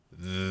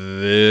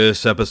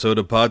This episode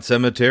of Pod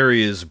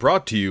Cemetery is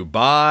brought to you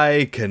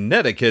by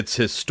Connecticut's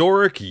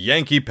historic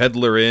Yankee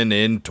Peddler Inn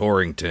in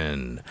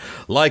Torrington.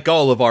 Like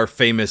all of our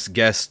famous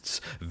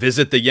guests,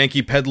 visit the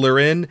Yankee Peddler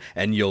Inn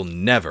and you'll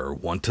never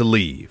want to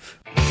leave.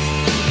 Under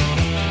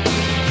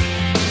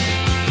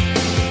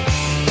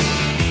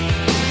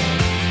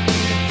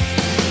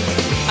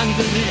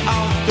the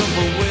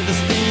October with the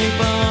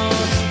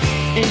steamboats,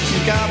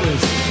 ancient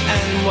goblins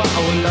and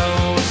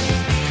wallows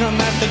come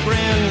at the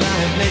grand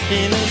line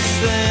making a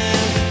sound.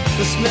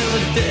 The smell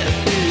of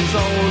death is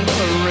all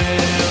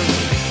around,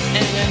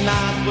 and at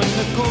night when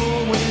the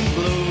cold wind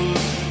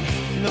blows,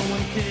 no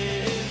one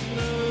cares,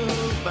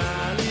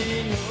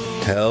 nobody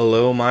knows.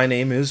 Hello, my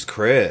name is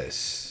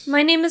Chris.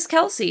 My name is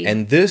Kelsey.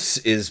 And this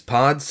is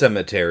Pod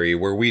Cemetery,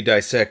 where we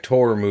dissect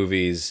horror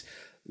movies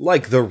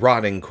like the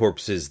rotting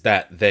corpses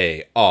that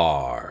they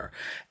are.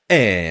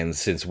 And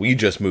since we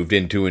just moved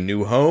into a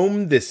new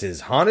home, this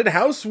is Haunted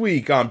House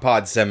Week on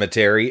Pod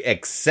Cemetery,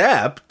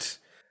 except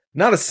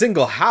not a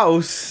single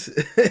house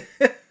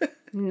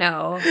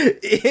No.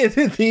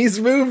 in these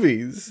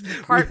movies.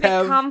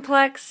 Apartment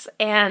complex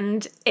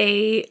and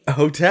a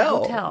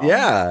hotel. hotel.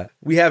 Yeah.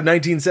 We have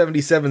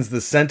 1977's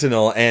The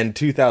Sentinel and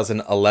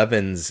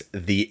 2011's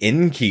The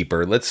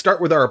Innkeeper. Let's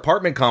start with our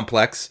apartment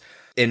complex.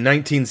 In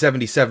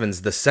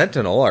 1977's The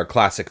Sentinel, our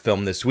classic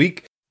film this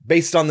week,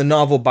 based on the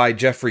novel by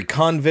Jeffrey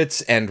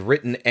Konvitz and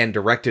written and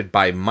directed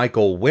by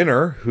Michael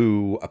Winner,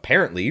 who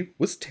apparently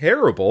was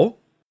terrible.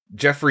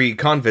 Jeffrey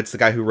Konvitz, the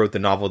guy who wrote the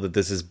novel that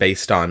this is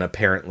based on,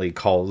 apparently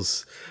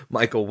calls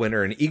Michael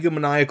Winner an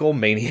egomaniacal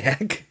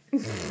maniac.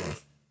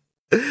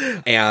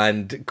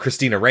 And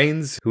Christina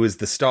Rains, who is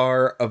the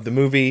star of the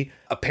movie,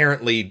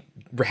 apparently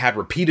had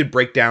repeated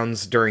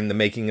breakdowns during the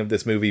making of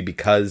this movie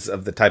because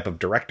of the type of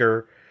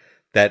director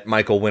that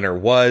Michael Winner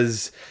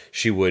was.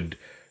 She would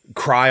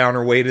cry on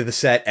her way to the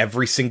set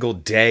every single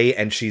day,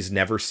 and she's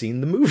never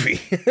seen the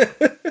movie.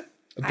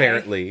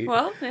 Apparently.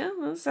 Well, yeah,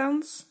 that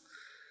sounds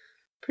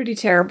pretty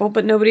terrible,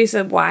 but nobody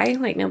said why.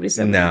 Like, nobody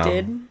said No. what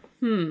he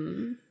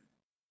did.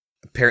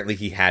 Apparently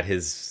he had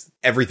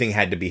everything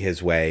had to be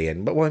his way.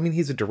 But I mean,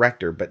 he's a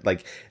director, but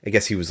like, I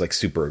guess he was like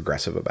super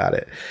aggressive about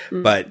it.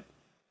 But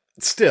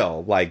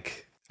still,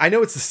 like, I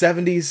know it's the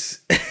 70s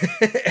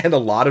and a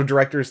lot of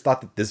directors thought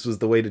that this was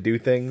the way to do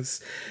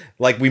things.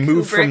 Like we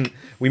moved from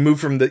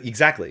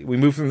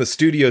the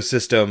studio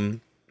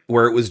system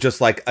where it was just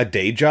like a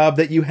day job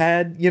that you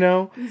had, you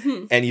know,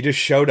 and you just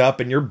showed up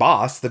and your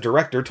boss, the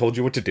director, told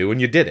you what to do and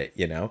you did it,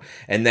 you know,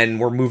 and then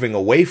we're moving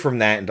away from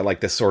that into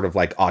like this sort of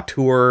like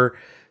auteur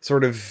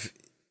sort of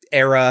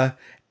era.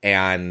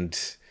 And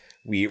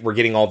we're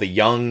getting all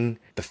the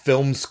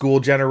film school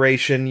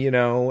generation, you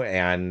know,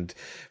 and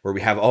where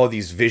we have all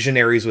these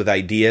visionaries with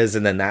ideas.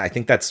 And then I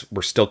think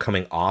we're still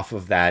coming off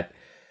of that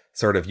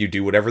sort of, you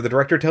do whatever the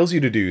director tells you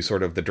to do,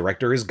 sort of the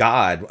director is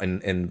God.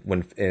 And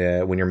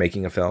when you're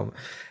making a film,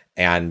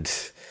 and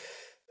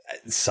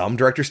some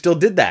directors still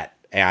did that.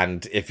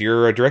 And if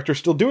you're a director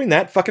still doing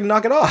that, fucking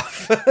knock it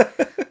off.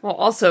 Well,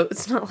 also,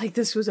 it's not like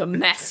this was a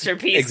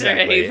masterpiece or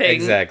anything.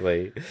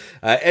 Exactly.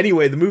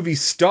 Anyway, the movie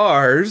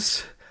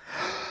stars...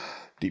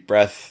 Deep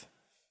breath.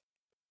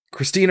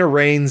 Christina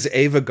Rains,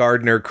 Ava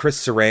Gardner, Chris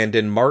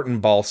Sarandon, Martin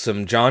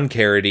Balsam, John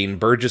Carradine,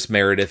 Burgess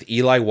Meredith,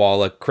 Eli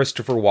Wallach,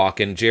 Christopher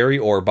Walken, Jerry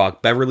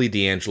Orbach, Beverly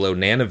D'Angelo,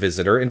 Nana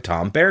Visitor, and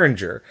Tom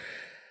Berenger.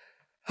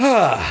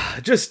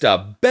 Just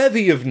a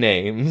bevy of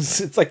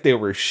names. It's like they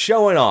were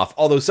showing off,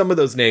 although some of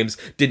those names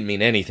didn't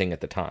mean anything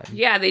at the time.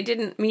 Yeah, they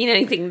didn't mean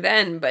anything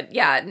then, but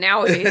yeah,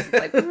 nowadays, it's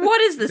like,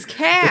 what is this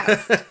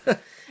cast?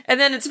 And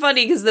then it's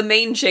funny because the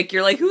main chick,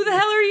 you're like, who the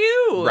hell are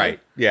you? Right.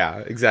 Yeah,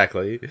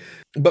 exactly.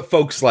 But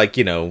folks like,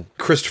 you know,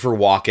 Christopher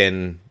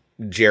Walken,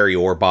 Jerry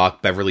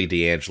Orbach, Beverly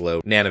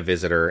D'Angelo, Nana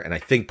Visitor, and I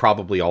think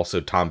probably also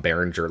Tom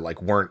Berenger,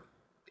 like, weren't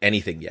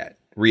anything yet,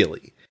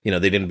 really. You know,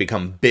 they didn't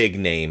become big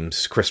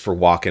names. Christopher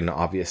Walken,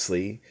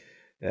 obviously.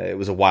 It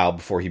was a while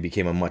before he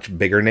became a much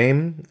bigger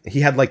name. He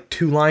had like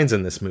 2 lines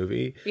in this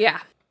movie. Yeah,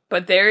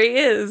 but there he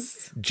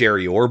is.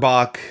 Jerry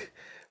Orbach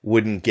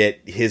wouldn't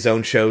get his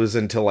own shows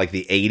until like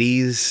the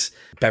 80s.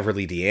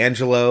 Beverly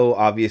D'Angelo,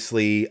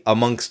 obviously,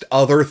 amongst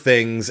other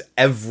things,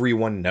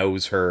 everyone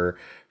knows her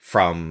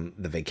from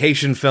the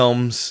Vacation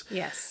films.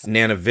 Yes.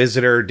 Nana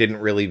Visitor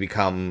didn't really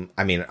become,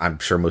 I mean, I'm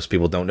sure most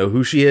people don't know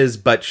who she is,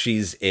 but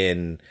she's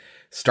in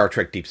Star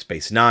Trek Deep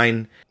Space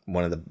Nine,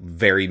 one of the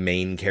very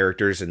main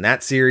characters in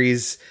that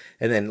series.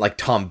 And then like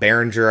Tom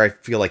Berenger, I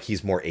feel like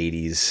he's more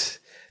 80s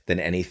than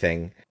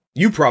anything.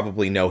 You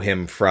probably know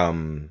him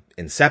from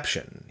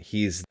Inception.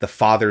 He's the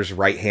father's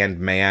right-hand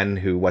man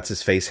who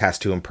what's-his-face has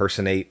to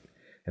impersonate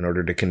in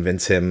order to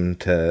convince him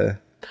to...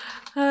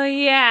 Oh,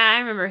 yeah, I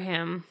remember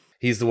him.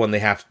 He's the one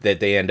that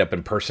they end up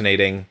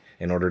impersonating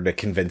in order to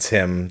convince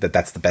him that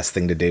that's the best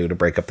thing to do to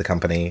break up the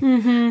company.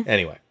 Mm-hmm.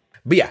 Anyway.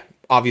 But yeah,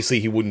 obviously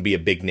he wouldn't be a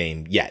big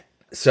name yet.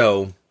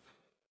 So...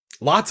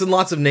 lots and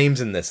lots of names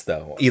in this,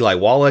 though. Eli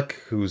Wallach,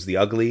 who's the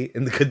ugly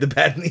in The Good, the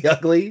Bad, and the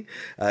Ugly.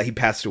 He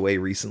passed away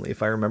recently,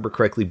 if I remember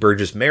correctly.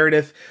 Burgess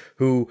Meredith,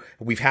 who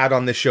we've had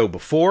on this show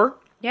before.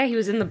 Yeah, he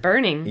was in The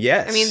Burning.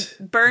 Yes. I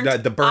mean,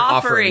 Burnt the Burnt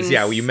Offerings. Offerings.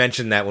 Yeah, well, you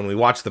mentioned that when we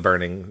watched The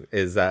Burning,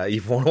 is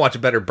if you want to watch a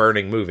better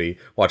Burning movie,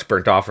 watch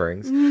Burnt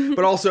Offerings.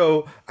 But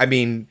also, I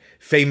mean,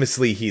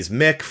 famously, he's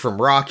Mick from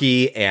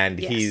Rocky, and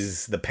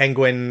he's the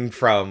Penguin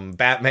from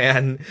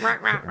Batman.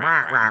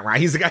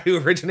 He's the guy who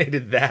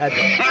originated that.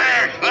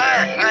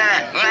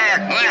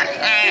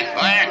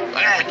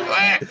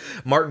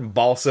 Martin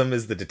Balsam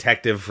is the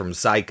detective from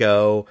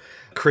Psycho.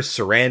 Chris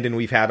Sarandon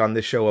we've had on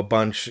this show a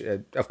bunch.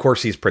 Of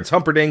course, he's Prince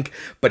Humperdinck,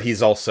 but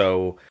he's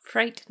also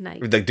Fright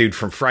Night. the dude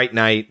from Fright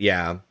Night,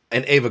 yeah.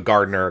 And Ava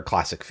Gardner, a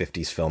classic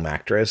 50s film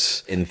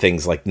actress in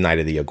things like Night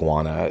of the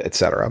Iguana,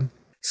 etc.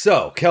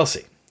 So,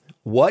 Kelsey,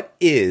 what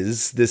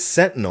is this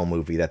Sentinel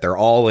movie that they're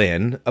all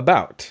in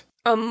about?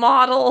 A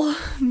model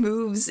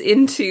moves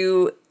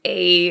into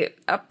a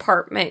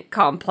apartment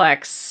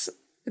complex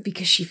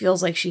because she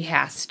feels like she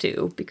has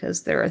to,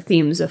 because there are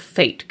themes of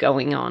fate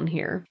going on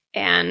here.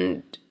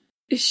 And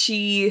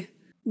she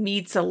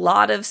meets a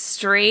lot of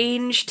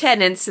strange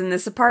tenants in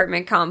this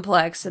apartment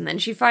complex, and then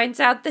she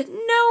finds out that no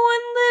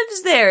one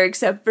lives there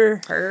except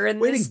for her and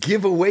Way this to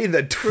give away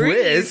the priest.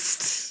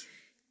 twist.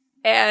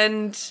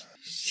 And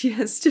she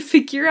has to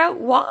figure out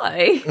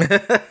why.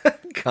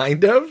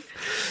 Kind of.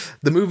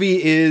 The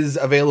movie is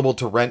available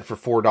to rent for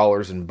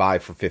 $4 and buy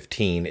for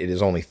 $15. It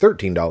is only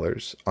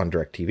 $13 on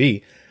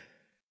DirecTV.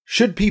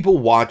 Should people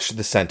watch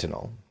The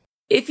Sentinel?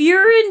 If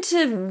you're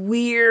into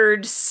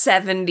weird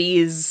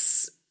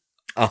 70s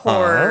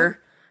horror,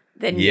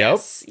 then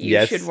yes,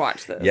 you should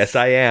watch this. Yes,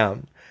 I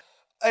am.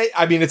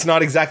 I mean, it's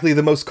not exactly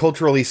the most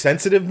culturally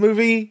sensitive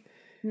movie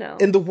No.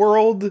 in the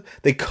world.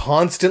 They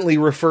constantly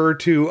refer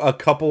to a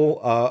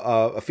couple,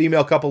 a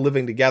female couple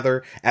living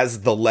together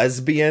as the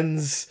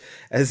lesbians,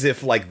 as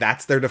if like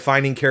that's their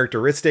defining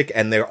characteristic,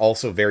 and they're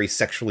also very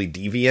sexually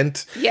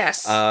deviant.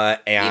 Yes. And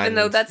Even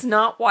though that's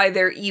not why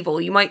they're evil.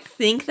 You might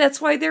think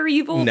that's why they're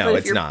evil. No, but if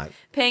it's you're not.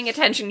 paying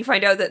attention, you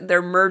find out that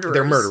they're murderers.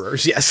 They're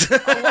murderers, yes.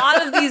 A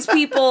lot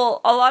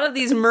of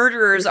these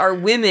murderers are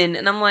women,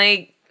 and I'm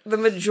like, the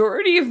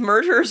majority of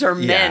murderers are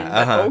men.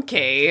 But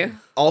okay.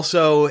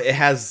 Also, it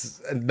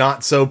has a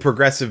not so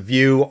progressive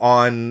view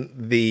on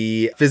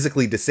the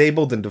physically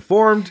disabled and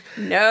deformed.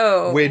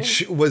 No.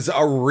 Which was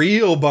a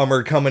real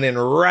bummer coming in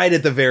right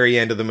at the very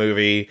end of the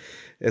movie.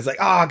 It's like,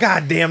 oh,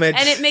 god damn it.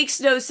 And it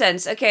makes no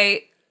sense.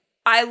 Okay,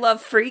 I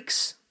love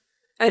Freaks,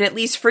 and at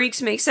least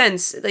Freaks makes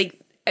sense. Like,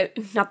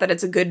 not that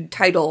it's a good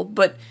title,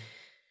 but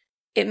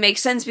it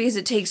makes sense because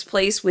it takes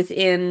place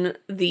within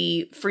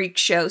the freak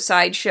show,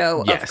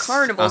 sideshow of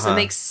carnivals. It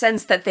makes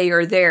sense that they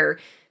are there.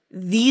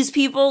 These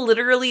people,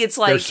 literally, it's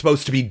like... They're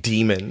supposed to be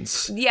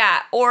demons. Yeah,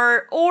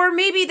 or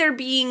maybe they're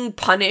being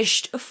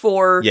punished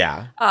for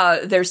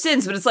their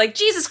sins, but it's like,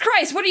 Jesus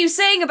Christ, what are you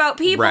saying about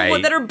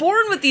people that are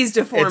born with these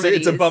deformities?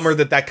 It's a bummer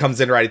that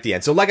comes in right at the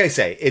end. So like I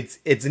say,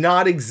 it's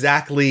not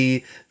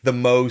exactly the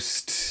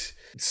most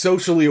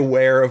socially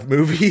aware of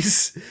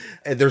movies.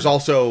 And there's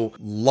also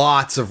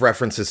lots of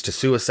references to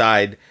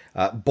suicide.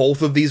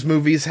 Both of these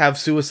movies have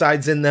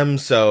suicides in them,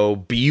 so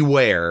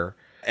beware.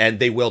 And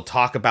they will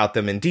talk about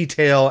them in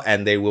detail,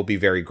 and they will be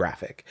very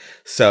graphic.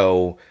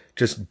 So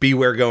just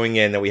beware going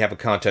in that we have a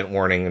content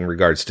warning in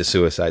regards to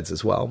suicides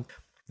as well.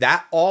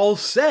 That all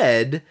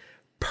said,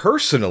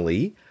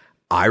 personally,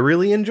 I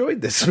really enjoyed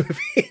this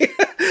movie.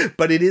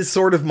 But it is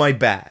sort of my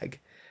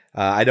bag.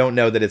 I don't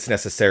know that it's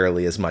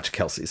necessarily as much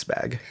Kelsey's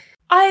bag.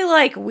 I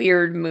like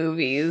weird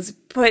movies,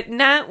 but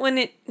not when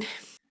it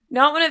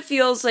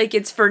feels like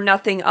it's for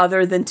nothing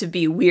other than to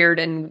be weird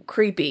and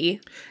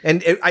creepy.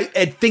 And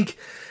I think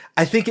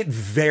it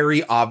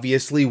very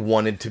obviously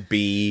wanted to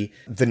be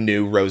the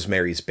new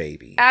Rosemary's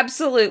Baby.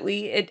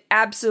 Absolutely. It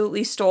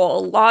absolutely stole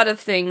a lot of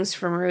things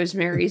from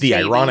Rosemary's Baby.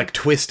 The ironic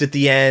twist at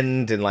the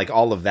end and like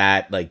all of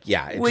that. Like,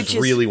 yeah, it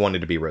just really wanted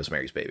to be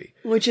Rosemary's Baby.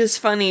 Which is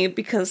funny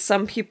because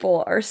some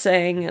people are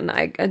saying, and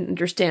I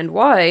understand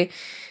why,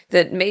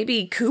 that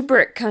maybe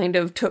Kubrick kind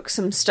of took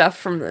some stuff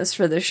from this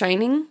for The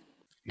Shining.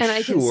 And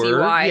I can see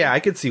why. Yeah, I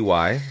could see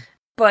why.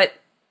 But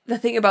the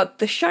thing about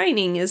The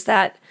Shining is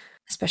that,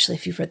 especially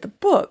if you've read the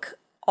book,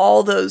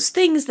 all those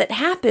things that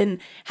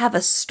happen have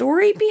a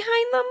story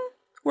behind them.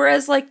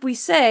 Whereas, like we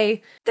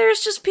say,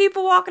 there's just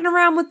people walking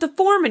around with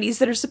deformities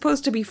that are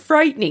supposed to be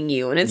frightening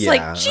you. And it's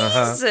like,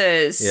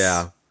 Jesus!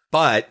 Yeah.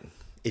 But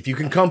if you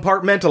can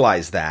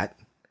compartmentalize that,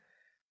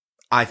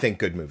 I think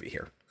good movie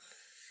here.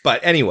 But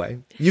anyway,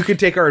 you can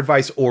take our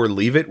advice or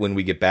leave it. When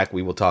we get back,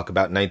 we will talk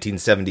about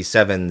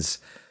 1977's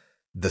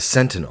The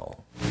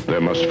Sentinel.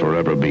 There must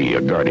forever be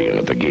a guardian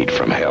at the gate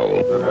from hell.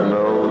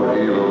 No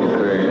evil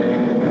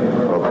thing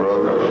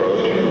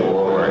approach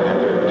or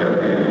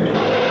entertain.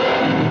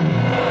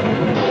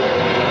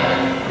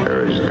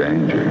 There is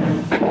danger.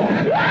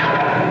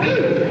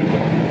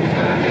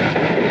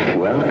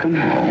 Welcome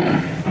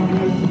home.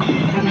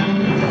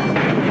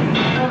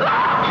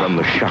 From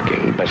the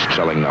shocking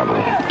best-selling novel,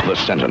 The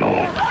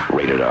Sentinel,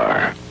 rated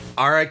R.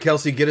 All right,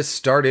 Kelsey, get us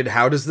started.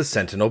 How does The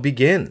Sentinel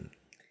begin?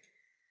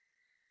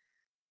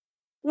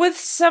 With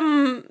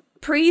some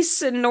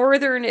priests in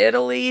northern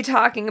Italy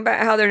talking about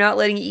how they're not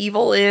letting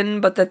evil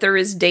in, but that there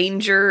is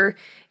danger.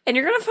 And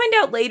you're going to find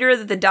out later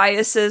that the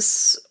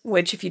diocese,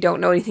 which if you don't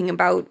know anything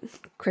about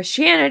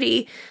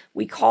Christianity,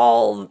 we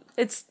call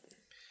it's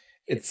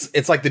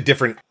like the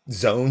different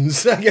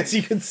zones, I guess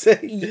you could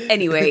say.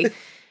 Anyway,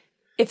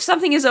 if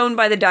something is owned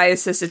by the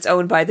diocese, it's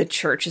owned by the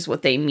church is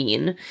what they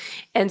mean.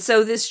 And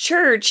so this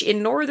church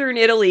in northern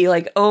Italy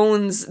like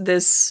owns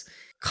this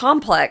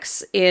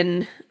complex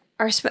in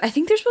I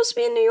think they're supposed to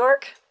be in New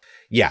York.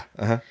 Yeah.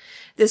 Uh-huh.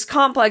 This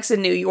complex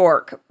in New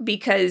York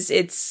because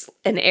it's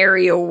an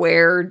area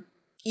where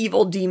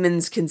evil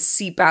demons can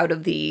seep out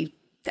of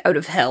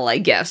hell, I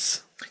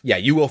guess. Yeah,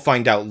 you will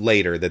find out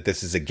later that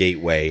this is a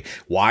gateway.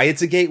 Why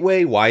it's a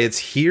gateway, why it's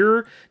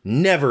here,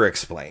 never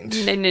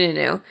explained.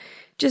 No.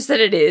 Just that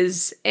it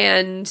is.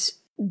 And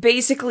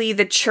basically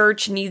the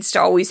church needs to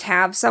always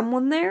have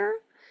someone there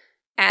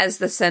as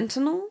the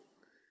sentinel.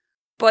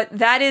 But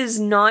that is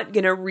not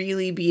going to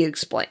really be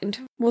explained.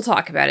 We'll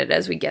talk about it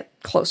as we get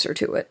closer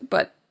to it.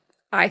 But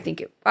I think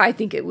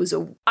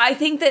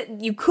that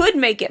you could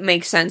make it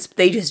make sense, but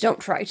they just don't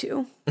try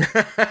to.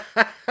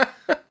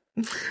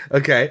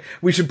 Okay,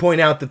 we should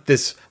point out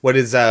that what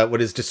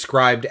is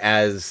described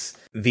as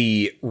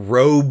the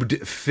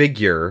robed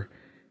figure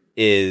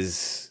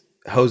is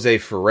Jose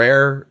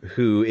Ferrer,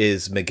 who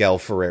is Miguel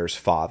Ferrer's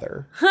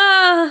father.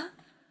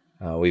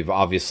 We've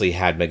obviously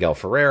had Miguel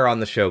Ferrer on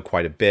the show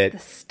quite a bit,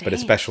 but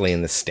especially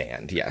in The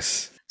Stand,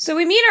 yes. So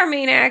we meet our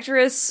main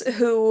actress,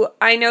 who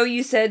I know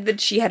you said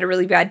that she had a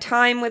really bad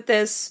time with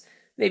this.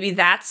 Maybe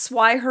that's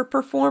why her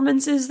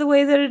performance is the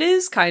way that it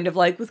is, kind of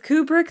like with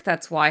Kubrick.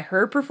 That's why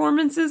her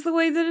performance is the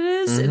way that it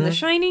is in The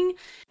Shining.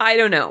 I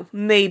don't know,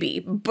 maybe,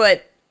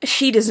 but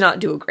she does not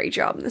do a great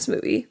job in this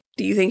movie.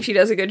 Do you think she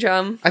does a good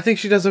job? I think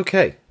she does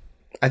okay.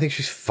 I think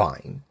she's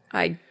fine.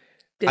 I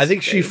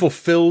think she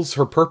fulfills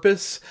her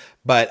purpose,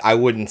 but I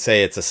wouldn't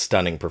say it's a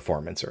stunning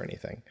performance or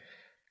anything.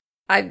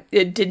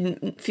 It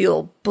didn't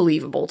feel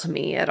believable to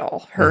me at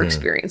all, her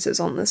experiences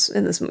in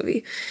this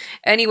movie.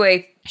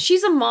 Anyway,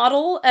 she's a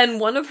model, and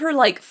one of her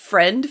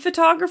friend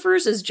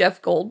photographers is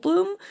Jeff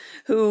Goldblum,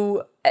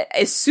 who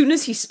as soon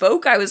as he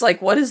spoke, I was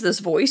like, what is this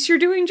voice you're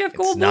doing, Jeff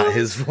Goldblum? It's not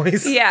his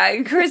voice.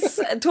 Yeah, Chris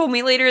told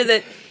me later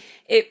that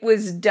it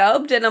was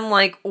dubbed, and I'm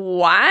like,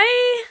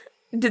 why?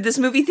 Did this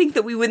movie think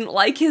that we wouldn't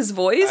like his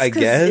voice? I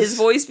guess. His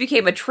voice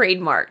became a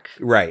trademark.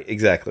 Right,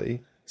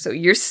 exactly. So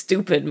you're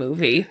stupid,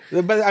 movie.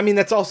 But I mean,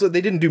 that's also,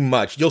 they didn't do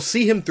much. You'll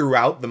see him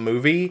throughout the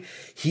movie.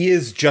 He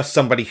is just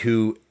somebody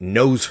who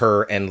knows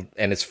her and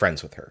is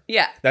friends with her.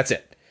 Yeah. That's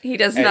it. He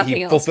does nothing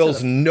he else. He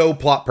fulfills no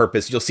plot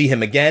purpose. You'll see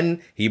him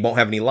again. He won't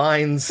have any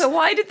lines. So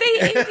why did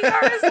they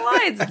ADR his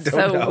lines? It's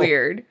so know.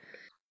 Weird.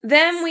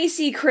 Then we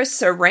see Chris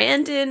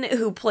Sarandon,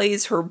 who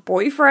plays her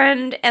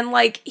boyfriend. And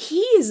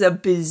he is a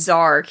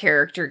bizarre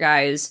character,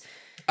 guys.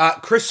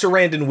 Chris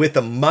Sarandon with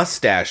a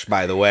mustache,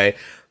 by the way.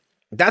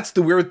 That's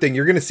the weird thing.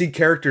 You're going to see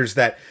characters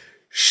that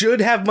should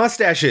have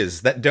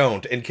mustaches that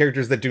don't, and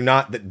characters that do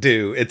not that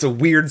do. It's a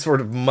weird sort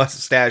of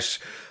mustache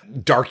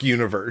dark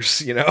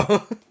universe, you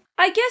know?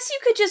 I guess you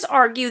could just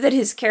argue that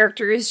his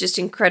character is just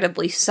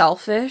incredibly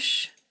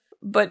selfish,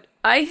 but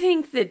I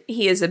think that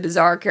he is a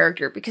bizarre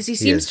character because he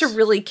seems to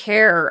really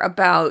care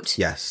about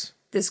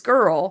this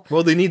girl.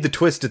 Well, they need the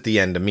twist at the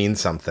end to mean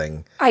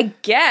something. I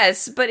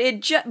guess, but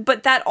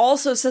but that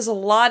also says a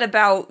lot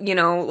about,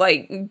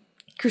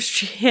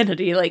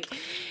 Christianity,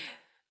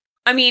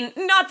 I mean,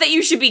 not that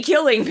you should be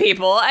killing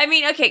people. I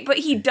mean, okay, but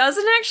he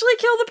doesn't actually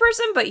kill the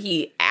person, but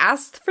he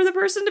asked for the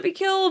person to be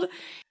killed.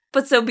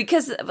 But so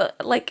because,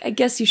 I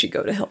guess you should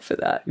go to hell for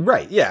that.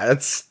 Right, yeah,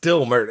 that's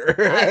still murder.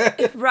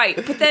 Right,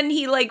 but then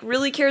he,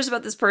 really cares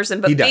about this person,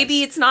 but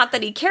maybe it's not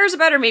that he cares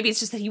about her, maybe it's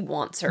just that he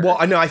wants her. Well,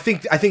 I know, I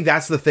think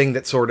that's the thing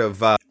that sort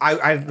of,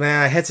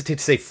 I hesitate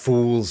to say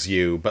fools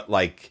you, but,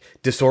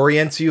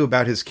 disorients you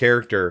about his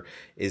character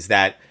is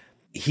that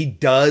he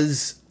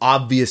does,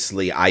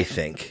 obviously, I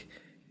think,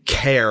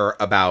 care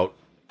about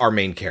our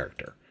main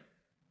character,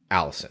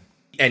 Allison.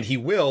 And he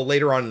will,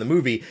 later on in the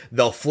movie,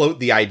 they'll float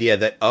the idea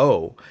that,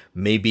 oh,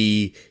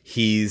 maybe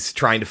he's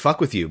trying to fuck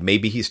with you.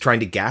 Maybe he's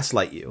trying to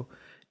gaslight you,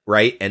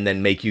 right? And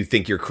then make you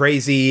think you're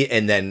crazy,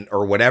 and then,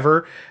 or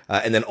whatever.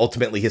 And then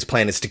ultimately his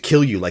plan is to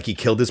kill you like he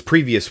killed his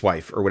previous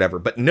wife or whatever.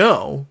 But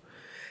no.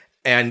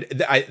 And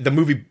the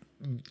movie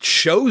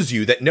shows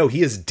you that, no,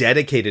 he is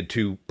dedicated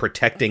to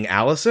protecting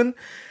Allison.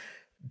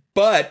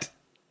 But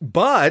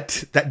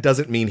that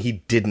doesn't mean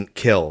he didn't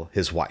kill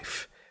his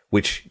wife,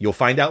 which you'll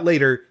find out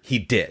later he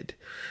did.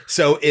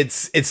 So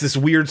it's this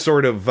weird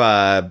sort of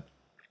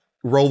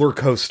roller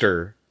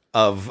coaster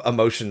of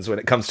emotions when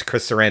it comes to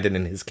Chris Sarandon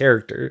and his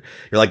character.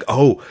 You're like,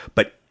 oh,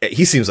 but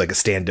he seems like a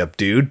stand-up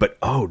dude, but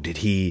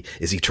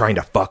is he trying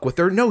to fuck with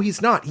her? No, he's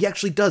not. He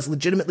actually does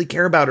legitimately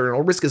care about her and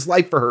will risk his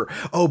life for her.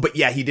 Oh, but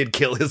yeah, he did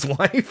kill his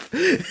wife.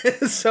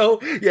 So,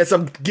 yes,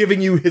 I'm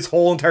giving you his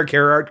whole entire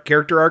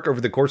character arc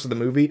over the course of the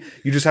movie.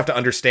 You just have to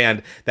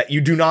understand that you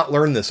do not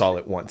learn this all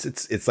at once.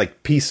 It's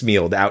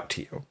piecemealed out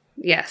to you.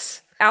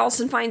 Yes.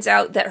 Allison finds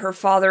out that her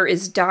father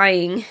is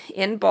dying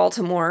in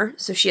Baltimore,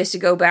 so she has to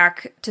go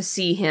back to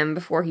see him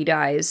before he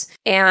dies.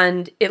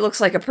 And it looks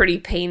like a pretty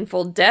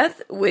painful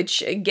death,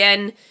 which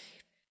again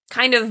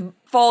kind of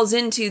falls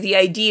into the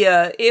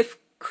idea, if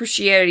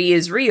Christianity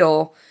is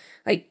real,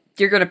 like,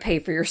 you're going to pay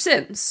for your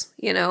sins,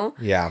 you know?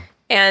 Yeah.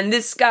 And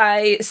this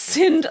guy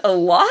sinned a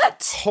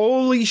lot.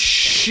 Holy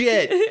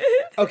shit.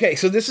 Okay,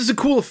 so this is a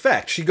cool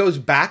effect. She goes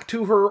back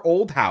to her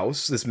old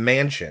house, this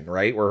mansion,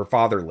 right, where her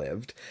father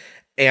lived.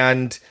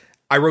 And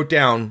I wrote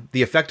down,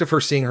 the effect of her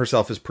seeing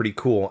herself is pretty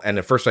cool. And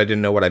at first I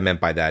didn't know what I meant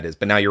by that is,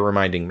 but now you're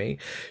reminding me.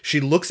 She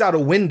looks out a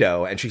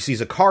window and she sees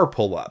a car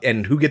pull up.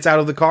 And who gets out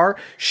of the car?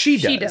 She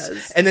does. She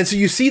does. And then so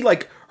you see,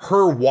 like,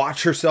 her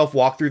watch herself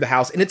walk through the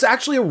house, and it's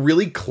actually a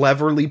really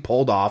cleverly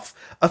pulled off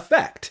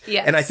effect.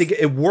 Yes. And I think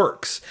it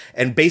works.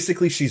 And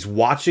basically she's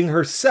watching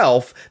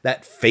herself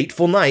that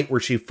fateful night where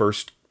she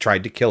first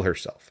tried to kill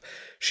herself.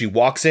 She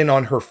walks in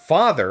on her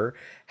father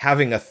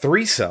having a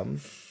threesome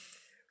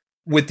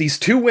with these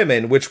two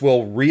women, which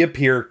will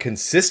reappear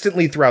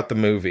consistently throughout the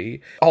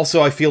movie.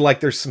 Also, I feel like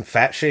there's some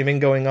fat shaming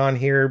going on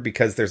here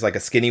because there's like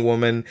a skinny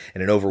woman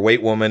and an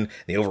overweight woman.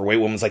 The overweight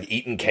woman's like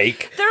eating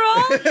cake. They're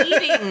all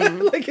eating.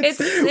 Like,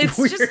 it's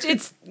weird. just,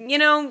 it's, you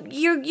know,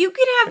 you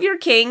can have your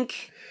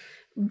kink,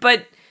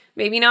 but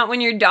maybe not when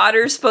your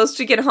daughter's supposed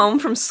to get home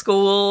from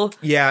school.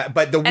 Yeah,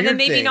 but the weird And then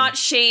maybe thing, not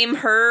shame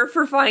her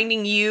for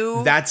finding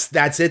you.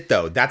 That's it,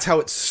 though. That's how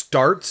it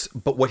starts.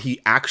 But what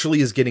he actually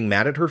is getting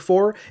mad at her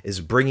for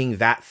is bringing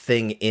that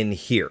thing in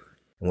here.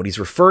 And what he's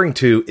referring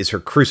to is her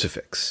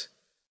crucifix.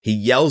 He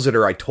yells at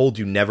her, I told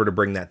you never to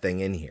bring that thing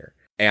in here.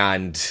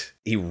 And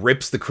he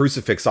rips the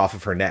crucifix off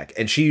of her neck.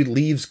 And she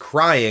leaves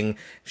crying.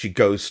 She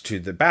goes to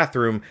the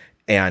bathroom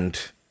and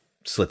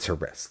slits her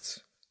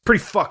wrists. Pretty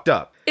fucked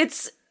up.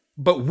 It's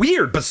But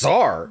weird,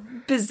 bizarre.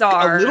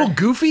 bizarre. A little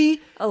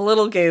goofy. A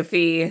little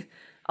goofy.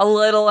 A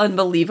little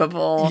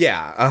unbelievable.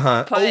 Yeah,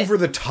 uh-huh. But- Over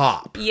the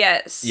top.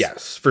 Yes.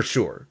 Yes, for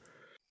sure.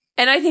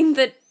 And I think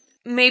that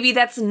maybe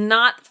that's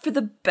not for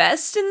the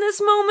best in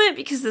this moment,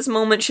 because this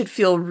moment should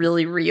feel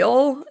really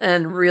real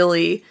and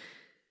really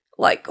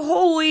like,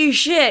 holy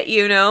shit,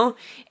 you know?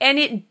 And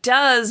it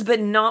does, but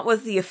not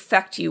with the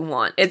effect you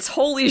want. It's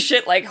holy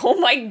shit, like, oh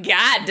my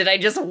god, did I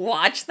just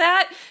watch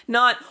that?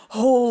 Not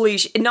holy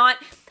shit, not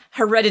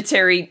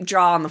Hereditary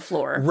jaw on the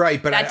floor.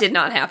 Right, but that did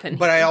not happen.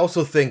 But I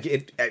also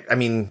think I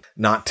mean,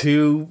 not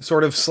to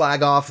sort of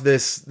slag off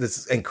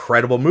this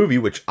incredible movie,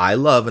 which I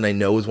love and I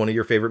know is one of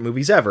your favorite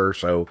movies ever,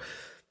 so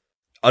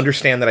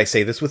understand that I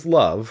say this with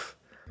love.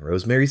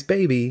 Rosemary's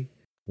Baby,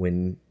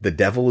 when the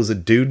devil is a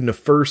dude in a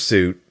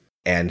fursuit,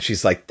 and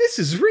she's like, this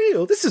is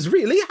real, this is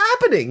really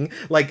happening.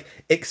 Like,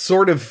 it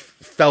sort of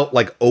felt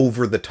like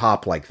over the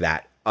top like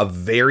that. A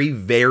very,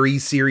 very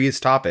serious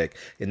topic.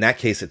 In that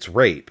case, it's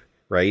rape,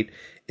 right?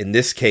 In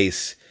this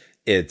case,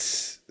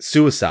 it's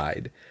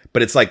suicide.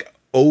 But it's like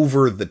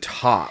over the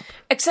top.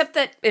 Except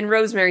that in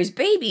Rosemary's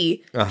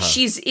Baby,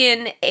 she's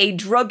in a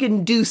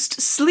drug-induced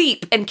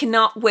sleep and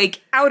cannot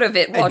wake out of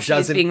it while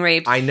she's being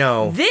raped. I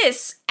know.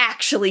 This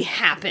actually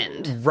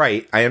happened.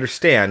 Right, I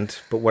understand.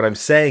 But what I'm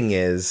saying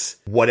is,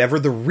 whatever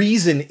the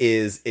reason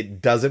is,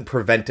 it doesn't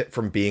prevent it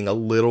from being a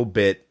little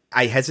bit,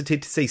 I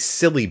hesitate to say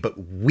silly, but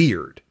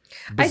weird.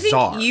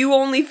 Bizarre. I think you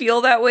only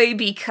feel that way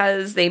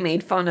because they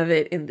made fun of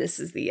it in This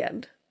Is the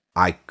End.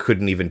 I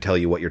couldn't even tell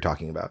you what you're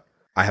talking about.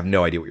 I have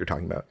no idea what you're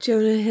talking about.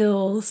 Jonah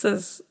Hill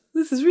says,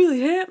 this is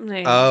really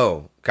happening.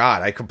 Oh,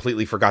 God, I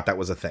completely forgot that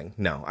was a thing.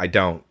 No, I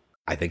don't.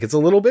 I think it's a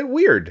little bit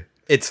weird.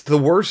 It's the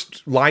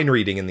worst line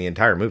reading in the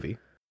entire movie.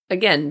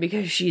 Again,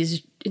 because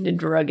she's in a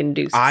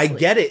drug-induced I sleep.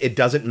 get it. It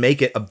doesn't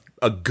make it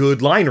a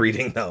good line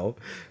reading, though.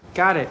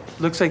 Got it.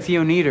 Looks like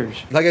Theo Neaters.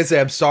 Like I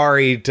said,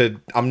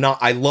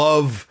 I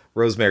love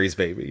Rosemary's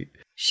Baby.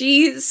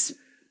 She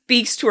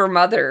speaks to her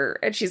mother,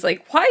 and she's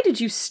like, why did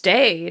you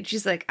stay? And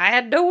she's like, I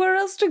had nowhere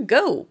else to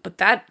go. But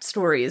that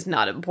story is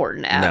not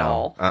important at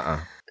all.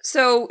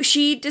 So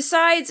she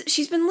decides,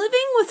 she's been living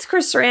with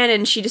Chris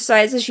Sarandon, she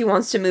decides that she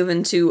wants to move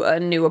into a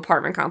new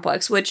apartment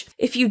complex, which,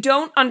 if you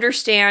don't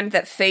understand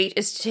that fate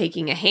is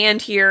taking a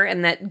hand here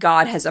and that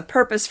God has a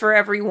purpose for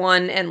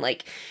everyone and,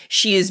 like,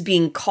 she is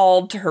being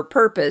called to her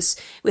purpose,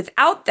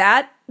 without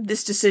that,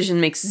 this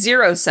decision makes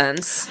zero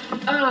sense.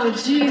 Oh,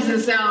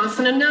 Jesus,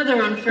 Allison, another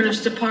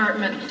unfurnished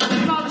apartment.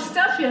 With all the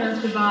stuff you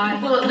have to buy.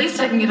 Well, at least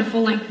I can get a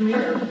full-length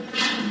mirror.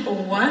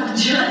 What?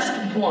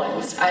 Just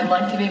once. I'd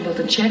like to be able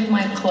to check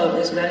my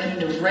clothes without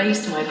having to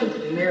race my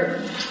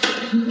mirror.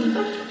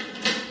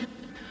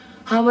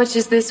 How much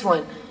is this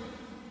one?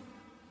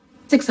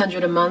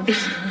 $600 a month.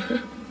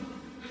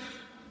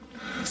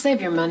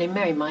 Save your money,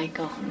 marry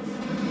Michael.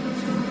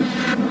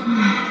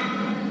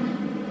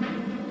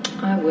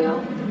 I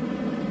will.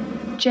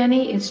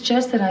 Jenny, it's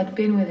just that I've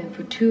been with him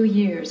for 2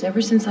 years,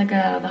 ever since I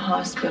got out of the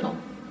hospital.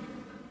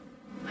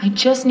 I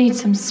just need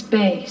some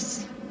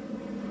space.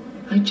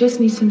 I just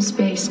need some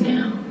space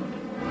now.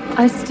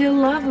 I still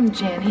love him,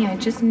 Jenny. I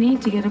just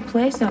need to get a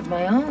place of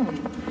my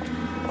own.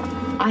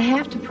 I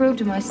have to prove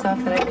to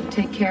myself that I can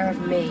take care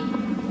of me.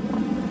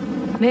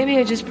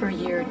 Maybe just for a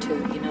year or two,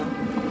 you know.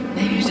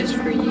 Maybe just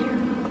for a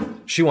year.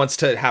 She wants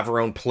to have her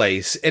own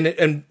place,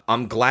 and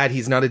I'm glad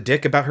he's not a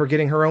dick about her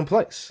getting her own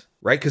place,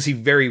 right? Because he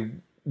very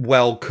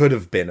well could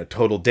have been a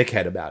total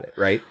dickhead about it,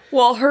 right?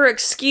 Well, her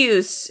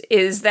excuse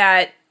is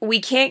that we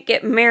can't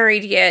get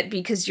married yet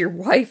because your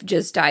wife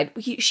just died.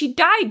 She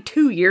died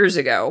 2 years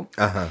ago.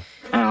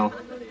 Al,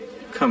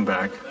 come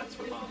back.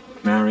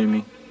 Marry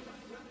me.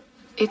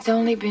 It's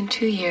only been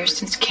 2 years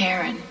since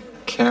Karen.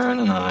 Karen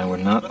and I were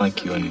not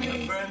like you and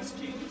me.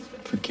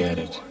 Forget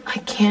it. I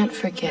can't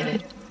forget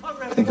it.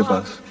 Think of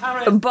us.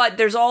 But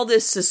there's all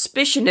this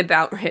suspicion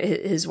about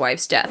his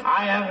wife's death.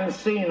 I haven't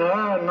seen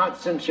her,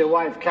 not since your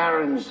wife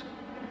Karen's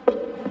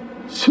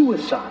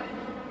suicide.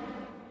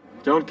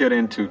 Don't get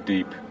in too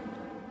deep.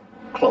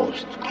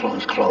 Closed.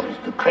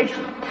 The case is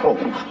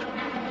closed.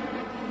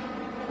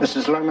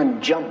 Mrs.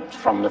 Lerman jumped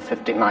from the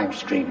 59th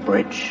Street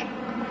Bridge.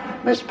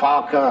 Miss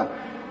Parker,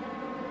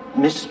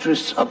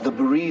 mistress of the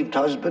bereaved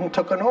husband,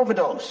 took an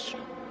overdose,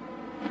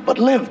 but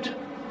lived.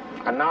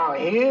 And now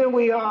here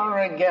we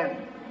are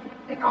again,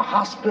 in a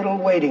hospital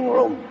waiting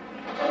room.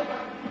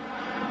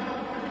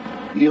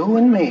 You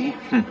and me.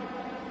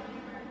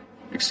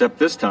 Except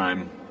this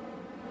time,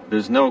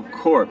 there's no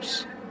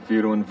corpse for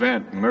you to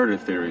invent murder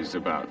theories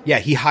about. Yeah,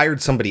 he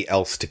hired somebody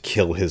else to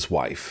kill his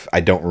wife. I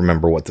don't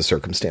remember what the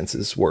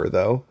circumstances were,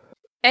 though.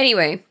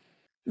 Anyway,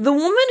 the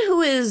woman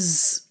who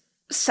is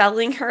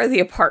selling her the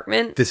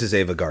apartment... This is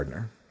Ava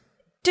Gardner.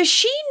 Does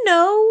she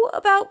know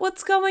about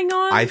what's going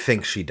on? I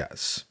think she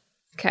does.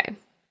 Okay.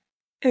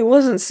 It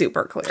wasn't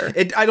super clear.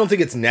 I don't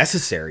think it's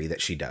necessary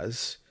that she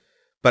does,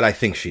 but I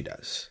think she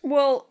does.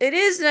 Well, it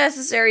is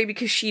necessary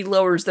because she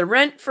lowers the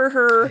rent for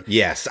her.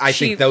 Yes, I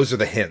think those are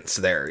the hints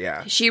there,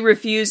 yeah. She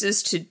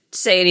refuses to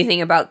say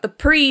anything about the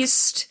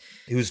priest.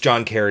 Who's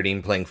John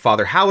Carradine playing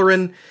Father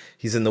Halloran.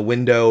 He's in the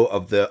window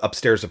of the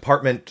upstairs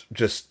apartment,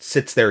 just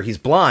sits there. He's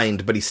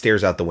blind, but he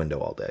stares out the window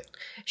all day.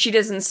 She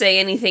doesn't say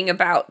anything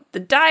about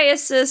the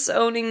diocese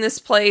owning this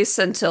place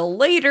until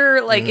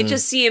later. Like, it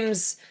just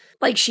seems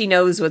like she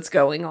knows what's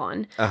going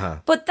on.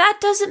 But that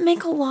doesn't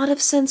make a lot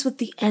of sense with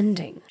the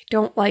ending. I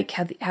don't like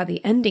how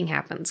the ending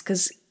happens,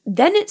 because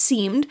then it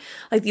seemed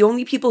like the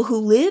only people who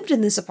lived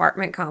in this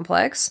apartment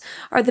complex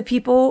are the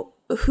people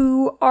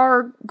who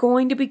are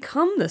going to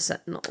become the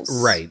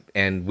Sentinels. Right,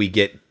 and we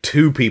get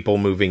two people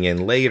moving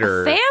in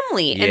later. A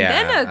family, and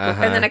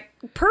then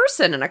a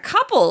person and a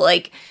couple.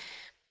 Like,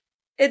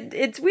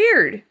 it's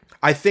weird.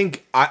 I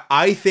think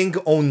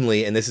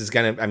only, and this is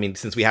gonna, I mean,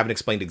 since we haven't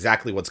explained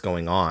exactly what's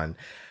going on,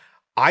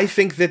 I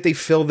think that they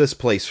fill this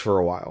place for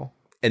a while.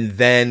 And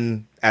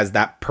then as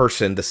that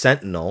person, the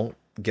Sentinel,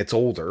 gets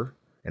older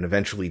and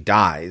eventually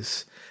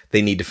dies,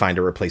 they need to find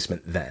a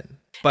replacement then.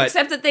 But,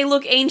 except that they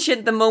look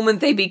ancient the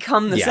moment they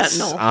become the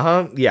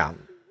Sentinel. Yeah.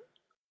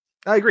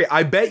 I agree.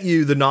 I bet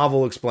you the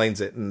novel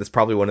explains it, and that's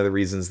probably one of the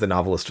reasons the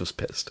novelist was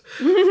pissed.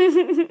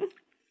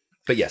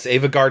 But yes,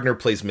 Ava Gardner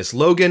plays Miss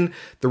Logan,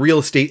 the real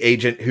estate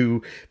agent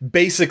who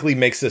basically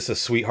makes this a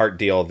sweetheart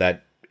deal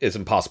that is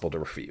impossible to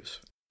refuse.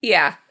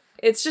 Yeah.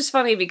 It's just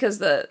funny because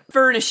the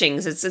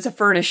furnishings, it's a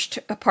furnished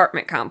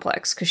apartment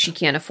complex because she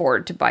can't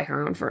afford to buy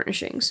her own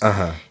furnishings.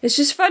 It's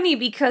just funny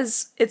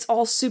because it's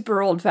all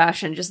super old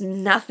fashioned, just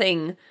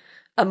nothing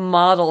a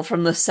model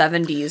from the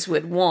 70s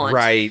would want.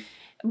 Right.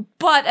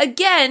 But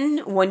again,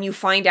 when you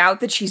find out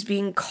that she's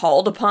being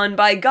called upon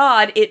by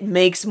God, it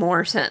makes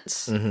more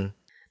sense.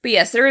 But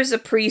yes, there is a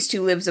priest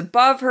who lives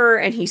above her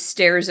and he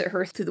stares at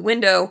her through the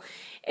window.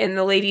 And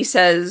the lady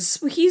says,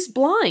 well, he's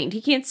blind.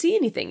 He can't see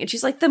anything. And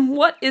she's like, then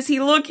what is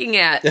he looking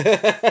at?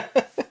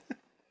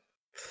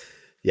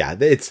 Yeah,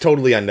 it's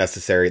totally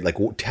unnecessary. Like,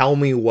 tell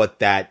me what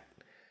that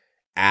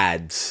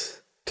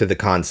adds to the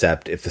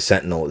concept if the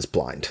Sentinel is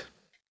blind.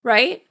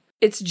 Right?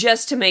 It's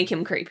just to make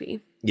him creepy.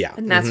 Yeah.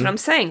 And that's what I'm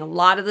saying. A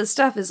lot of the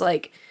stuff is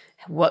like,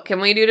 what can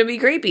we do to be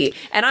creepy?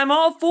 And I'm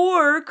all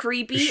for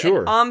creepy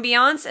and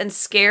ambiance and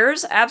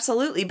scares,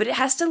 absolutely, but it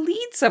has to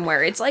lead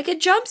somewhere. It's like a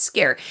jump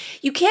scare.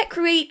 You can't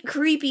create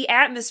creepy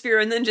atmosphere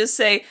and then just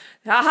say,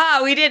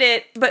 haha, we did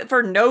it, but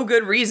for no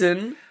good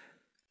reason.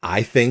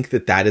 I think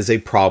that is a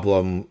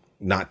problem,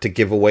 not to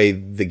give away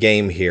the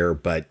game here,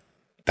 but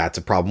that's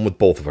a problem with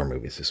both of our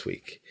movies this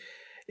week,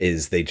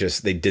 is they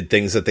did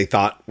things that they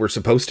thought were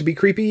supposed to be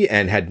creepy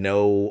and had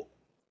no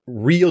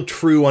real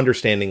true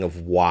understanding of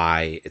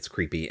why it's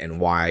creepy and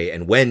why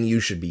and when you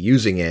should be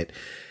using it.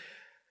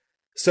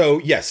 So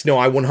yes, no,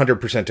 I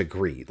 100%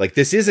 agree. Like,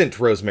 this isn't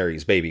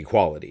Rosemary's Baby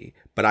quality,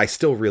 but I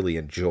still really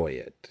enjoy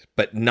it,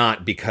 but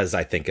not because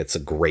I think it's a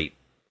great,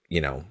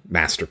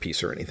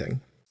 masterpiece or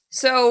anything.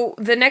 So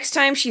the next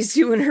time she's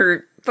doing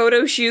her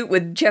photo shoot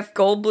with Jeff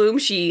Goldblum,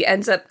 she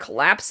ends up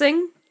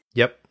collapsing.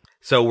 Yep.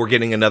 So we're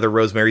getting another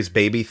Rosemary's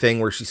Baby thing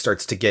where she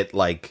starts to get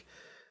like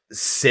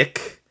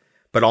sick,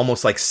 but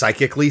almost like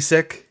psychically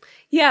sick.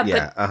 Yeah,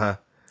 but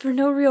for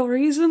no real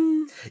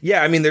reason.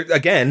 Yeah, I mean,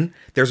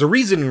 there's a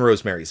reason in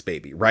Rosemary's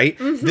Baby, right?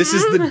 This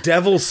is the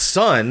devil's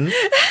son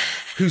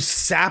who's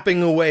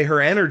sapping away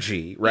her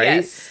energy, right?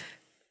 Yes.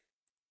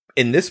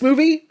 In this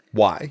movie,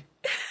 why?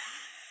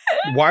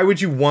 Why would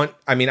you want,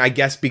 I mean, I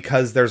guess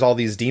because there's all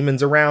these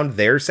demons around,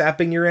 they're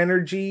sapping your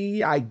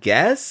energy, I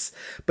guess.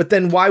 But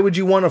then why would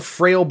you want a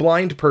frail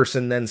blind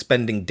person then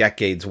spending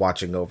decades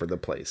watching over the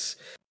place?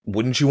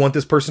 Wouldn't you want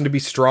this person to be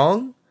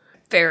strong?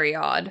 Very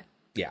odd.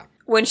 Yeah.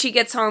 When she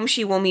gets home,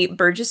 she will meet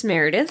Burgess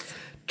Meredith.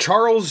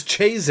 Charles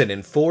Chazen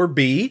in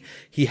 4B.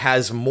 He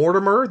has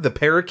Mortimer the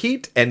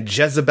parakeet and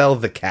Jezebel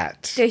the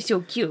cat. They're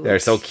so cute. They're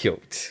so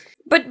cute.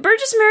 But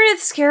Burgess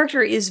Meredith's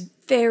character is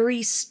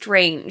very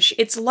strange.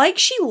 It's like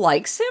she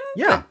likes him.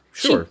 Yeah,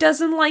 sure. She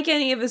doesn't like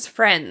any of his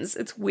friends.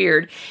 It's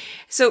weird.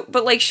 So,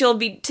 but like she'll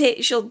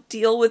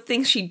deal with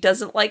things she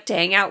doesn't like to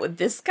hang out with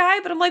this guy.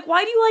 But I'm like,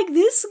 why do you like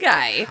this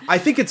guy? I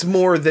think it's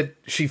more that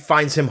she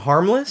finds him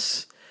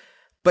harmless,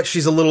 but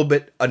she's a little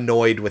bit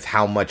annoyed with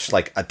how much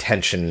like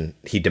attention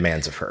he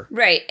demands of her.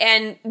 Right.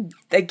 And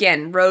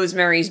again,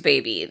 Rosemary's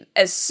Baby.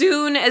 As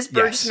soon as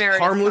Burgess Meredith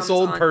harmless comes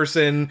old on,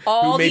 person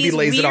all who maybe these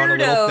lays it on a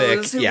little thick.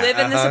 weirdos who live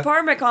in this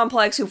apartment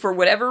complex who for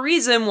whatever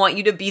reason want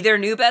you to be their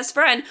new best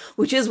friend,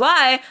 which is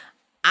why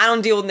I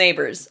don't deal with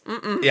neighbors.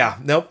 Mm-mm. Yeah,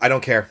 nope, I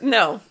don't care.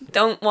 No,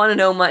 don't want to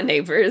know my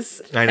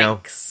neighbors. I know.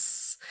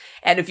 Thanks.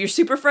 And if you're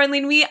super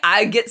friendly to me,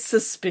 I get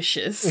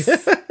suspicious.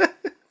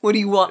 What do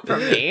you want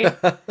from me?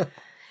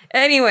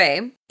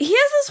 Anyway, he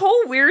has this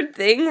whole weird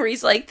thing where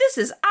he's like, this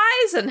is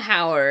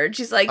Eisenhower.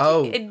 She's like,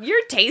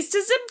 your taste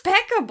is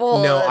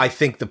impeccable. No, I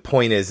think the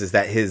point is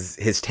that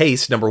his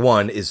taste, number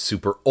one, is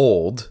super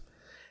old.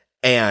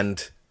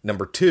 And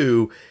number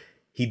two,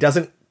 he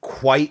doesn't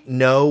quite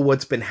know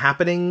what's been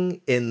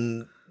happening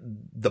in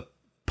the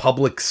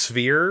public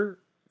sphere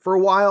for a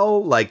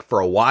while. Like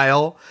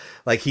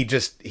he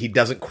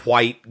doesn't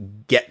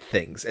quite get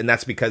things. And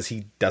that's because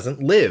he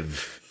doesn't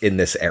live in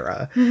this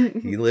era.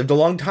 He lived a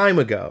long time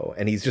ago,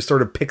 and he just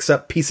sort of picks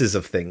up pieces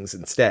of things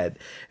instead.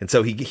 And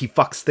so he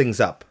fucks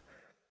things up.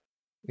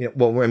 Yeah,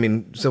 well, I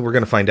mean, so we're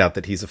going to find out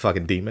that he's a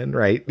fucking demon,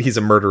 right? He's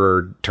a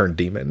murderer turned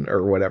demon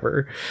or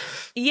whatever.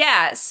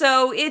 Yeah,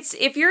 so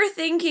if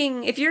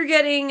you're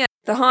getting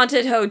the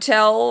haunted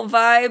hotel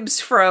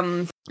vibes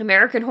from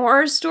American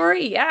Horror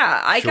Story,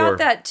 yeah, I got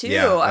that too.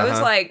 Yeah, I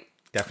was like,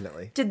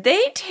 definitely. Did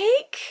they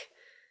take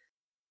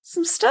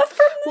some stuff from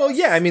this? Well,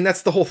 yeah, I mean,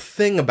 that's the whole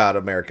thing about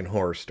American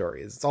Horror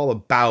Story. Is it's all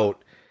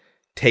about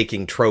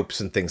taking tropes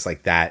and things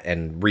like that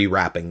and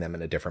rewrapping them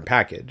in a different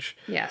package.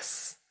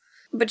 Yes.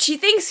 But she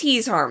thinks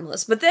he's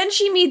harmless. But then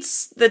she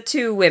meets the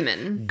two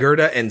women.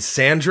 Gerda and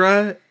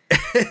Sandra.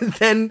 And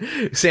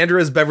then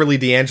Sandra is Beverly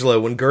D'Angelo.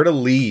 When Gerda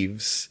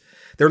leaves,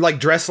 they're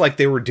like dressed like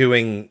they were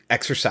doing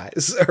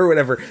exercise or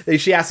whatever.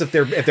 She asks if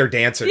they're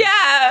dancers.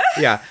 Yeah.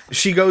 Yeah.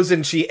 She goes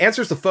and she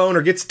answers the phone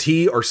or gets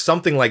tea or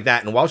something like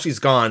that. And while she's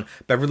gone,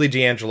 Beverly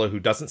D'Angelo, who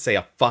doesn't say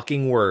a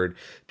fucking word,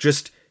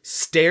 just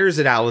stares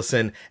at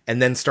Allison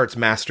and then starts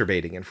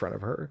masturbating in front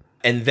of her.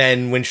 And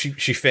then when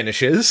she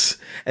finishes,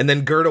 and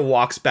then Gerda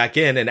walks back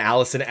in and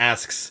Allison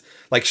asks,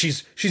 like,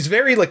 she's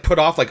very, like, put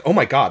off, like, oh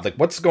my God, like,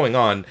 what's going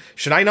on?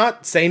 Should I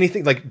not say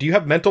anything? Like, do you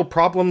have mental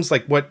problems?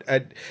 Like, what,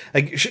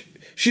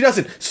 she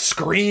doesn't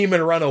scream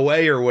and run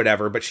away or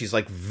whatever, but she's,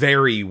 like,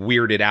 very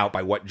weirded out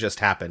by what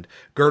just happened.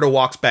 Gerda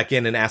walks back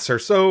in and asks her,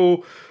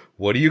 so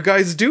what do you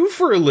guys do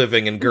for a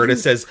living? And Gerda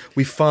says,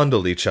 we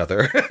fondle each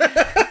other.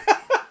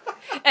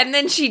 And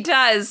then she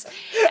does.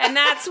 And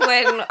that's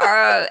when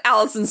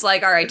Allison's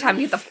like, all right, time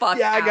to get the fuck out.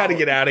 Yeah, I gotta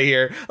get out of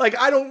here.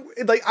 I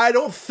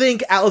don't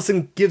think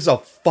Allison gives a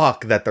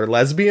fuck that they're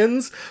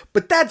lesbians,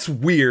 but that's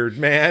weird,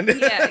 man.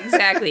 Yeah,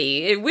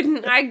 exactly.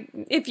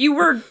 If you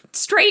were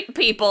straight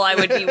people, I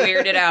would be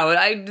weirded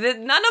out.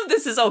 None of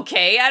this is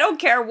okay. I don't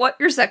care what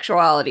your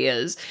sexuality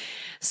is.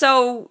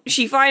 So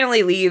she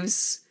finally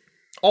leaves.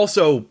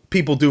 Also,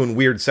 people doing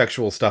weird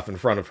sexual stuff in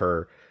front of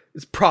her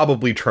is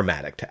probably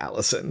traumatic to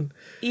Allison.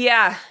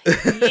 Yeah.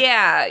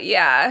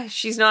 Yeah.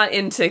 She's not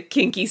into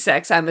kinky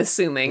sex, I'm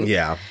assuming.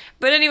 Yeah.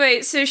 But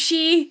anyway, so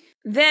she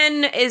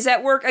then is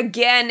at work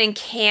again and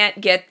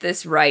can't get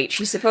this right.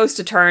 She's supposed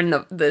to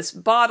turn this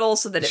bottle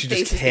so that it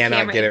faces the camera.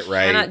 She just cannot get it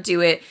right. Cannot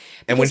do it.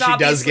 And when she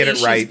does get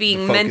it right, she's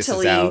being the focus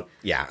mentally is out.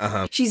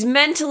 Yeah, She's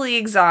mentally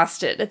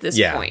exhausted at this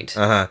point.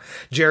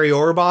 Jerry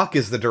Orbach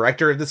is the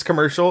director of this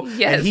commercial.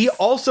 Yes. And he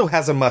also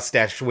has a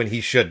mustache when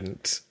he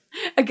shouldn't.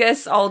 I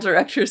guess all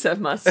directors have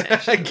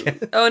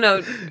mustaches. Oh,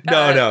 no.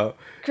 No.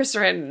 Chris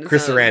Sarandon.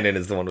 Chris Sarandon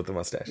is the one with the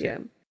mustache. Yeah.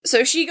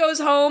 So she goes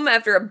home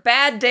after a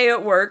bad day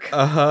at work.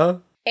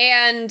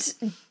 And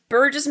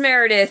Burgess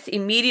Meredith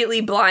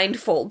immediately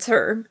blindfolds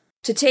her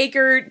to take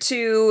her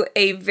to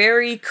a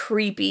very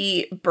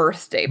creepy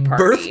birthday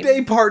party.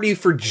 Birthday party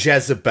for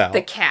Jezebel.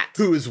 The cat.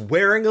 Who is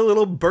wearing a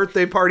little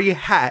birthday party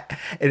hat.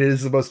 And it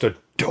is the most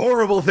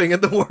adorable thing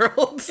in the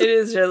world. It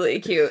is really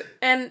cute.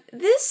 And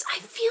this, I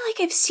feel like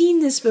I've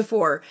seen this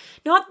before.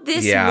 Not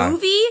this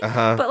movie,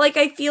 but like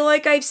I feel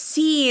like I've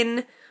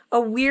seen a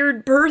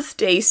weird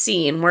birthday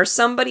scene where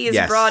somebody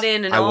is brought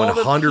in and all the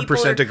people are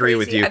 100% agree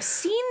with you. I've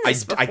seen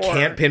this before. I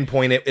can't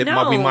pinpoint it.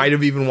 We might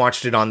have even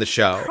watched it on the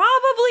show.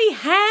 Probably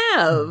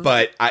have.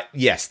 But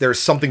yes, there's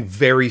something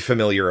very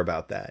familiar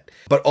about that.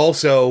 But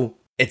also,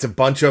 it's a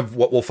bunch of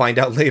what we'll find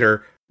out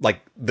later,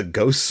 like the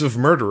ghosts of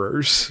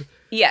murderers.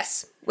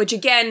 Yes. which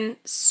again,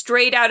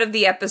 straight out of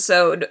the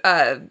episode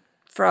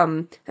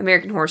from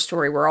American Horror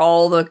Story, where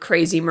all the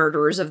crazy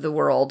murderers of the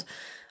world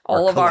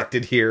all of our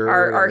here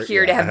are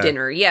here to have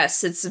dinner.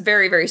 Yes, it's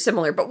very, very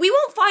similar, but we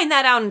won't find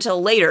that out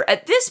until later.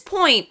 At this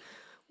point,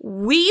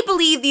 we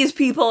believe these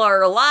people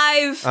are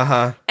alive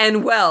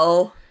and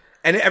well.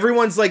 And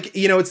everyone's like,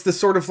 you know, it's the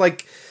sort of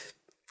like,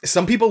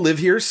 some people live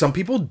here, some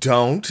people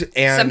don't,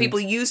 and some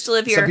people used to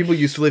live here. Some people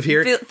used to live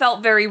here.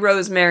 Felt very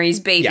Rosemary's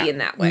Baby in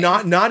that way.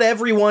 Not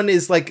everyone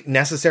is like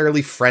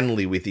necessarily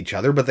friendly with each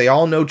other, but they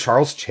all know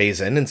Charles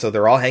Chazen, and so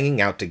they're all hanging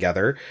out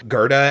together.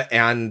 Gerda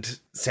and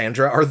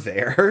Sandra are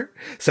there.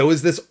 So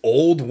is this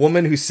old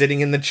woman who's sitting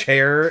in the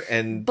chair,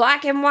 and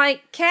black and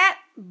white cat,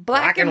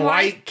 black and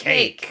white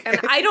cake. And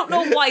I don't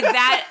know why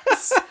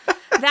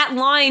that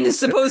line is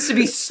supposed to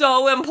be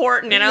so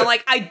important, and I'm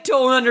like, I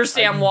don't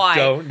understand why.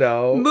 Don't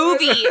know.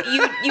 Movie,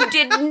 you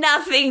did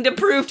nothing to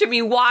prove to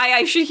me why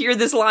I should hear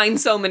this line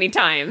so many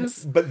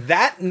times. But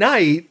that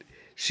night,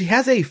 she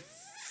has a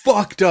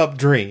fucked up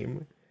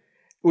dream,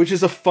 which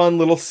is a fun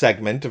little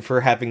segment of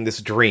her having this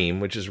dream,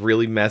 which is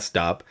really messed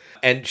up.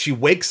 And she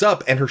wakes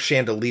up and her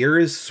chandelier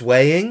is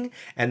swaying,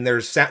 and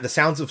there's the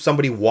sounds of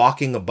somebody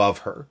walking above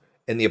her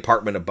in the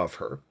apartment above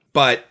her.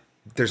 But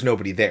there's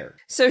nobody there.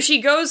 So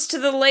she goes to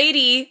the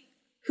lady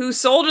who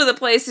sold her the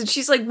place, and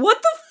she's like, what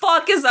the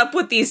fuck is up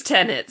with these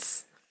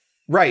tenants?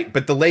 Right,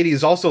 but the lady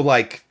is also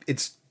like,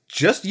 it's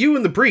just you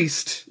and the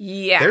priest.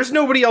 Yeah. There's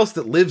nobody else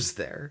that lives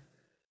there.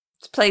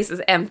 This place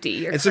is empty.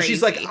 You're and so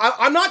she's like,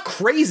 I'm not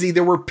crazy.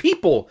 There were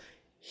people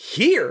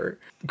here.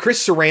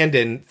 Chris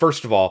Sarandon,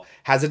 first of all,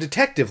 has a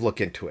detective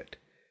look into it.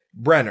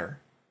 Brenner.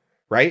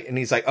 Right? And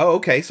he's like, oh,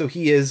 okay, so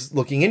he is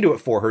looking into it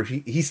for her.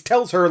 He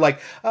tells her,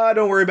 like,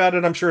 don't worry about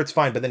it, I'm sure it's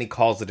fine. But then he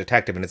calls the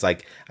detective and it's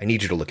like, I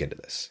need you to look into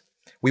this.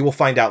 We will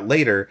find out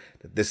later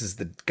that this is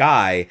the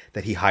guy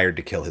that he hired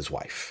to kill his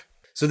wife.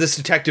 So this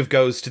detective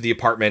goes to the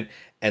apartment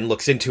and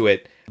looks into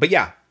it. But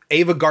yeah,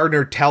 Ava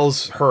Gardner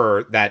tells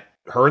her that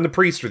her and the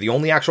priest are the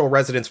only actual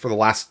residents for the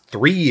last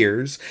 3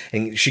 years.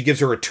 And she gives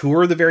her a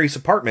tour of the various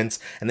apartments,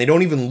 and they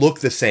don't even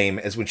look the same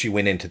as when she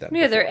went into them.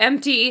 Yeah, they're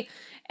empty,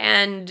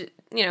 and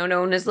you know,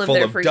 no one has lived full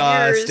there of for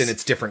dust, years. And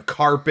it's different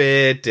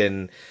carpet,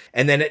 and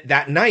then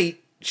that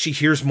night she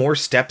hears more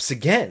steps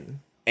again,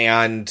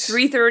 and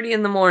 3:30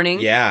 in the morning.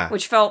 Yeah,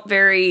 which felt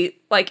very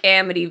like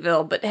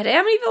Amityville, but had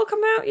Amityville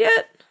come out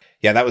yet?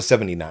 Yeah, that was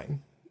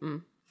 79.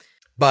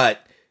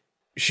 But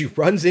she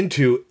runs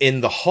into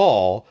in the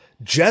hall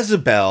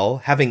Jezebel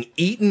having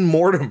eaten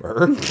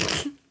Mortimer.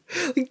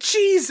 Like,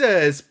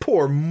 Jesus,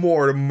 poor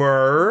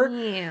Mortimer.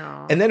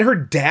 Yeah. And then her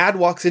dad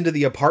walks into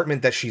the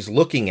apartment that she's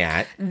looking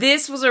at.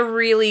 This was a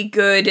really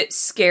good,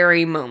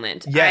 scary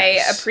moment.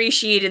 Yes. I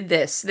appreciated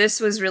this. This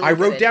was really I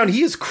wrote good. down,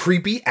 he is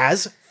creepy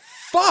as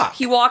fuck.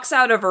 He walks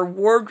out of her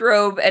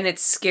wardrobe, and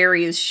it's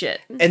scary as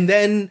shit. And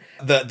then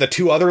the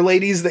two other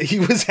ladies that he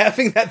was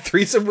having that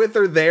threesome with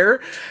are there.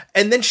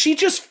 And then she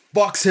just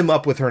fucks him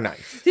up with her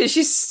knife.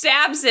 She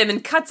stabs him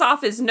and cuts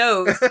off his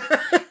nose.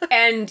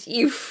 And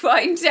you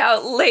find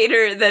out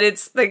later that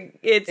it's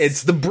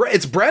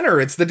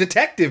Brenner. It's the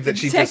detective that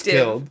she just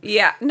killed.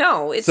 Yeah,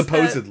 no, it's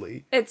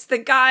supposedly. It's the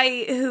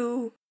guy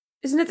who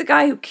isn't it the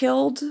guy who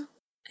killed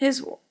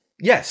his.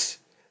 Yes.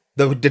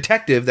 The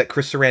detective that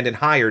Chris Sarandon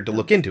hired to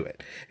look into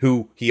it,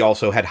 who he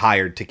also had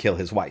hired to kill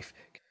his wife.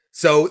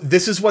 So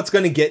this is what's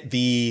going to get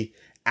the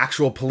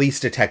actual police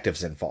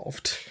detectives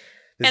involved.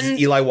 This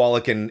is Eli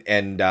Wallach and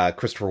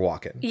Christopher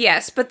Walken.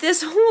 Yes, but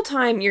this whole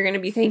time you're going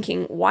to be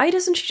thinking, why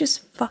doesn't she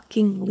just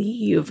fucking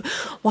leave?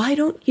 Why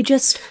don't you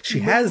just... She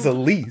has a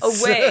lease.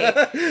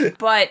 Away.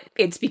 But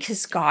it's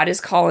because God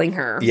is calling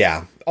her.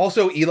 Yeah.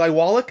 Also, Eli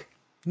Wallach,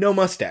 no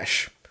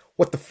mustache.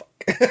 What the fuck?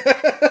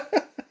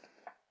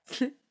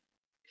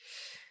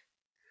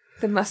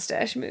 The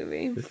mustache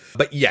movie.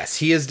 But yes,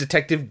 he is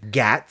Detective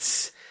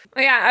Gatz.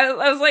 Yeah,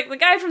 I was like, the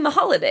guy from The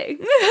Holiday.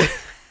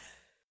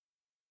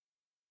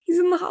 He's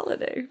in The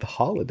Holiday. The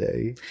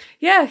Holiday?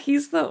 Yeah,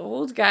 he's the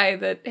old guy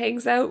that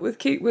hangs out with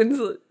Kate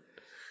Winslet.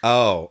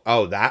 Oh,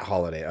 that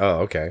Holiday. Oh,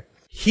 okay.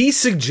 He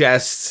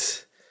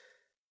suggests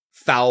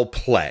foul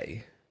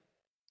play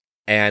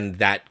and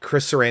that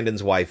Chris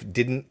Sarandon's wife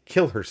didn't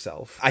kill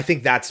herself. I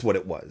think that's what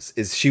it was,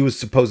 is she was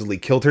supposedly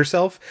killed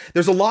herself.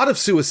 There's a lot of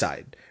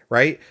suicide,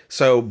 right?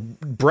 So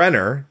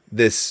Brenner,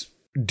 this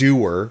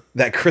doer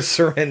that Chris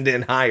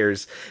Sarandon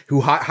hires,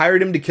 who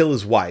hired him to kill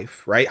his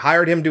wife, right?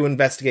 Hired him to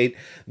investigate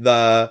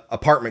the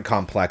apartment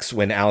complex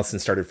when Allison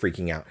started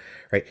freaking out,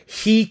 right?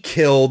 He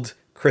killed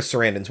Chris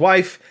Sarandon's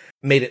wife,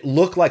 made it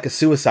look like a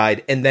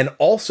suicide, and then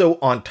also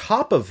on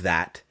top of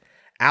that,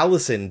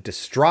 Allison,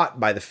 distraught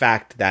by the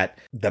fact that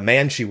the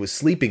man she was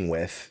sleeping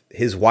with,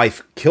 his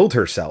wife, killed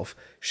herself,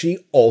 she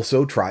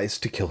also tries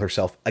to kill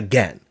herself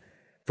again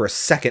for a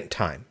second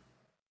time.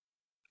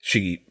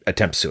 She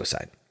attempts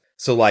suicide.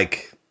 So,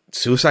 like,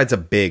 suicide's a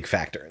big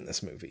factor in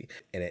this movie,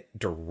 and it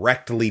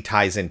directly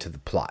ties into the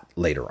plot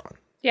later on.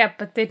 Yeah,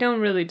 but they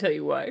don't really tell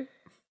you why.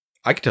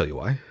 I can tell you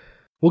why.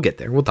 We'll get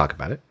there. We'll talk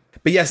about it.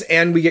 But yes,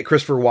 and we get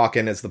Christopher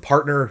Walken as the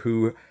partner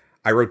who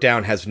I wrote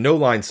down has no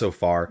lines so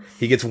far.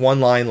 He gets one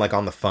line like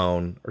on the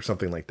phone or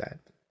something like that.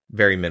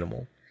 Very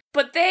minimal.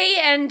 But they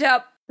end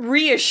up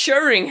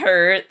reassuring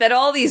her that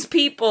all these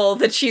people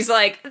that she's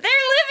like, they're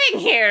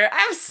living here.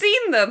 I've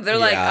seen them. They're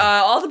like,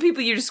 all the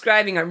people you're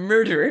describing are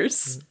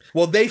murderers.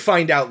 Well, they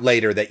find out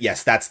later that,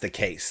 yes, that's the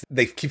case.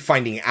 They keep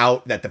finding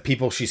out that the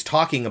people she's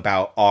talking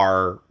about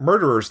are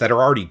murderers that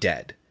are already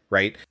dead,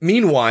 right?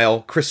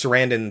 Meanwhile, Chris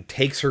Sarandon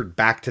takes her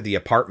back to the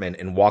apartment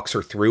and walks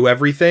her through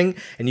everything.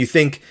 And you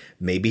think,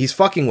 maybe he's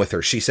fucking with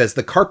her. She says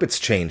the carpet's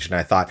changed. And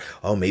I thought,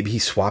 oh, maybe he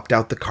swapped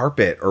out the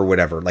carpet or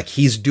whatever. Like,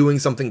 he's doing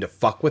something to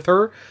fuck with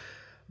her.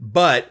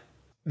 But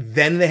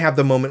then they have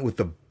the moment with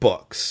the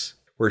books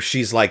where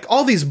she's like,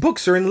 all these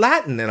books are in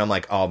Latin. And I'm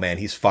like, oh man,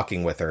 he's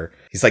fucking with her.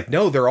 He's like,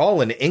 no, they're all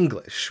in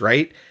English,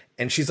 right?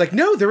 And she's like,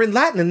 no, they're in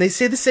Latin and they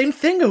say the same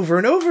thing over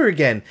and over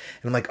again.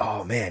 And I'm like,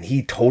 oh man,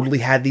 he totally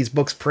had these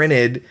books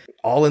printed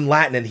all in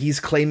Latin and he's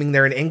claiming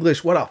they're in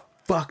English. What a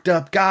fucked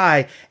up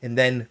guy. And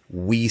then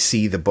we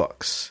see the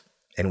books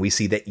and we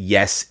see that,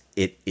 yes,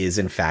 it is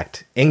in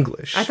fact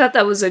English. I thought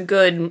that was a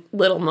good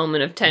little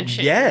moment of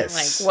tension.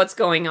 Yes. Like, what's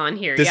going on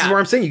here? This is where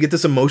I'm saying you get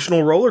this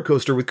emotional roller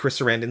coaster with Chris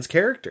Sarandon's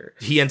character.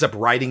 He ends up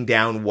writing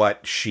down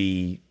what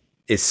she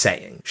is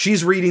saying.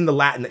 She's reading the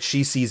Latin that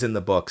she sees in the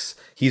books.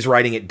 He's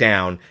writing it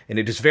down, and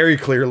it is very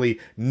clearly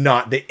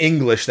not the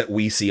English that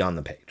we see on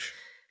the page.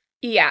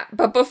 Yeah,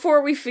 but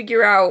before we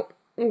figure out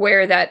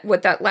what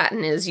that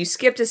Latin is, you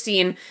skipped a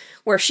scene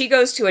where she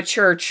goes to a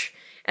church.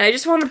 And I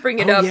just want to bring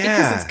it up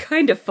because it's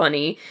kind of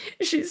funny.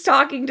 She's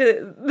talking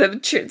to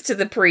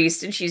the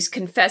priest and she's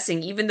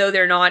confessing, even though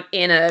they're not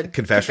in a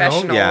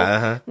confessional.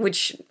 Yeah.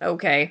 Which,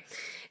 okay.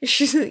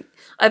 She's like,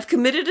 I've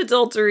committed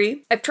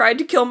adultery. I've tried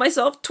to kill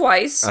myself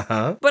twice.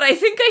 But I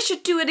think I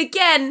should do it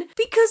again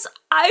because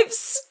I've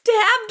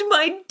stabbed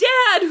my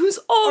dad who's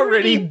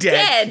already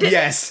dead.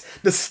 Yes.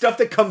 The stuff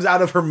that comes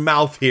out of her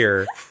mouth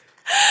here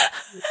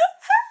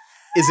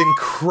is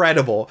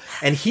incredible.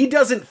 And he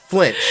doesn't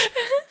flinch.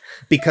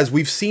 Because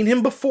we've seen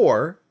him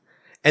before,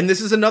 and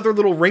this is another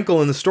little wrinkle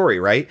in the story,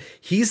 right?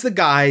 He's the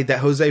guy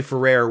that Jose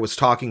Ferrer was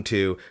talking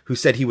to who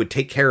said he would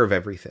take care of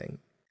everything,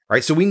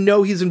 right? So we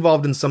know he's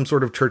involved in some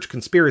sort of church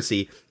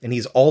conspiracy, and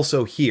he's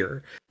also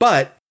here.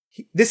 But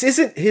this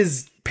isn't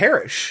his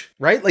parish,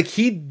 right? Like,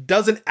 he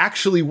doesn't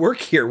actually work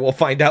here, we'll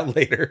find out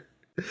later.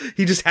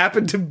 He just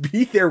happened to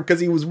be there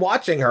because he was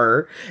watching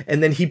her,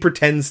 and then he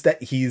pretends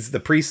that he's the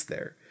priest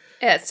there.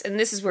 Yes, and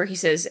this is where he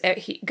says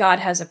God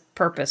has a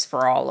purpose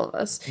for all of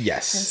us.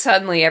 Yes. And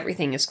suddenly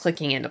everything is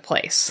clicking into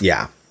place.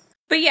 Yeah.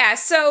 But yeah,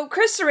 so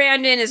Chris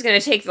Sarandon is going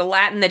to take the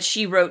Latin that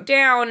she wrote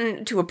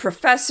down to a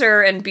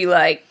professor and be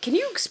like, can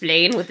you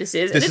explain what this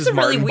is? This and is it's a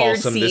really Martin weird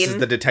Balsam. scene. This is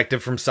the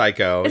detective from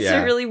Psycho. It's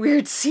a really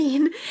weird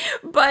scene.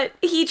 But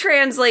he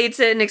translates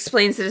it and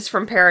explains that it's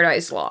from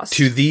Paradise Lost.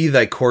 To thee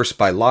thy course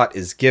by lot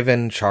is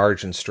given,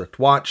 charge and strict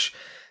watch,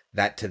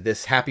 that to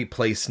this happy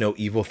place no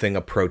evil thing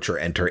approach or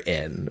enter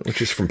in,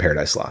 which is from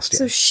Paradise Lost. Yeah.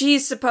 So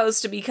she's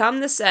supposed to become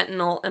the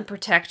Sentinel and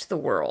protect the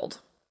world.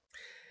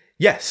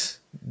 Yes.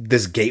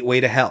 This gateway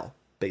to hell,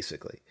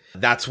 basically.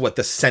 That's what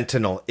the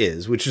Sentinel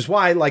is, which is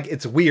why, like,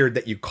 it's weird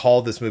that you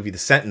call this movie The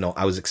Sentinel.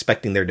 I was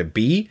expecting there to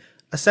be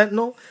a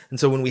Sentinel. And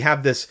so when we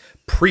have this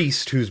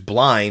priest who's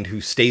blind,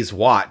 who stays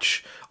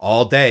watch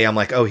all day, I'm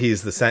like, oh,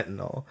 he's the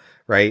Sentinel,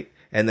 right?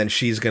 And then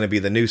she's going to be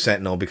the new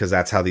Sentinel because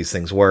that's how these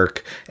things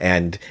work.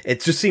 And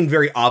it just seemed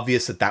very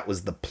obvious that that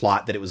was the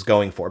plot that it was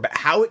going for. But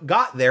how it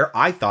got there,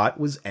 I thought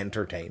was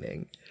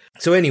entertaining.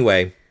 So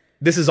anyway,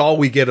 this is all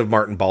we get of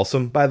Martin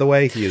Balsam, by the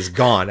way. He is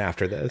gone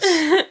after this.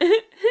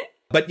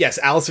 But yes,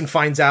 Allison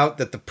finds out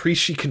that the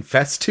priest she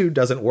confessed to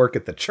doesn't work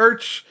at the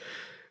church,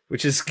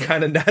 which is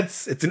kind of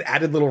nuts. It's an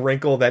added little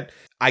wrinkle that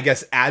I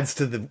guess adds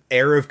to the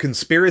air of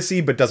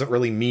conspiracy, but doesn't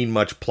really mean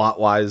much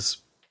plot-wise.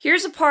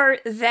 Here's a part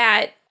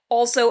that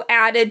also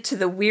added to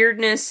the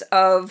weirdness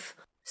of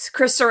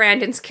Chris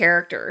Sarandon's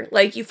character.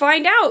 Like, you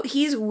find out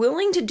he's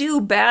willing to do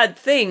bad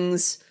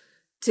things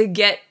to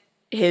get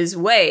his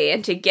way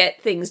and to get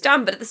things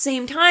done, but at the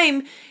same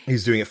time,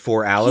 he's doing it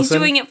for Allison.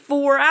 He's doing it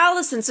for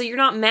Allison, so you're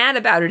not mad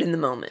about it in the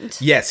moment.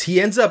 Yes,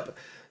 he ends up...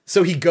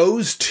 So he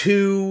goes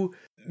to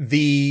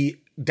the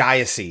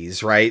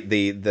diocese, right?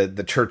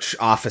 The church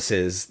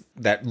offices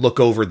that look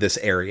over this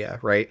area,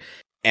 right?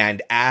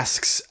 And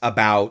asks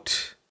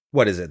about...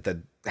 What is it?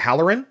 The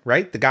Halloran,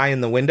 right? The guy in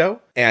the window.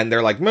 And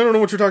they're like, I don't know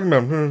what you're talking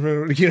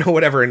about. You know,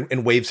 whatever,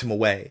 and waves him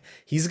away.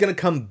 He's going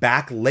to come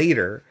back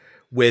later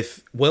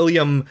with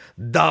William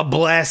the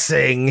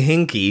Blessing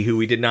Hinkie, who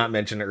we did not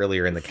mention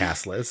earlier in the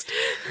cast list.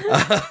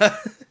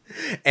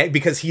 And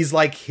because he's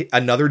like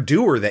another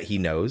doer that he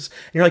knows.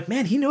 And you're like,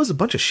 man, he knows a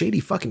bunch of shady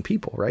fucking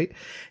people, right?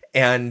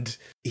 And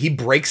he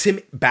breaks him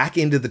back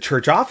into the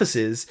church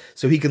offices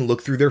so he can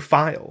look through their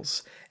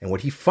files. And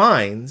what he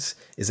finds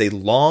is a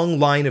long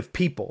line of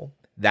people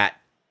that,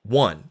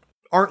 1,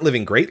 aren't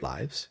living great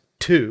lives,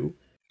 2,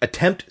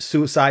 attempt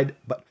suicide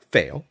but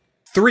fail,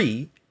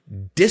 3,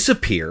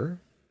 disappear,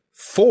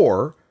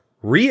 4,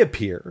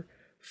 reappear,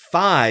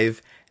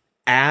 5,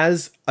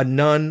 as a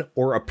nun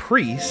or a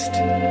priest.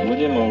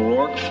 William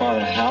O'Rourke,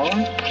 Father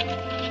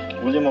Halloran?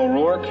 William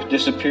O'Rourke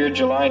disappeared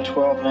July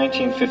 12,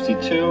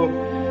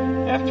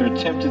 1952, after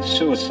attempted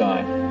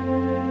suicide.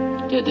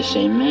 They're the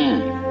same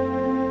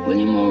man.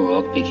 William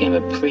O'Rourke became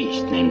a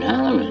priest named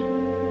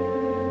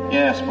Halloran.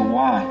 Yes, but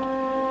why?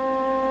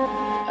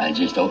 I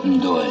just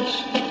opened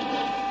doors.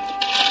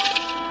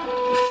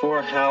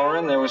 Before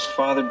Halloran, there was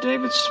Father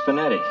David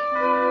Spinetti,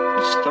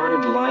 who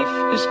started life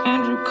as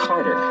Andrew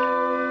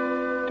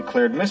Carter.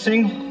 Declared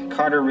missing,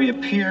 Carter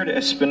reappeared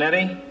as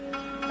Spinetti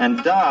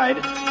and died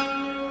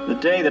the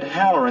day that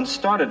Halloran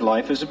started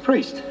life as a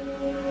priest.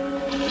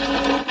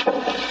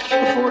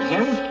 Before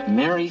him,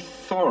 Mary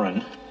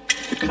Thorin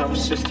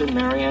becomes Sister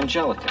Mary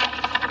Angelica.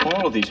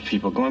 All of these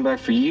people, going back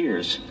for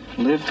years,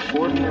 lived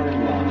ordinary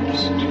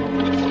lives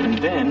and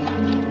then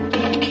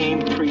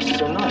became priests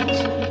or nuns.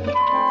 And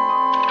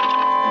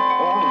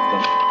all of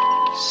them,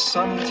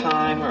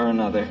 sometime or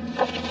another,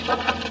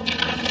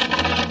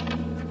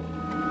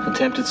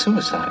 attempted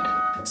suicide.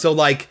 So,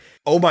 like,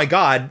 oh my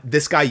God,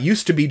 this guy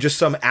used to be just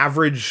some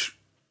average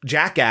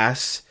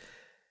jackass.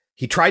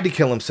 He tried to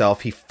kill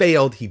himself. He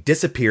failed. He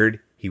disappeared.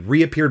 He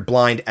reappeared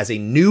blind as a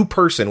new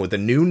person with a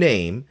new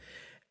name.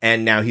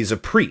 And now he's a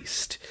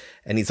priest.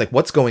 And he's like,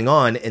 what's going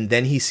on? And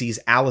then he sees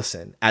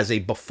Allison as a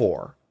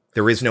before.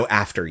 There is no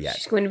after yet.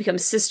 She's going to become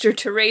Sister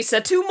Teresa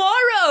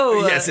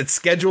tomorrow. Yes, it's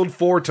scheduled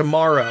for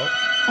tomorrow.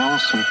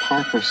 Allison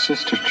Parker,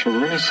 Sister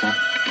Teresa.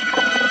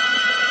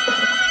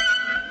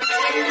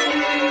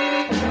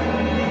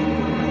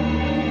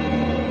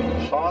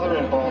 Father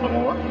in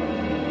Baltimore.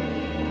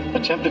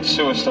 Attempted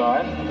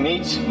suicide.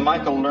 Meets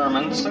Michael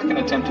Lerman. Second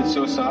attempted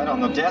suicide on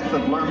the death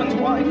of Lerman's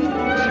wife.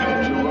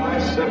 July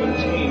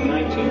 17,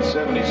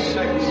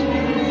 1976.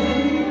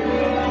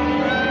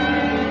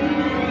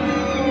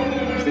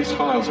 If these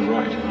files are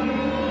right,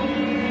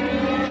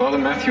 Father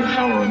Matthew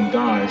Halloran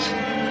dies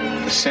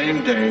the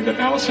same day that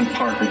Allison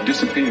Parker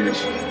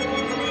disappears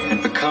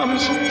and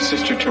becomes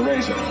Sister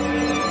Teresa.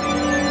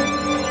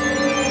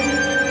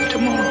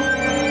 Tomorrow.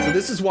 So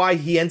this is why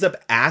he ends up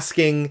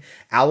asking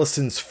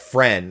Allison's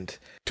friend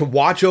to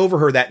watch over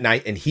her that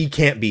night, and he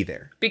can't be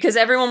there. Because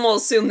everyone will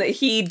assume that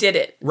he did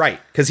it. Right,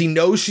 because he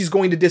knows she's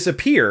going to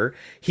disappear.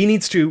 He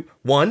needs to,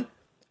 1,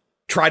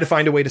 try to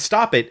find a way to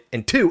stop it,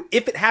 and 2,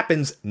 if it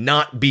happens,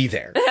 not be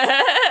there.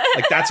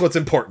 Like, that's what's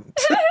important.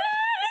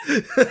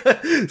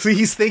 So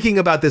he's thinking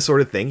about this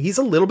sort of thing. He's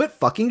a little bit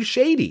fucking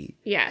shady.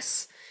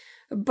 Yes.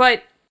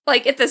 But,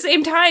 like, at the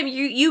same time,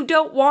 you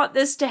don't want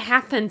this to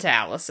happen to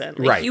Allison.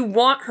 Like, right. You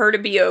want her to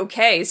be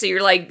okay. So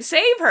you're like,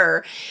 save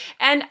her.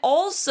 And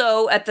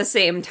also, at the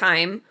same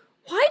time,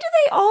 why do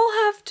they all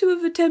have to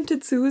have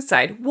attempted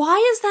suicide? Why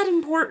is that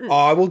important?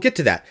 I will get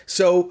to that.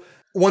 So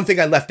one thing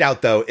I left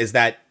out, though, is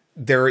that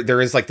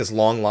there is like this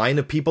long line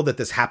of people that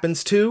this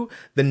happens to.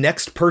 The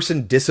next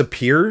person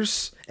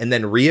disappears and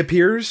then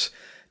reappears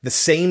the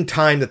same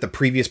time that the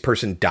previous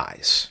person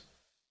dies.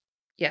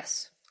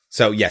 Yes.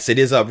 So yes, it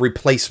is a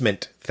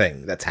replacement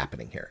thing that's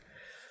happening here.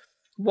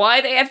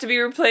 Why they have to be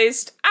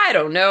replaced, I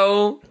don't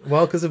know.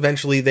 Well, because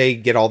eventually they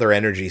get all their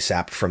energy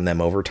sapped from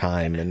them over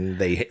time and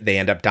they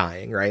end up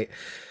dying, right?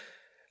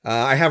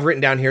 I have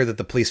written down here that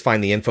the police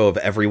find the info of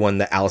everyone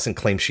that Allison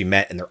claims she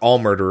met, and they're all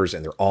murderers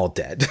and they're all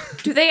dead.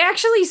 Do they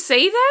actually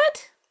say that?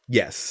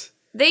 Yes.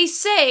 They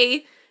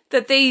say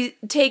that they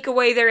take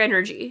away their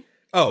energy.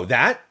 Oh,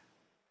 that?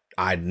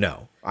 I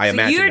know. I so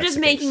imagine you're that's just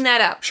the making case.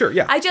 that up. Sure,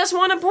 yeah. I just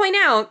want to point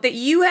out that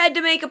you had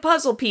to make a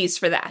puzzle piece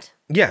for that.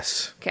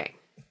 Yes. Okay.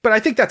 But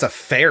I think that's a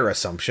fair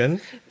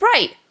assumption.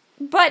 Right.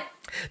 But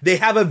they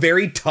have a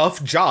very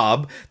tough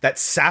job that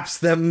saps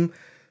them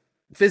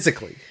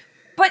physically.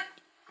 But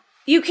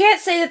you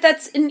can't say that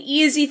that's an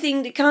easy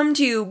thing to come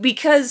to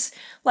because,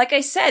 like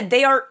I said,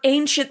 they are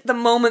ancient the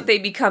moment they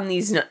become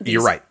these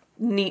You're right.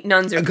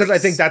 Nuns or because priests. I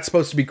think that's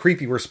supposed to be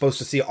creepy. We're supposed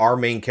to see our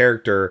main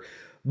character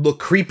look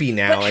creepy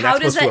now, but and how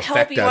that's does supposed that to help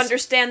affect you us.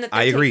 understand that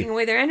I they're agree. taking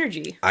away their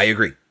energy? I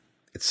agree.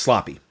 It's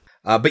sloppy.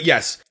 But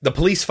yes, the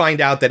police find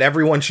out that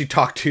everyone she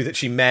talked to that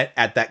she met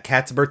at that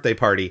cat's birthday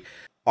party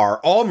are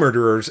all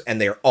murderers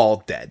and they're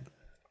all dead.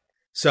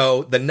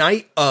 So the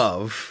night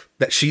of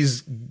that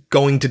she's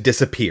going to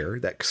disappear,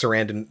 that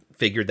Sarandon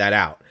figured that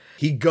out,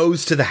 he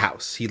goes to the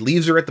house. He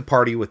leaves her at the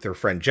party with her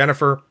friend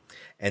Jennifer,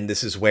 and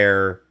this is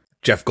where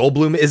Jeff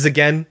Goldblum is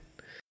again.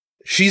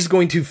 She's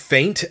going to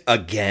faint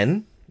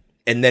again,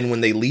 and then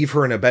when they leave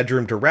her in a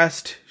bedroom to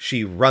rest,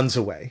 she runs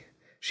away.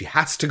 She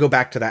has to go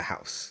back to that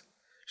house.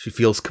 She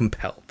feels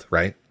compelled,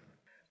 right?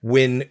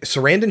 When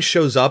Sarandon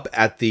shows up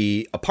at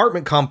the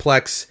apartment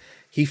complex,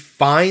 he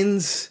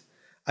finds,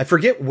 I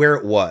forget where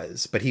it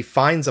was, but he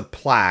finds a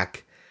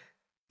plaque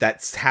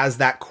that has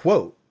that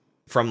quote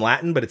from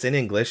Latin, but it's in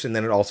English, and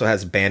then it also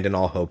has "Abandon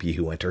all hope, ye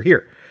who enter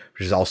here,"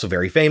 which is also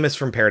very famous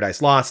from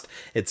Paradise Lost.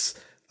 It's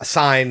a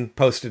sign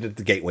posted at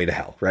the gateway to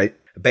hell, right?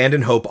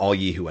 Abandon hope, all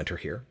ye who enter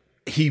here.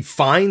 He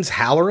finds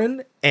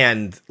Halloran,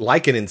 and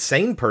like an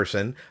insane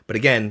person, but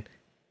again,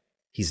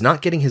 he's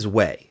not getting his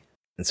way,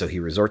 and so he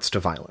resorts to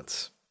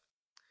violence.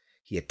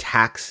 He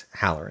attacks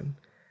Halloran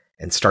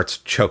and starts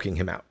choking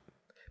him out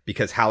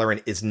because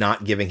Halloran is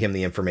not giving him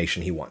the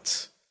information he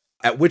wants.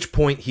 At which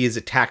point he is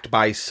attacked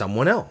by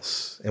someone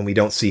else, and we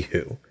don't see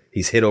who.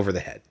 He's hit over the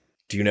head.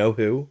 Do you know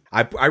who?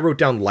 I wrote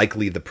down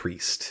likely the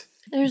priest.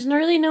 There's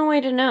really no way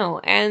to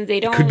know, and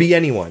they don't... It could be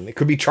anyone. It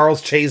could be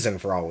Charles Chazen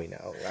for all we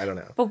know. I don't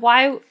know. But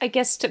why, I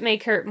guess, to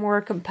make her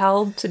more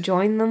compelled to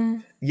join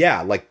them?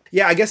 Yeah,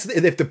 I guess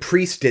if the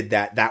priest did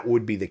that, that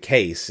would be the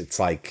case. It's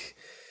like,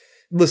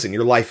 listen,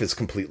 your life is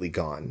completely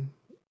gone,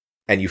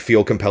 and you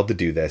feel compelled to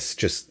do this,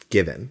 just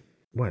give in.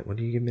 What? What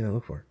do you give me that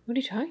look for? What are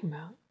you talking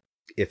about?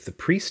 If the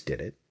priest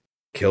did it,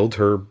 killed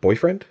her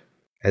boyfriend,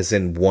 as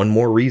in one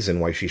more reason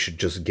why she should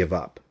just give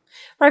up.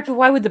 Right, but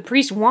why would the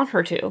priest want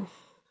her to?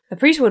 The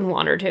priest wouldn't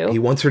want her to. He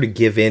wants her to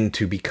give in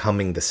to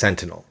becoming the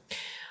Sentinel.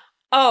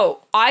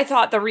 Oh, I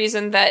thought the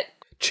reason that...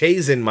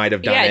 Chazen might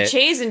have done it. Yeah,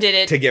 Chazen did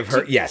it. To give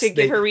her, yes. To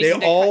give her reason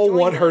they all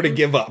want her to them.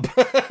 give up.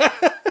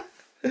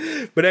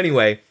 But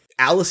anyway,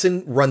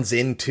 Allison runs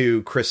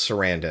into Chris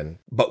Sarandon,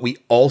 but we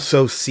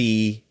also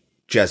see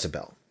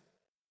Jezebel,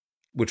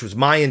 which was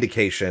my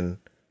indication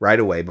right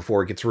away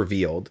before it gets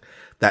revealed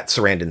that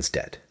Sarandon's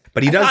dead.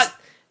 But he does...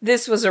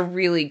 This was a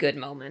really good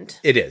moment.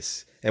 It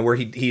is. And where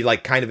he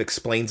like kind of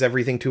explains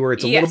everything to her.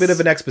 It's a little bit of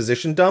an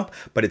exposition dump,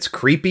 but it's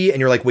creepy. And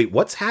you're like, wait,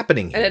 what's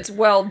happening here? And it's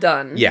well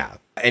done. Yeah.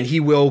 And he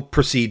will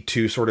proceed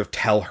to sort of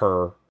tell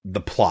her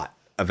the plot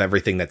of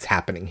everything that's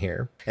happening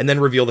here. And then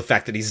reveal the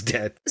fact that he's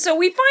dead. So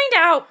we find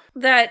out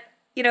that,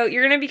 you know,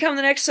 you're going to become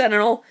the next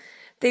Sentinel.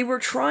 They were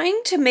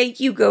trying to make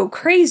you go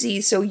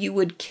crazy so you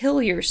would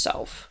kill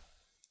yourself.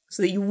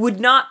 So that you would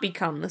not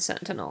become the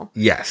Sentinel.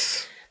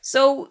 Yes.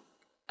 So...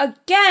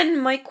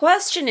 Again, my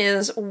question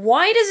is,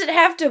 why does it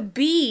have to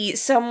be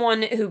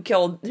someone who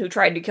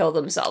tried to kill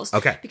themselves?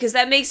 Okay. Because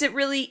that makes it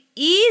really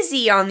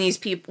easy on these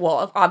people.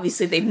 Well,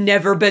 obviously they've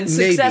never been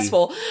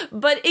successful,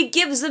 but it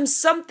gives them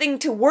something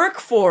to work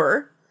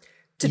for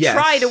to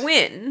try to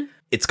win.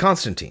 It's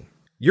Constantine.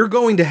 You're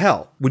going to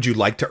hell. Would you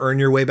like to earn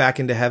your way back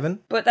into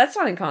heaven? But that's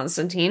not in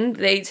Constantine.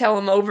 They tell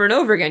him over and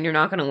over again, you're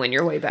not going to win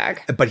your way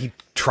back. But he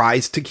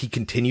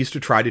continues to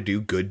try to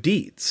do good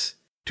deeds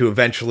to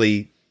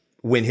eventually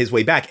win his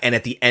way back. And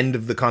at the end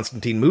of the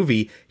Constantine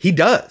movie, he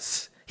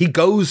does. He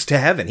goes to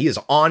heaven. He is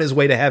on his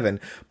way to heaven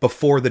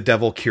before the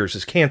devil cures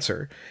his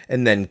cancer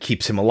and then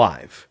keeps him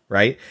alive,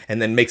 right?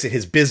 And then makes it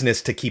his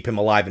business to keep him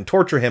alive and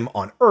torture him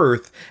on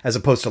earth as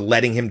opposed to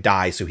letting him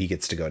die so he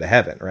gets to go to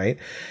heaven, right?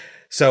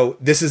 So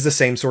this is the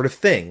same sort of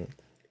thing.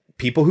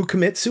 People who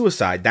commit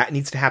suicide, that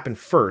needs to happen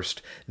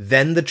first.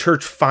 Then the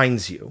church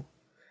finds you.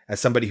 As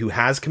somebody who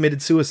has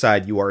committed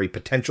suicide, you are a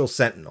potential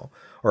sentinel,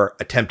 or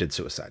attempted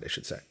suicide, I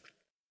should say.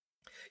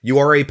 You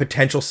are a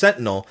potential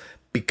sentinel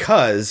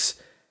because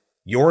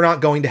you're not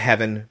going to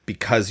heaven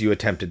because you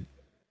attempted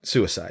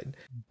suicide.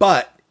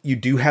 But you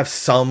do have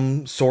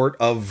some sort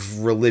of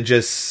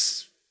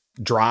religious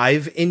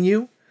drive in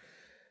you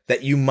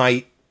that you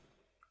might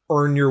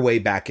earn your way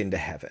back into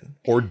heaven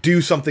or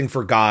do something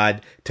for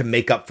God to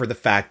make up for the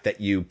fact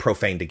that you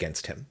profaned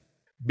against him.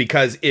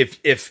 Because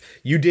if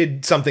you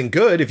did something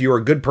good, if you were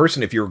a good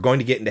person, if you were going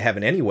to get into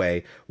heaven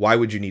anyway, why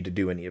would you need to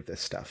do any of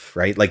this stuff,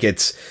 right? Like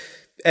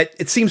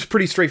it seems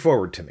pretty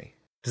straightforward to me.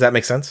 Does that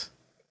make sense?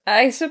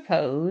 I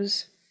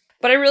suppose.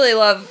 But I really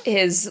love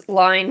his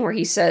line where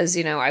he says,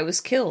 you know, I was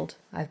killed.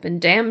 I've been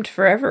damned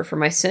forever for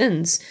my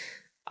sins.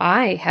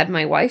 I had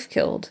my wife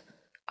killed.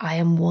 I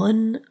am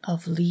one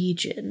of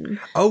Legion.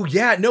 Oh,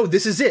 yeah. No,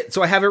 this is it.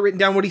 So I have it written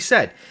down what he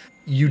said.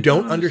 You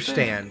don't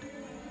understand.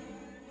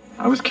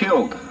 I was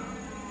killed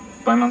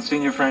by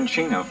Monsignor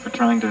Franchino for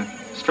trying to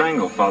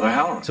strangle Father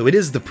Halloran. So it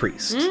is the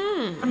priest.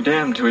 I'm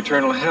damned to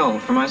eternal hell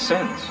for my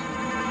sins.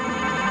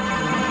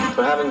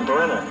 For having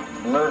Brenner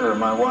murder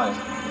my wife.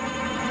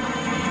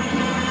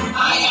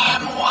 I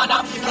am one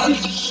of the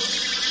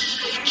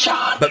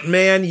Legion. But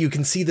man, you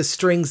can see the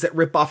strings that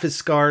rip off his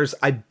scars.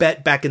 I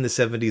bet back in the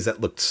 70s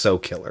that looked so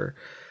killer.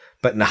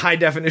 But in the high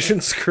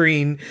definition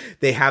screen,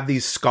 they have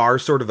these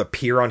scars sort of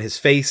appear on his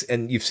face.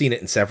 And you've seen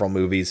it in several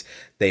movies.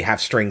 They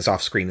have strings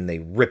off screen and they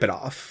rip it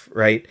off,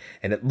 right?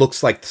 And it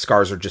looks like the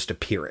scars are just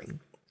appearing.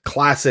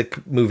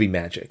 Classic movie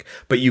magic.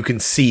 But you can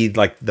see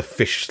like the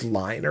fish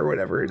line or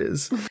whatever it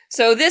is.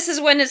 So this is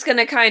when it's going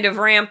to kind of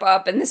ramp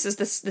up. And this is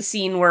the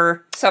scene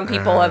where some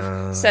people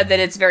have said that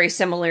it's very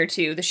similar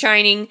to The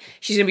Shining.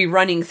 She's going to be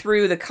running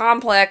through the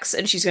complex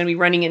and she's going to be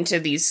running into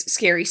these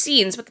scary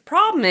scenes. But the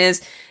problem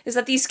is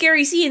that these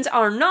scary scenes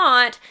are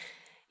not,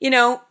 you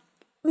know,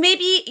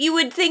 maybe you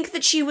would think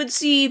that she would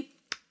see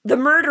the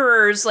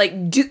murderers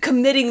like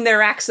committing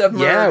their acts of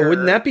murder. Yeah,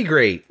 wouldn't that be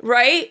great?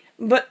 Right?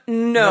 But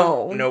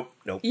no.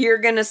 Nope. You're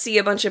going to see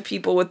a bunch of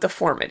people with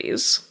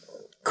deformities.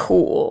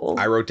 Cool.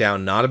 I wrote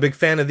down, not a big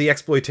fan of the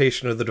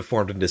exploitation of the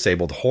deformed and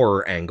disabled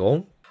horror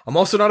angle. I'm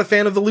also not a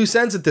fan of the loose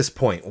ends at this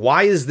point.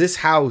 Why is this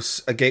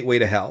house a gateway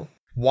to hell?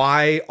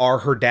 Why are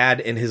her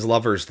dad and his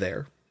lovers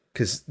there?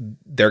 Because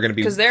they're going to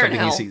be something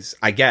he sees,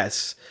 I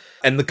guess.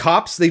 And the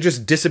cops, they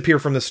just disappear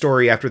from the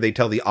story after they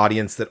tell the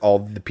audience that all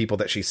the people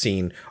that she's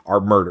seen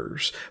are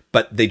murderers.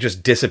 But they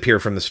just disappear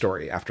from the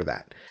story after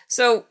that.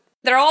 So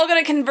they're all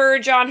going to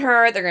converge on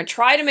her. They're going to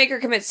try to make her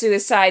commit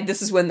suicide.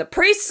 This is when the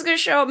priest is going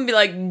to show up and be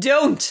like,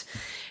 don't.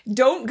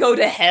 don't go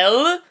to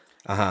hell.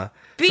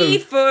 Be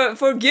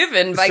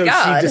forgiven by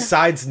God. She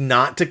decides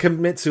not to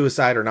commit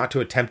suicide or not to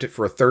attempt it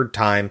for a third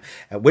time,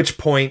 at which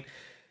point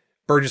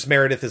Burgess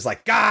Meredith is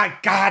like, God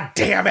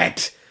damn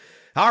it.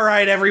 All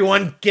right,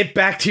 everyone, get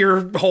back to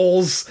your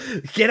holes.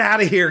 Get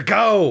out of here.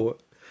 Go.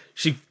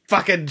 She's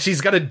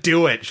gonna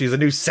do it. She's a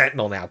new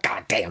Sentinel now.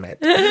 God damn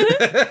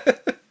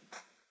it.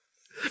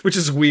 Which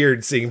is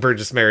weird seeing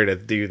Burgess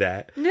Meredith do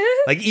that.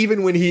 Like,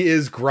 even when he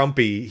is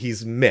grumpy,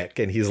 he's Mick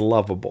and he's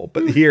lovable.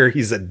 But here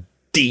he's a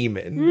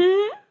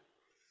demon.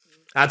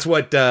 That's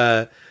what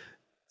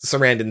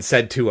Sarandon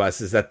said to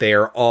us, is that they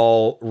are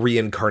all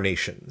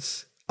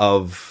reincarnations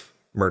of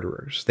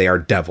murderers. They are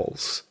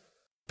devils.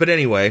 But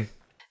anyway.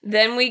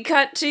 Then we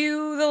cut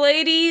to the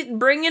lady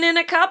bringing in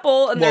a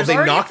couple, and there's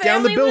already knock a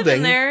family down the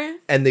building there.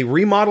 And they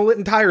remodel it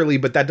entirely,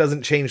 but that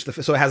doesn't change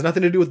so it has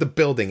nothing to do with the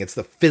building. It's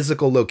the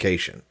physical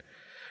location.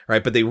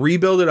 Right, but they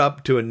rebuild it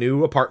up to a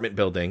new apartment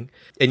building.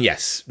 And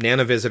yes,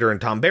 Nana Visitor and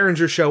Tom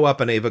Berenger show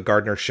up, and Ava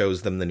Gardner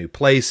shows them the new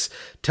place,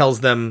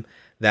 tells them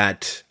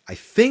that, I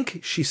think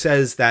she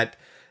says that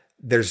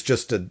there's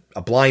just a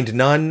blind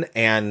nun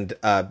and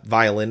a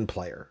violin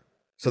player.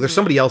 So there's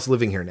somebody else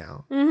living here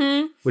now.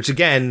 Mm-hmm. Which,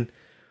 again,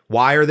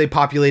 why are they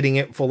populating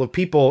it full of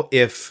people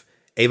if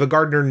Ava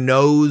Gardner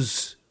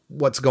knows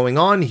what's going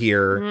on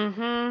here?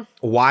 Mm-hmm.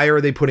 Why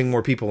are they putting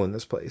more people in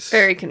this place?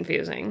 Very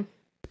confusing.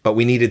 But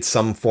we needed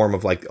some form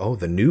of like,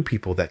 the new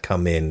people that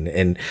come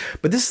in.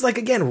 But this is like,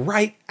 again,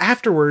 right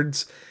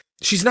afterwards,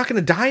 she's not going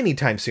to die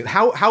anytime soon.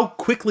 How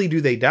quickly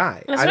do they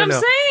die? That's what I'm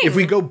saying. If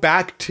we go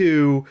back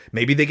to,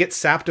 maybe they get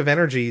sapped of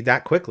energy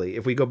that quickly.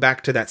 If we go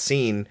back to that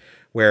scene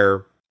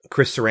where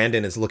Chris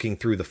Sarandon is looking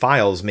through the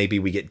files, maybe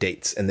we get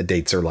dates, and the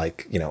dates are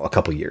like, a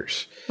couple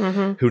years.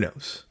 Mm-hmm. Who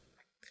knows?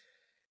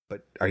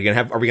 But are we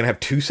gonna have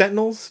two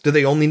Sentinels? Do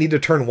they only need to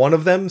turn one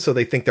of them so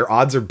they think their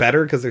odds are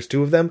better because there's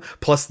two of them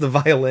plus the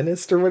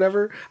violinist or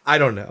whatever? I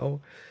don't know.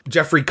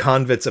 Jeffrey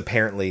Konvitz,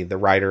 apparently the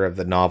writer of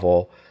the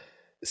novel,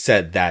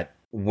 said that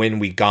when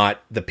we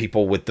got the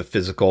people with the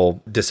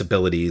physical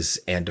disabilities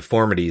and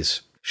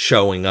deformities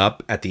showing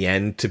up at the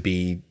end to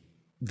be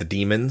the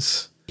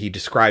demons, he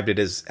described it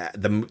as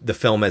the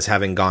film as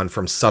having gone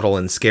from subtle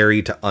and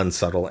scary to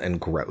unsubtle and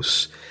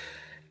gross.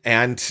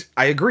 And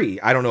I agree.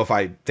 I don't know if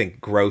I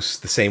think gross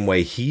the same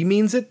way he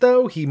means it,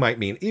 though. He might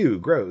mean, ew,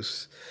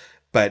 gross.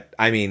 But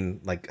I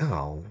mean, like,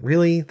 oh,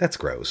 really? That's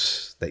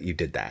gross that you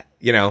did that.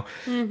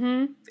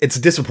 Mm-hmm. It's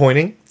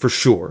disappointing, for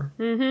sure.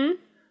 Mm-hmm.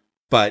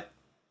 But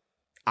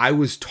I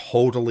was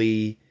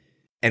totally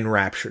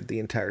enraptured the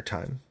entire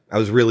time. I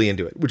was really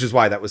into it, which is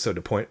why that was so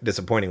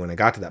disappointing when I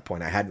got to that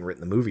point. I hadn't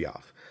written the movie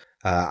off.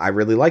 I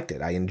really liked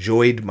it. I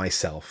enjoyed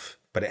myself.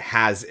 But it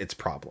has its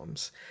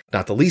problems.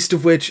 Not the least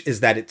of which is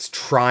that it's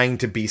trying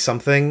to be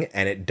something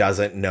and it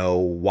doesn't know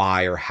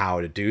why or how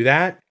to do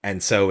that.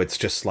 And so it's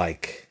just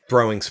like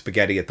throwing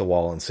spaghetti at the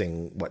wall and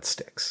seeing what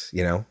sticks,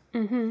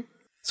 Mm-hmm.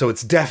 So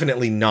it's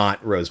definitely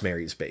not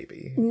Rosemary's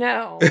Baby.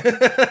 No.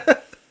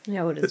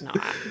 No, it is not.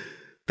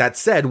 That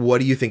said, what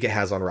do you think it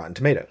has on Rotten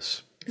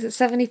Tomatoes? Is it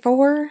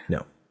 74?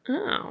 No.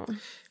 Oh.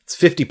 It's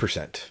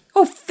 50%.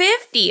 Oh,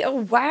 50? Oh,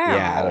 wow.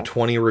 Yeah, out of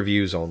 20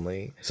 reviews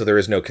only. So there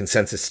is no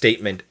consensus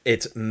statement.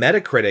 It's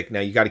Metacritic.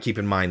 Now, you got to keep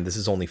in mind, this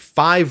is only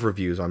 5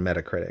 reviews on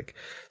Metacritic.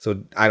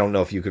 So I don't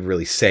know if you could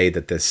really say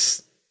that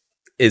this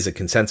is a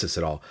consensus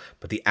at all.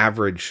 But the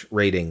average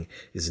rating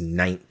is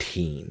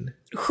 19.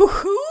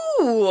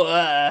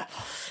 Woohoo!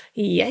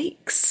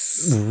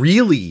 Yikes.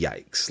 Really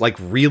yikes. Like,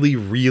 really,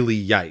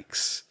 really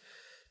yikes.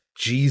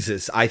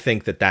 Jesus, I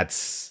think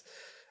that's...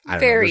 I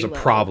don't know, there's a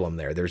problem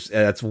there.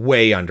 That's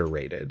way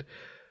underrated.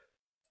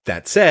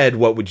 That said,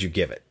 what would you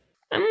give it?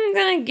 I'm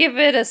going to give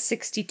it a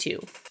 62.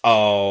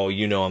 Oh,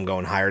 I'm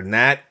going higher than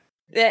that.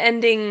 The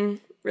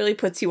ending really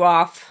puts you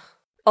off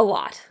a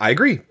lot. I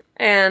agree.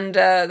 And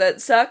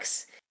that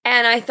sucks.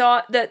 And I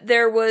thought that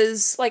there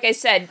was, like I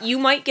said, you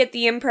might get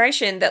the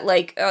impression that,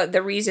 like,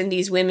 the reason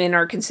these women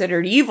are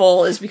considered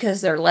evil is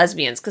because they're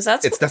lesbians. Because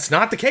that's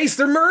not the case.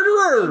 They're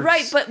murderers.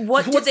 Right, but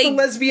what's the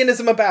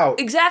lesbianism about?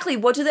 Exactly.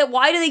 Why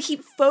do they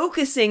keep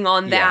focusing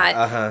on that?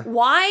 Yeah, uh-huh.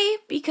 Why?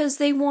 Because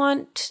they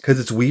want... Because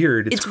it's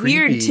weird. It's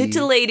weird,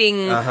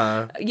 titillating,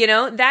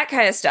 that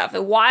kind of stuff.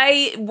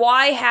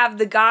 Why have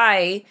the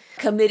guy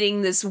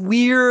committing this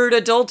weird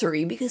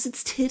adultery? Because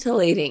it's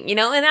titillating, and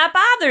that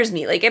bothers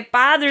me. Like, it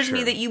bothers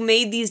me that you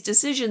made these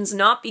decisions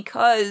not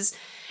because,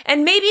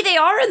 and maybe they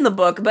are in the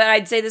book, but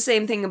I'd say the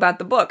same thing about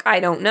the book. I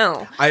don't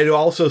know. I'd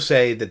also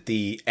say that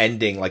the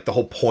ending, like the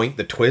whole point,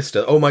 the twist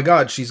of, oh my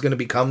God, she's going to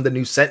become the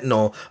new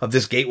Sentinel of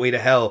this gateway to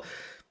hell.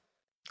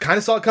 Kind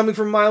of saw it coming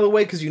from a mile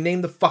away because you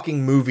named the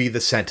fucking movie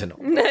The Sentinel.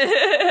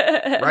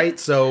 Right?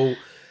 So,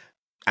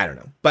 I don't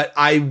know. But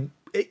I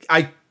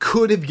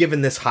could have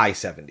given this high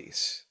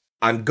 70s.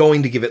 I'm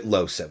going to give it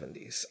low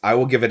 70s. I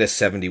will give it a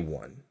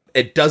 71.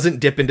 It doesn't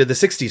dip into the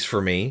 60s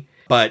for me,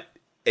 but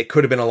it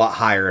could have been a lot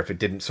higher if it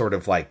didn't sort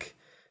of like,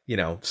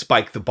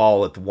 spike the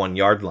ball at the 1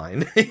 yard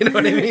line. You know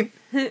what I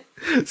mean?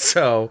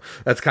 So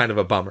that's kind of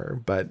a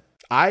bummer, but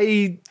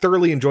I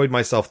thoroughly enjoyed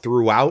myself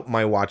throughout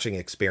my watching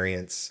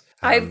experience.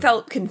 I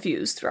felt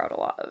confused throughout a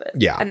lot of it.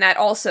 Yeah. And that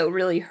also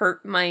really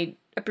hurt my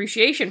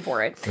appreciation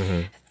for it.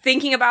 Mm-hmm.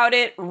 Thinking about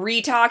it,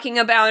 re-talking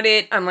about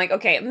it, I'm like,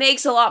 okay, it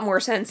makes a lot more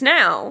sense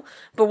now.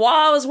 But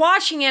while I was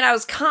watching it, I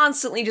was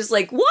constantly just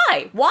like,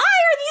 why? Why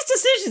are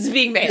these decisions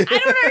being made? I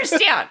don't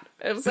understand.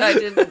 And so I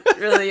didn't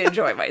really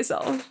enjoy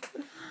myself.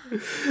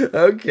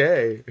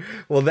 Okay.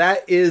 Well,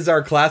 that is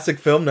our classic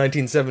film,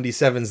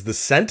 1977's The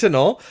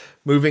Sentinel.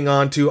 Moving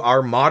on to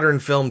our modern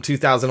film,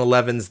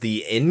 2011's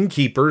The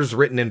Innkeepers,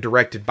 written and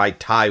directed by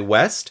Ty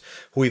West,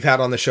 who we've had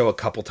on the show a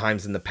couple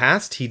times in the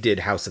past. He did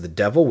House of the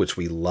Devil, which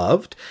we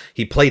loved.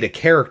 He played a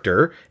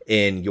character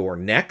in You're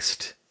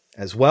Next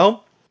as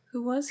well.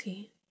 Who was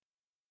he?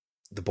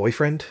 The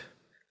boyfriend?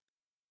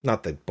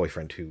 Not the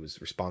boyfriend who was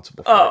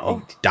responsible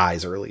for it. He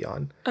dies early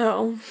on.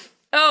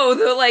 Oh,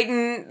 the like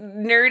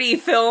nerdy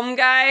film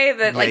guy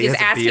that like is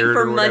asking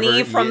for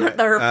money from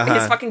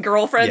his fucking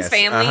girlfriend's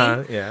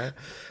family. Yeah.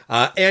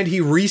 And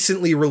he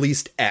recently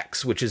released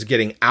X, which is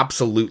getting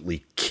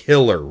absolutely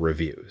killer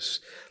reviews.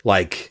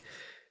 Like,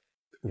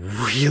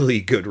 really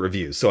good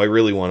reviews. So I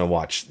really want to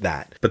watch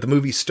that. But the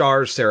movie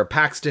stars Sarah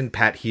Paxton,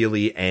 Pat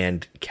Healy,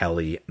 and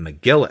Kelly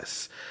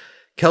McGillis.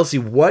 Kelsey,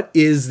 what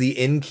is The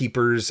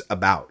Innkeepers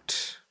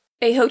about?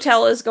 A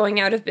hotel is going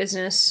out of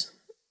business,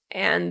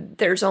 and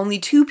there's only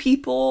 2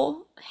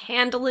 people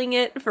handling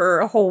it for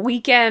a whole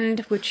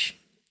weekend, which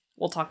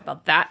we'll talk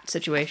about that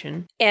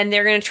situation. And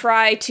they're going to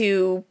try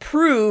to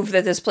prove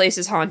that this place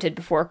is haunted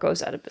before it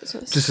goes out of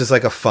business. Just as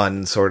like a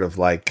fun sort of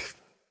like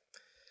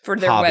for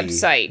their hobby.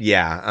 website.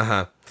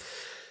 Yeah,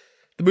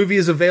 The movie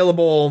is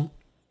available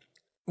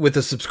with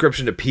a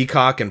subscription to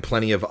Peacock and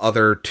plenty of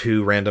other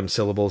 2 random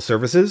syllable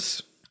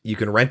services. You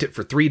can rent it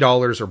for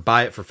 $3 or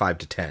buy it for $5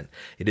 to $10.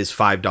 It is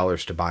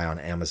 $5 to buy on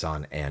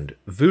Amazon and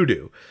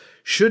Vudu.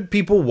 Should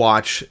people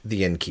watch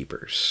The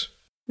Innkeepers?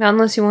 Not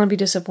unless you want to be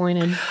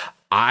disappointed.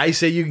 I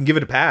say you can give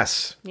it a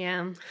pass.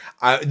 Yeah.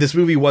 This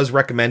movie was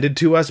recommended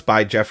to us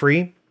by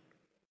Jeffrey,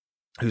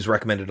 who's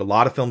recommended a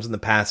lot of films in the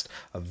past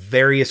of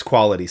various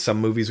qualities. Some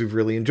movies we've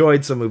really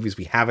enjoyed, some movies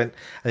we haven't.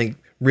 I think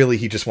really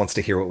he just wants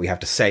to hear what we have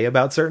to say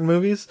about certain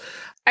movies.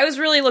 I was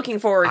really looking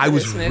forward to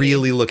this movie.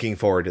 Really looking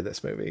forward to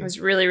this movie. I was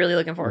really, really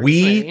looking forward to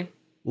this movie. We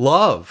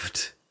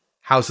loved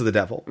House of the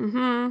Devil,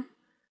 Mm-hmm.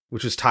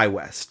 which was Ty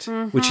West,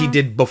 which he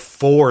did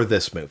before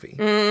this movie.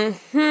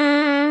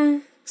 Mm-hmm.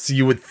 So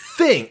you would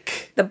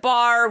think the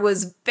bar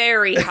was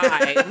very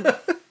high.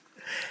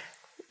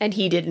 And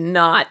he did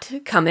not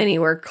come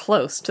anywhere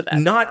close to that.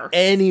 Not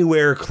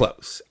anywhere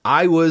close.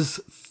 I was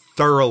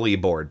thoroughly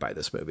bored by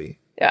this movie.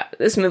 Yeah,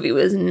 this movie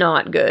was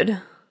not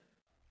good.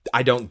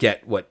 I don't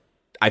get what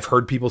I've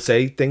heard people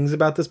say things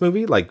about this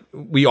movie. Like,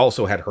 we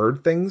also had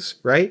heard things,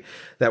 right,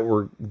 that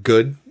were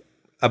good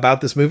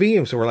about this movie.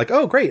 And so we're like,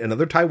 oh, great,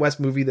 another Ty West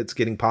movie that's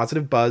getting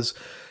positive buzz.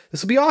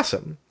 This will be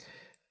awesome.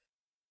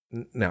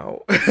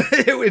 No,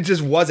 it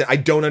just wasn't. I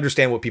don't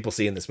understand what people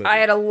see in this movie. I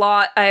had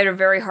a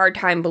very hard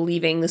time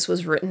believing this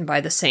was written by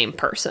the same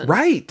person.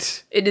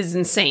 Right. It is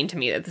insane to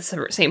me that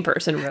the same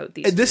person wrote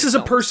these. This is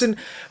films. a person,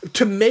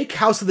 to make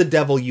House of the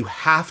Devil, you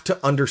have to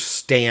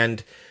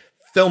understand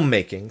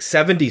filmmaking,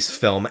 70s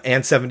film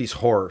and 70s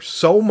horror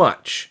so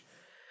much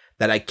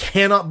that I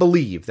cannot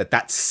believe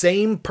that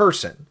same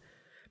person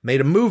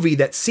made a movie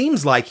that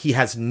seems like he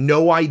has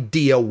no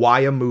idea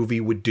why a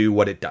movie would do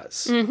what it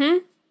does.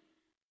 Mm-hmm.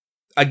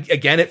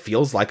 Again, it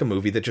feels like a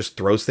movie that just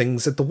throws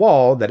things at the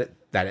wall that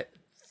it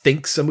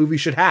thinks a movie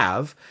should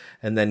have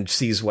and then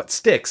sees what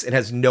sticks. It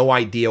has no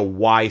idea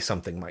why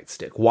something might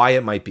stick, why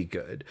it might be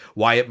good,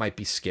 why it might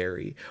be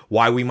scary,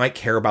 why we might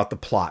care about the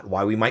plot,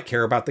 why we might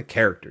care about the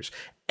characters.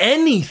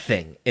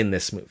 Anything in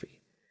this movie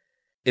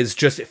is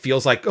just, it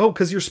feels like, oh,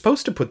 because you're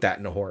supposed to put that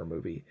in a horror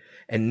movie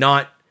and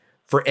not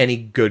for any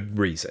good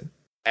reason.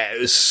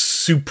 It was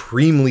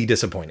supremely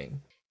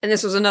disappointing. And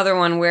this was another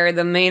one where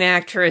the main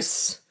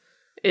actress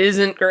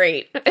isn't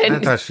great. And I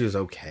thought she was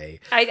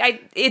okay.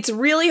 It's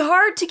really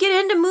hard to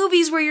get into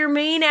movies where your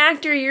main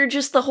actor, you're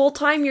just the whole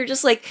time, you're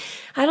just like,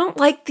 I don't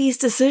like these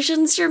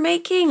decisions you're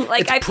making.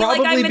 Like, It's I feel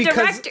like I'm a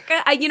because- director.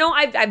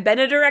 I've been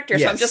a director,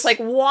 so I'm Yes. just like,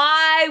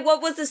 why?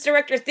 What was this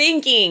director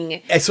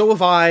thinking? And so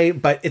have I,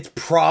 but it's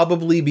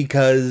probably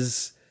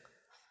because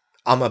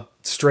I'm a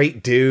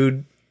straight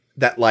dude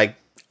that, like,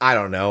 I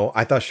don't know.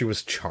 I thought she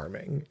was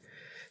charming.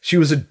 She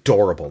was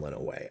adorable in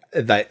a way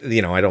that,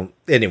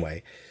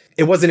 anyway.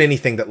 It wasn't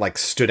anything that like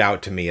stood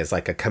out to me as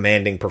like a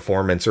commanding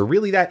performance or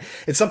really that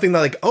it's something that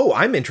like, oh,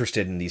 I'm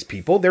interested in these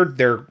people.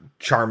 They're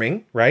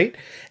charming. Right.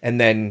 And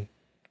then,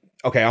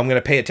 okay, I'm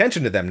going to pay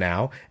attention to them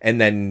now.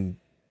 And then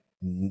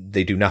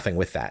they do nothing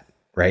with that.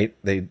 Right.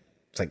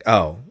 It's like,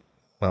 oh,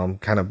 well, I'm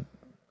kind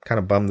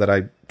of bummed that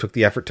I took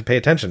the effort to pay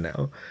attention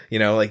now.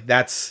 Like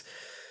that's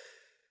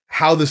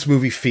how this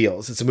movie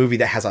feels. It's a movie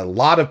that has a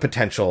lot of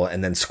potential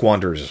and then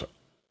squanders,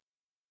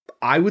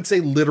 I would say,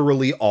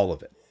 literally all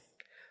of it.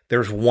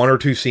 There's 1 or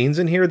 2 scenes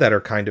in here that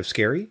are kind of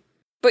scary.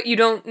 But you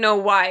don't know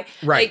why.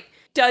 Right. Like,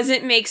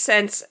 doesn't make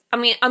sense. I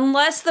mean,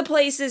 unless the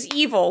place is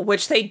evil,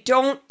 which they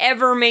don't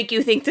ever make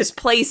you think this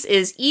place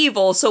is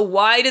evil. So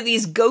why do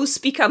these ghosts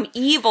become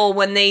evil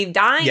when they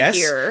die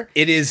here?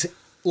 It is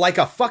like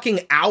a fucking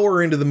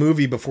hour into the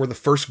movie before the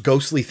first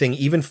ghostly thing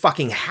even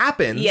fucking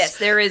happens. Yes,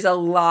 there is a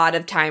lot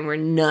of time where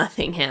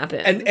nothing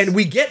happens. And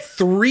we get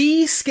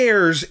 3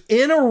 scares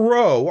in a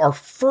row. Our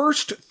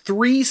first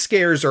 3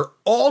 scares are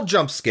all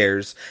jump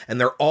scares, and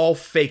they're all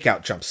fake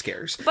out jump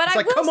scares. But it's I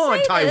like, will come on,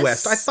 say Ty this,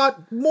 West. I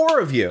thought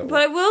more of you.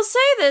 But I will say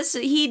this,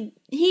 he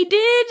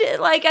did,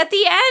 like, at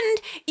the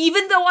end,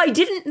 even though I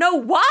didn't know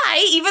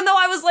why, even though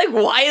I was like,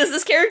 why is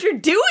this character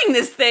doing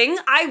this thing?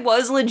 I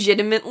was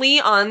legitimately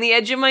on the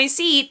edge of my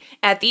seat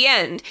at the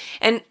end.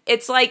 And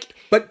it's like,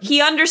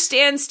 he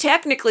understands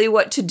technically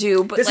what to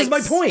do, but this like, is my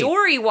point.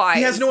 Story-wise,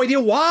 he has no idea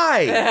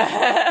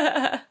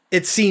why.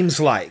 It seems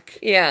like.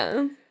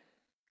 Yeah.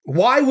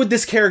 Why would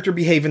this character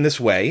behave in this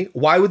way?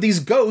 Why would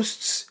these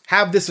ghosts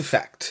have this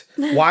effect?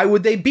 Why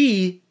would they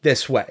be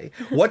this way?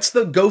 What's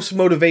the ghost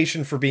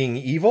motivation for being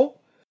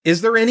evil? Is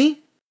there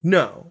any?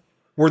 No.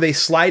 Were they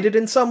slighted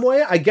in some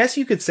way? I guess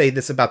you could say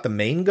this about the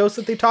main ghost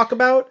that they talk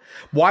about.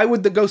 Why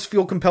would the ghost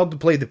feel compelled to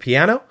play the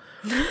piano?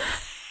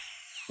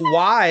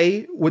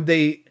 Why would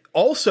they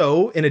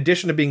also, in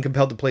addition to being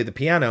compelled to play the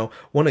piano,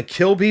 want to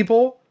kill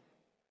people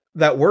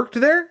that worked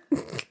there?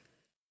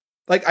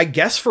 Like, I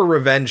guess for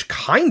revenge,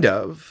 kind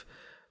of,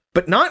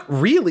 but not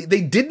really.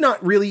 They did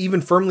not really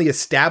even firmly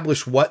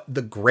establish what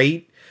the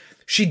great...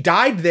 She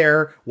died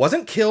there,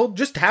 wasn't killed,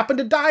 just happened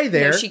to die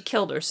there. No, she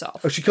killed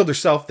herself. Oh, she killed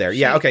herself there.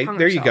 Yeah, okay,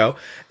 there you go.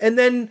 And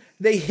then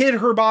they hid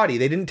her body.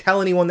 They didn't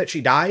tell anyone that she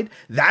died.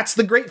 That's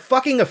the great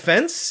fucking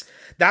offense?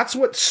 That's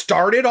what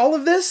started all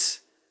of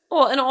this?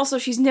 Well, and also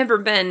she's never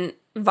been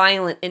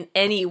violent in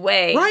any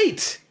way.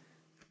 Right.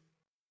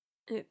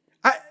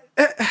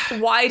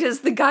 Why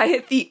does the guy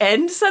at the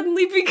end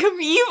suddenly become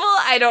evil?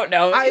 I don't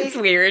know. It's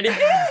weird.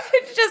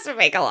 It doesn't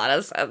make a lot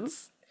of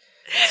sense.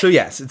 So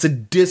yes, it's a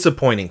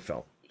disappointing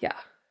film. Yeah.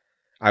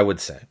 I would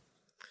say.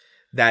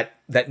 That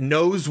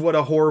knows what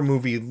a horror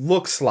movie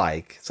looks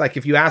like. It's like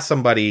if you ask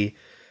somebody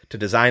to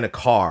design a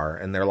car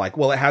and they're like,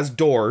 well, it has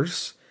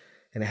doors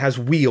and it has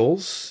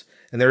wheels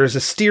and there is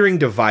a steering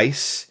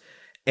device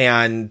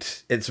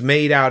and it's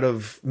made out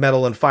of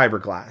metal and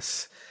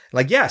fiberglass.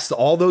 Like, yes,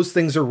 all those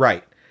things are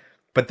right.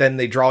 But then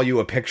they draw you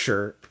a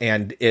picture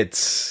and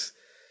it's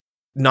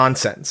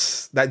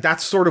nonsense.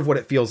 That's sort of what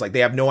it feels like. They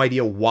have no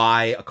idea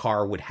why a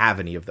car would have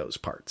any of those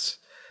parts.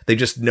 They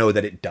just know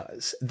that it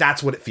does.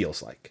 That's what it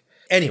feels like.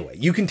 Anyway,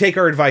 you can take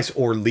our advice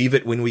or leave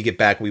it. When we get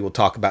back, we will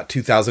talk about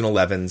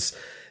 2011's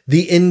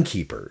The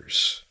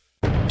Innkeepers.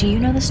 Do you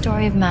know the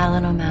story of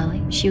Madeline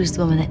O'Malley? She was the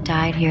woman that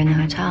died here in the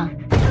hotel.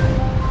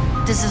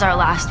 This is our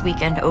last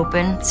weekend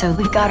open, so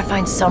we've got to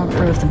find some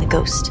proof that the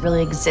ghost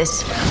really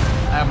exists.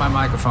 I have my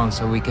microphone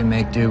so we can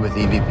make do with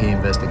EVP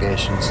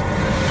investigations.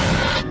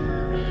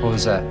 What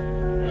was that?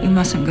 You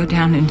mustn't go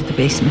down into the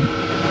basement.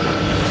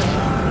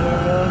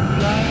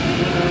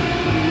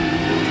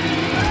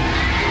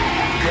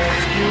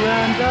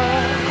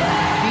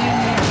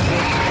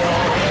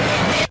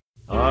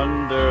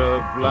 Under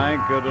a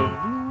blanket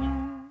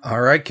of...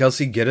 All right,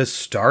 Kelsey, get us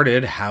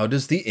started. How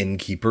does The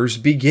Innkeepers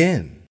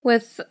begin?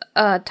 With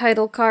a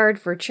title card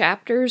for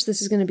chapters,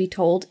 this is going to be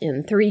told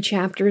in 3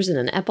 chapters and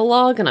an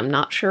epilogue, and I'm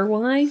not sure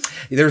why.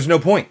 There's no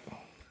point.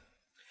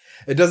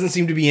 It doesn't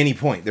seem to be any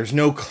point. There's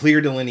no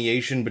clear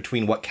delineation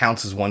between what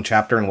counts as one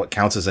chapter and what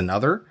counts as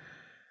another.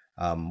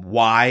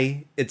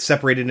 Why it's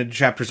separated into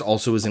chapters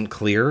also isn't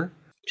clear.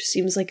 Just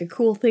seems like a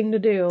cool thing to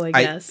do, I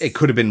guess. It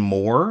could have been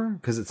more,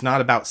 because it's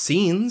not about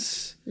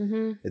scenes.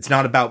 Mm-hmm. It's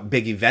not about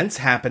big events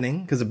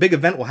happening, because a big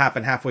event will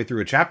happen halfway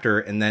through a chapter,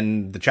 and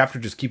then the chapter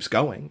just keeps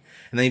going.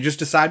 And then you just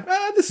decide,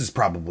 this is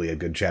probably a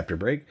good chapter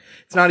break.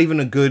 It's not even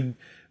a good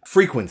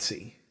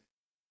frequency,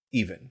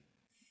 even.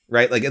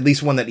 Right? Like, at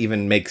least one that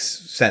even makes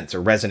sense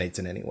or resonates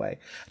in any way.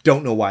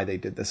 Don't know why they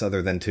did this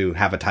other than to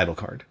have a title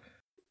card.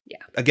 Yeah.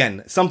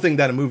 Again, something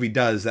that a movie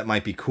does that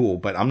might be cool,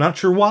 but I'm not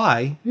sure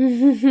why.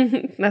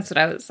 That's what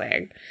I was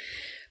saying.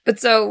 But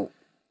so,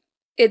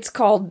 it's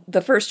called,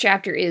 the first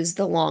chapter is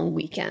The Long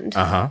Weekend.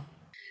 Uh-huh.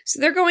 So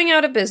they're going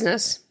out of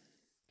business,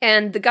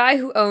 and the guy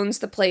who owns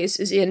the place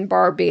is in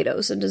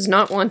Barbados and does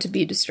not want to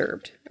be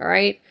disturbed, all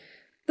right?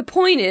 The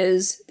point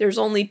is, there's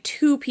only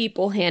 2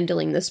 people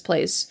handling this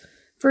place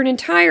for an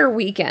entire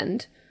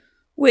weekend,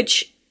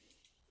 which,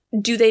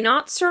 do they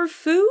not serve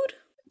food?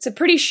 It's a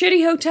pretty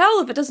shitty hotel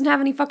if it doesn't have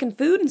any fucking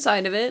food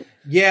inside of it.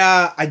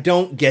 Yeah, I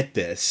don't get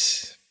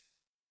this.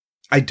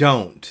 I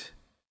don't.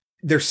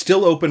 They're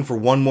still open for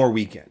one more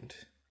weekend,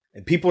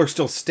 and people are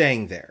still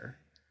staying there.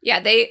 Yeah,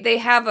 they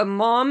have a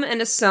mom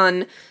and a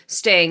son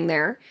staying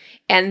there,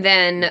 and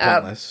then...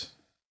 Pointless.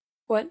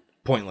 What?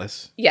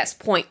 Pointless. Yes,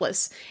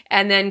 pointless.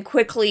 And then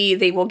quickly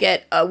they will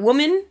get a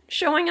woman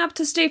showing up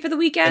to stay for the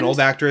weekend. An old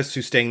actress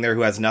who's staying there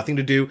who has nothing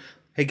to do.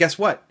 Hey, guess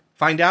what?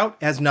 Find out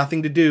it has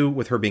nothing to do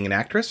with her being an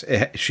actress.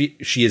 She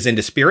is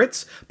into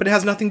spirits, but it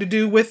has nothing to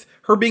do with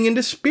her being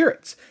into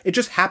spirits. It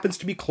just happens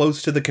to be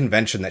close to the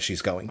convention that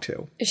she's going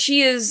to.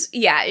 She is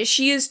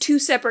two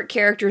separate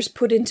characters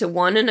put into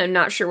one, and I'm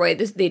not sure why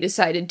they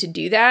decided to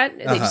do that.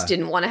 They just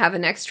didn't want to have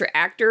an extra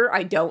actor.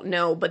 I don't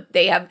know, but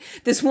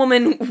this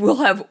woman will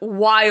have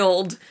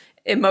wild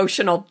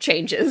emotional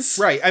changes.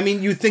 Right. I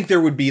mean, you'd think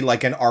there would be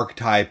like an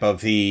archetype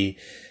of the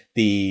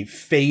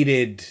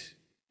faded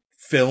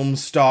film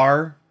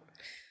star.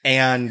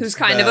 And who's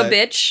kind of a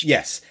bitch.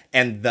 Yes.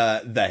 And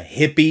the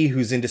hippie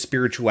who's into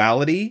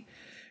spirituality,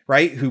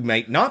 right? Who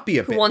might not be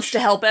a bitch. Who wants to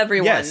help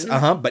everyone. Yes.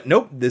 But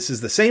nope. This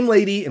is the same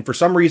lady. And for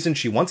some reason,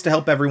 she wants to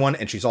help everyone.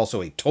 And she's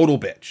also a total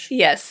bitch.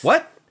 Yes.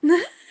 What?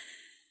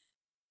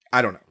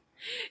 I don't know.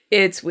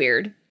 It's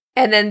weird.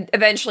 And then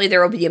eventually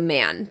there will be a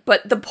man.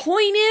 But the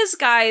point is,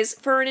 guys,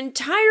 for an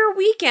entire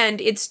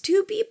weekend, it's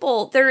two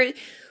people.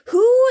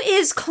 Who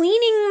is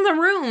cleaning the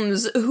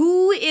rooms?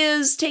 Who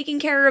is taking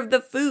care of the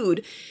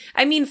food?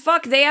 I mean,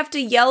 fuck, they have to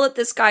yell at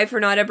this guy for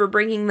not ever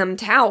bringing them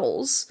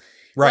towels.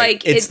 Right.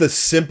 Like, it's the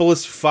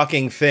simplest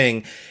fucking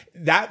thing.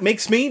 That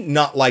makes me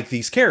not like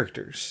these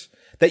characters.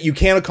 That you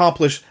can't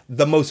accomplish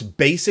the most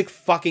basic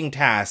fucking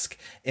task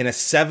in a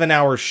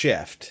 7-hour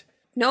shift.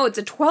 No, it's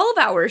a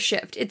 12-hour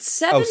shift. It's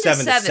 7 to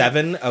 7. 7 to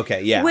 7?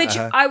 Okay, yeah. Which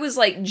I was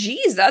like,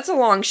 geez, that's a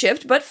long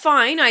shift, but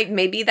fine.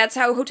 Maybe that's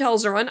how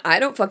hotels are run. I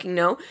don't fucking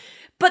know.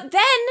 But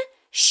then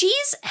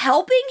she's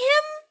helping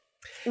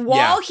him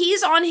while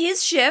he's on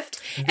his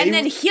shift, and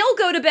then he'll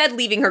go to bed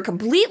leaving her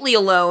completely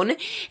alone,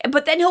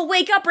 but then he'll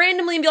wake up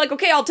randomly and be like,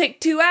 okay, I'll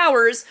take 2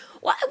 hours.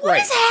 What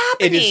is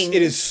happening?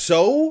 It is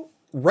so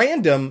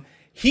random.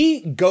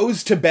 He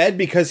goes to bed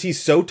because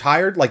he's so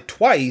tired, like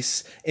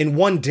twice in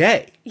one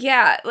day.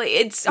 Yeah,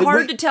 it's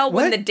hard to tell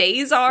when the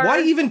days are.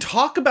 Why even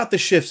talk about the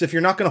shifts if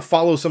you're not going to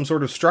follow some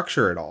sort of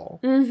structure at all?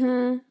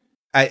 Mm-hmm.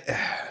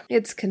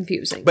 It's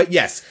confusing. But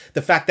yes,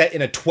 the fact that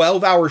in a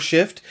 12-hour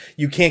shift,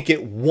 you can't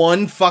get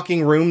one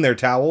fucking room their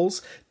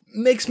towels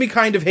makes me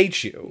kind of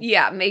hate you.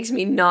 Yeah, makes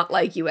me not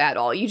like you at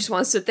all. You just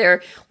want to sit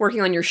there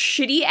working on your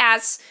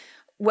shitty-ass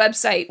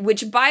website,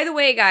 which, by the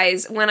way,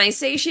 guys, when I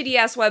say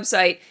shitty-ass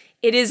website,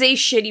 it is a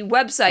shitty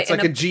website. It's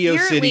like a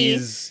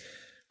GeoCities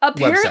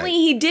Apparently, website.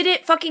 he did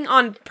it fucking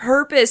on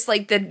purpose,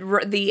 like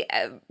the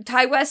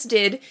Ty West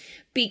did,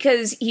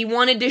 because he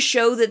wanted to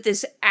show that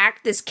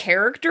this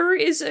character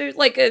is a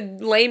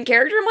lame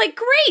character. I'm like,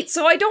 great,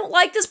 so I don't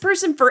like this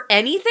person for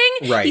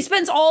anything? Right. He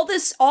spends all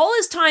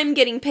his time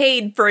getting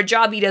paid for a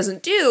job he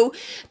doesn't do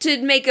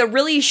to make a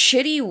really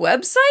shitty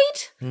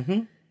website?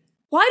 Mm-hmm.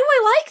 Why do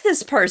I like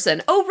this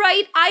person? Oh,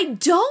 right, I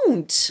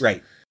don't.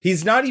 Right.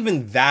 He's not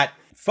even that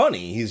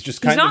funny. He's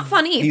just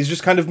funny. He's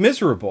just kind of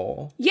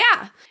miserable.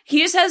 Yeah. He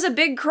just has a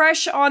big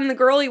crush on the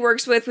girl he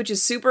works with, which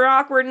is super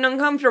awkward and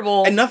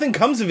uncomfortable. And nothing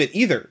comes of it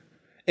either.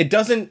 It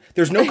doesn't,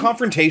 there's no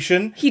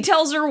confrontation. He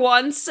tells her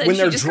once and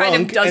she just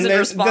kind of doesn't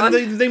respond.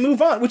 Then they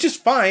move on, which is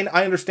fine.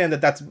 I understand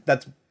that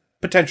that's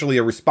potentially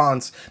a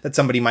response that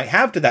somebody might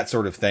have to that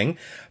sort of thing.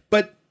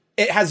 But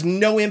it has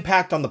no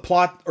impact on the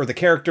plot or the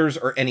characters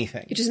or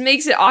anything. It just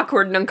makes it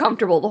awkward and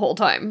uncomfortable the whole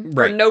time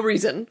for no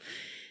reason.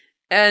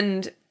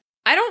 And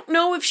I don't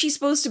know if she's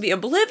supposed to be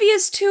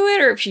oblivious to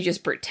it or if she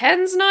just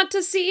pretends not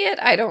to see it.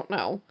 I don't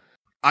know.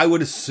 I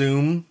would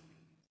assume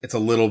it's a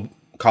little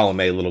column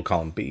A, little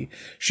column B.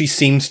 She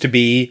seems to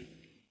be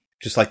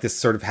just like this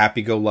sort of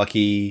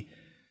happy-go-lucky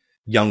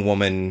young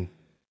woman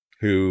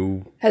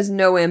who has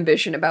no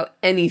ambition about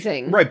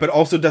anything. Right, but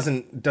also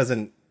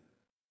doesn't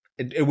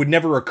it would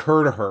never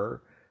occur to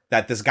her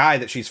that this guy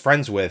that she's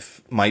friends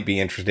with might be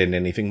interested in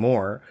anything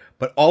more.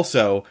 But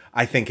also,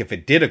 I think if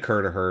it did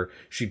occur to her,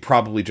 she'd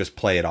probably just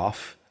play it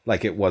off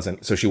like it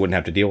wasn't, so she wouldn't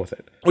have to deal with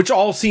it. Which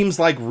all seems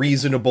like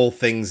reasonable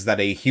things that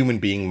a human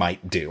being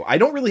might do. I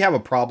don't really have a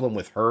problem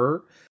with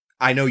her.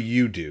 I know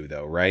you do,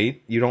 though,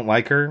 right? You don't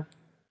like her?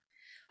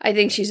 I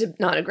think she's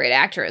not a great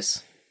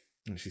actress.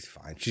 She's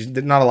fine. She's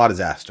not a lot is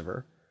asked of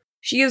her.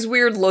 She has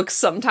weird looks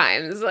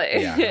sometimes.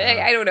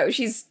 I don't know.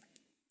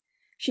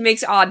 She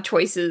makes odd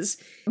choices.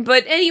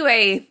 But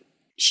anyway,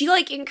 she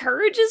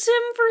encourages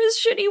him for his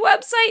shitty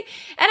website.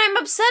 And I'm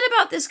upset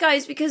about this,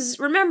 guys, because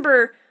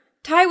remember,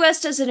 Ty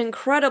West does an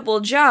incredible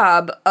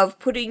job of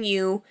putting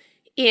you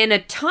in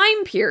a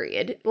time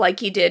period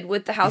like he did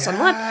with the House on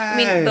the Left. I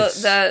mean,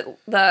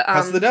 the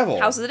House of the Devil.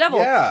 House of the Devil.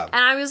 Yeah.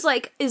 And I was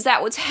like, is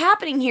that what's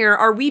happening here?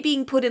 Are we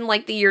being put in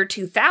the year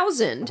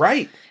 2000?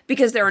 Right.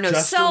 Because there are no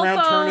just cell around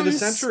phones. Turn of the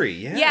century.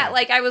 Yeah.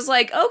 Yeah, I was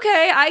like,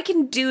 okay, I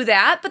can do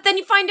that. But then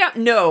you find out,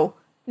 no,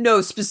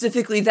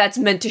 specifically that's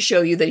meant to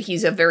show you that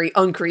he's a very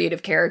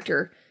uncreative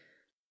character.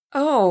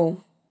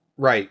 Oh.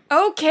 Right.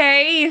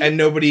 Okay. And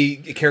nobody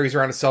carries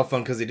around a cell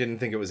phone because they didn't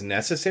think it was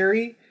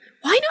necessary.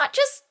 Why not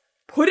just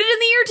put it in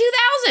the year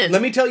 2000?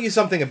 Let me tell you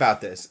something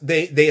about this.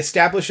 They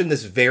establish in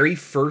this very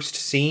first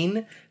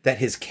scene that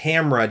his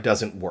camera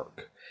doesn't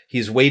work.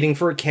 He's waiting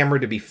for a camera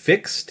to be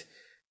fixed.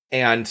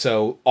 And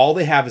so all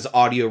they have is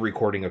audio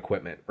recording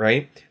equipment,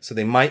 right? So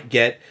they might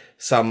get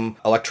some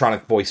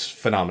electronic voice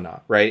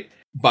phenomena, right?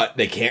 But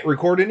they can't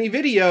record any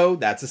video.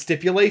 That's a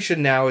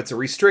stipulation now. It's a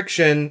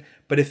restriction.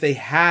 But if they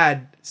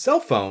had cell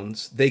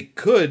phones, they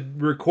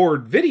could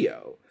record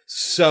video.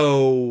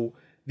 So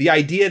the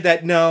idea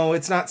that, no,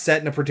 it's not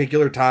set in a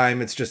particular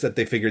time, it's just that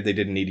they figured they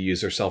didn't need to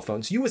use their cell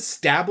phones. You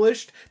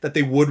established that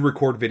they would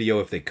record video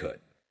if they could.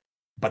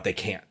 But they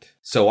can't.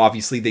 So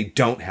obviously they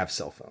don't have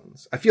cell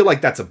phones. I feel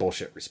like that's a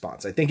bullshit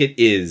response. I think it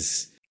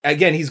is.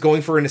 Again, he's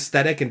going for an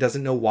aesthetic and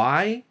doesn't know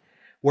why.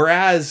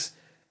 Whereas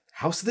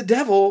House of the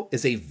Devil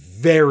is a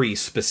very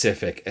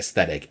specific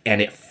aesthetic,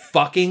 and it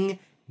fucking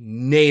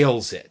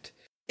nails it.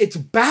 It's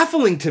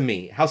baffling to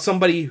me how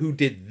somebody who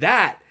did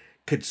that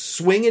could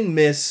swing and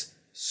miss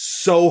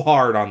so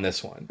hard on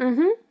this one.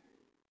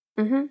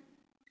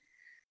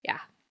 Yeah.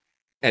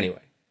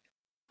 Anyway.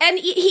 And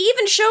he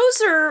even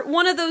shows her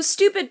one of those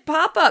stupid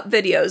pop-up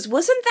videos.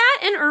 Wasn't that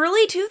an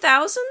early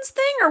 2000s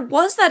thing? Or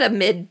was that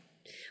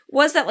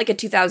like a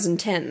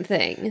 2010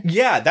 thing?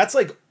 Yeah, that's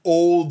like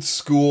old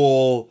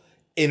school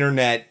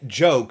internet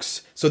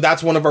jokes. So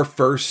that's one of our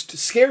first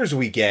scares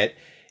we get.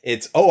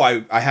 It's,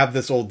 I have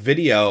this old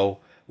video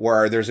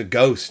where there's a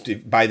ghost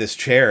by this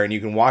chair and you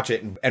can watch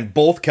it. And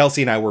both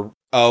Kelsey and I were,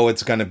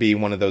 it's going to be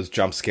one of those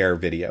jump scare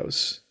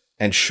videos.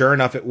 And sure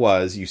enough, it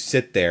was. You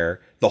sit there.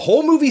 The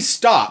whole movie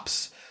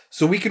stops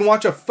so we can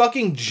watch a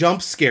fucking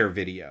jump scare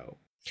video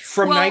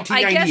from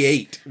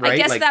 1998, right? I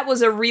guess that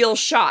was a real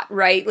shot,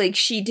 right? Like,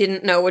 she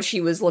didn't know what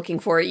she was looking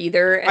for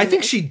either. And I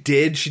think she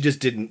did. She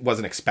just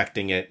wasn't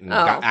expecting it and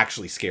got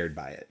actually scared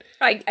by it.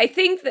 I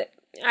think that,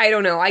 I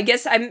don't know. I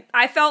guess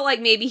I felt like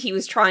maybe he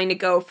was trying to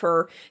go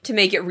to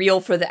make it real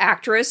for the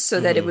actress so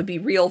that it would be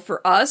real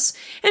for us.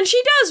 And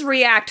she does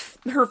react.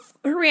 Her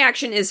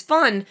reaction is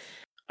fun.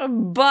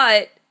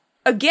 But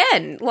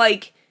again,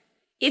 like,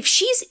 if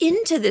she's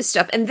into this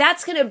stuff, and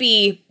that's going to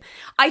be,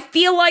 I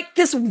feel like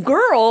this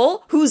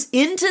girl who's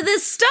into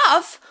this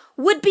stuff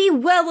would be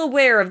well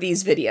aware of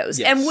these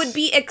videos and would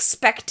be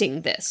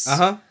expecting this.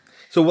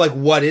 So, like,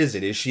 what is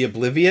it? Is she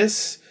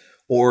oblivious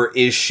or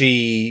is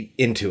she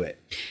into it?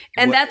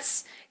 And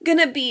that's going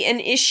to be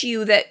an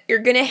issue that you're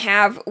going to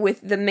have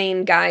with the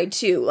main guy,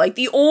 too. Like,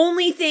 the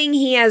only thing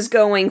he has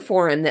going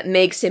for him that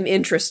makes him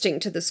interesting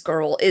to this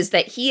girl is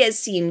that he has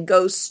seen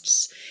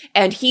ghosts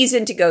and he's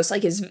into ghosts.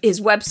 Like, his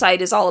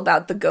website is all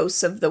about the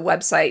ghosts of the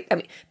website. I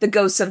mean, the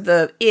ghosts of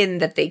the inn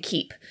that they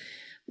keep.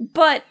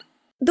 But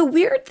the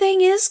weird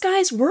thing is,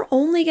 guys, we're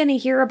only going to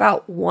hear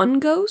about one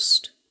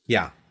ghost.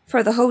 Yeah.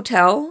 For the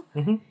hotel.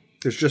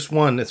 There's just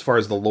one as far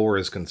as the lore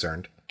is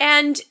concerned.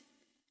 And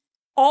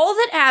all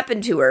that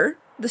happened to her,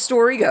 the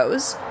story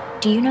goes.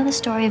 Do you know the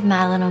story of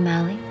Madeline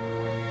O'Malley?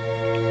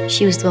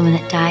 She was the woman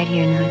that died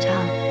here in the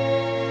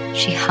hotel.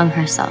 She hung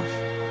herself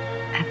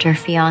after her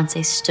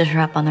fiancé stood her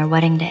up on their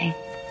wedding day.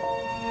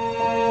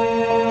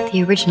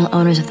 The original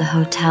owners of the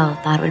hotel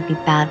thought it would be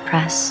bad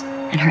press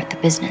and hurt the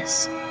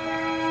business.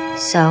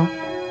 So,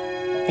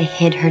 they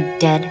hid her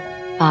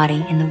dead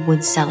body in the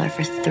wood cellar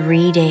for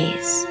 3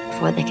 days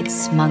before they could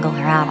smuggle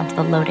her out onto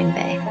the loading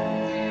bay.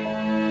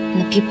 When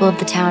the people of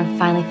the town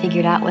finally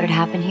figured out what had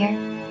happened here,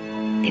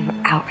 they were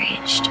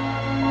outraged.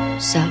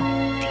 So,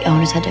 the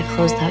owners had to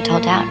close the hotel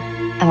down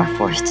and were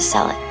forced to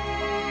sell it.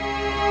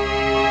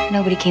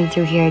 Nobody came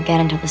through here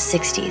again until the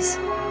 60s.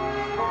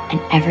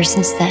 And ever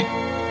since then,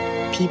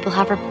 people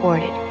have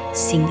reported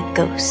seeing the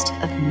ghost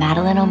of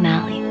Madeline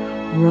O'Malley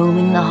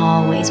roaming the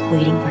hallways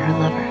waiting for her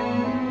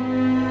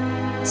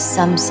lover.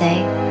 Some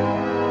say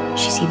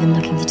she's even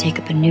looking to take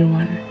up a new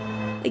one.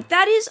 Like,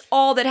 that is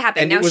all that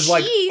happened. And now it was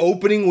like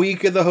opening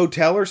week of the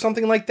hotel or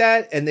something like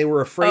that, and they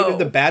were afraid of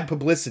the bad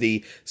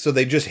publicity, so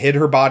they just hid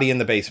her body in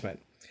the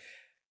basement.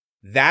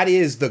 That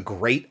is the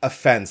great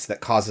offense that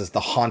causes the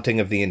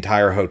haunting of the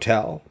entire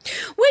hotel.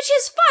 Which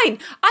is fine.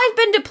 I've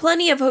been to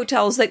plenty of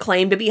hotels that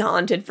claim to be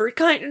haunted for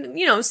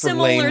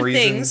similar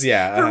things.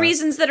 For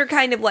reasons that are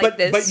kind of like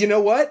this. But you know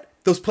what?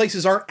 Those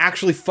places aren't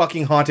actually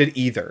fucking haunted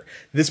either.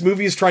 This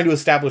movie is trying to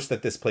establish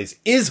that this place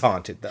is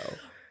haunted, though.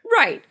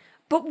 Right.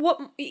 But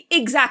what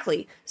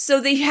exactly?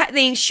 So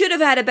they should have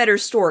had a better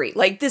story.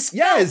 Like, this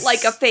felt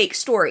like a fake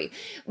story.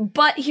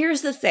 But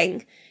here's the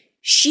thing: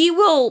 she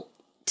will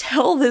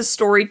tell this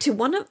story to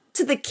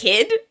the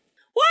kid.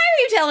 Why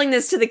are you telling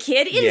this to the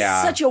kid? It is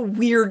such a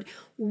weird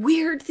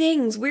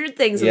things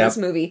in this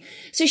movie.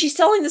 So she's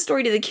telling the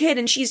story to the kid,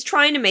 and she's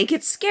trying to make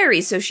it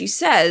scary. So she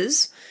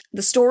says,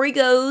 the story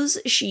goes,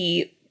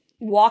 she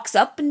walks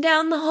up and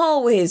down the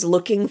hallways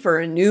looking for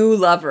a new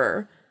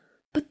lover.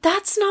 But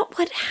that's not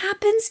what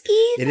happens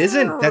either. It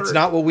isn't. That's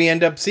not what we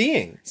end up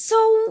seeing.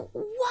 So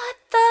what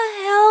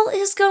the hell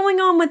is going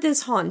on with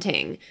this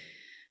haunting?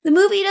 The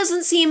movie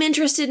doesn't seem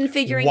interested in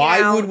figuring it out.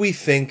 Why would we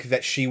think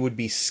that she would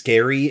be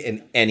scary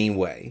in any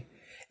way?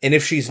 And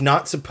if she's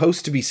not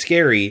supposed to be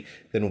scary,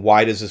 then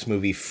why does this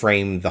movie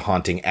frame the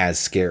haunting as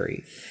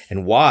scary?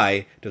 And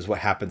why does what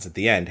happens at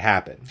the end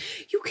happen?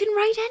 You can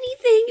write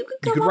anything. You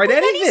can come up with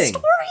any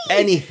story.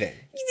 Anything.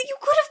 You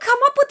could have come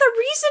up with a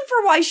reason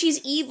for why she's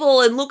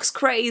evil and looks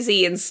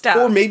crazy and stuff.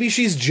 Or maybe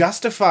she's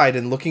justified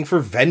in looking for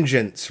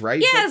vengeance, right?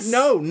 Yes. But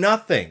no,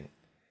 nothing.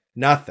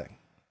 Nothing.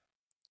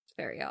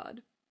 Very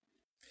odd.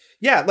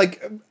 Yeah,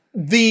 like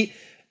the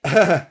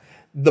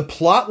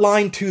plot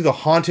line to the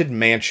Haunted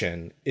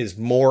Mansion is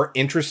more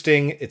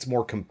interesting, it's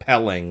more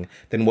compelling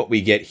than what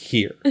we get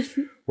here.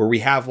 Where we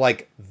have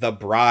like the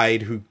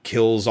bride who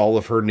kills all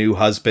of her new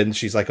husbands.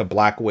 She's like a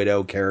Black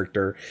Widow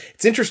character.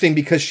 It's interesting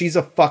because she's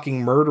a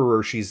fucking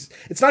murderer.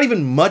 It's not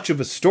even much of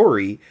a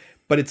story,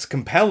 but it's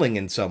compelling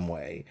in some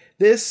way.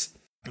 This,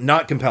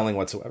 not compelling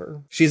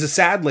whatsoever. She's a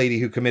sad lady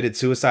who committed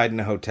suicide in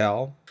a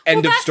hotel.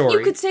 End of story.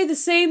 You could say the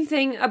same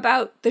thing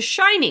about The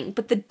Shining,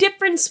 but the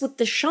difference with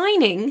The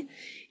Shining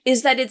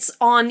is that it's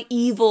on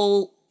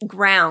evil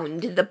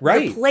ground. The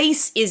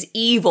place is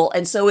evil,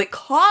 and so it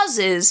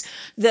causes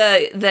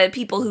the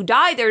people who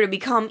die there to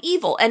become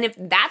evil. And if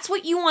that's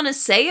what you want to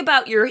say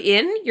about your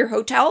inn, your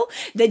hotel,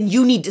 then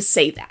you need to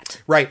say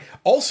that. Right.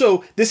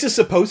 Also, this is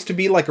supposed to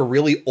be like a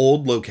really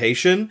old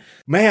location.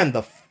 Man,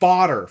 the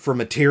fodder for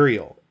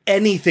material.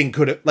 Anything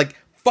could have, like,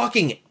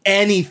 fucking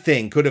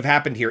anything could have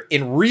happened here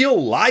in real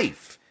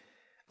life.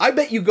 I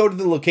bet you go to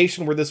the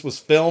location where this was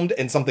filmed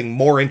and something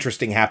more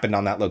interesting happened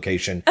on that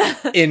location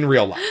in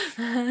real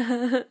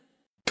life.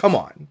 Come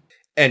on.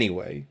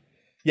 Anyway.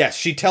 Yes,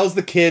 she tells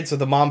the kid, so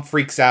the mom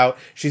freaks out.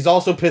 She's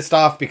also pissed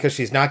off because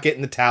she's not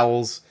getting the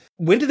towels.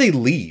 When do they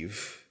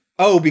leave?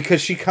 Oh, because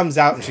she comes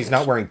out and she's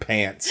not wearing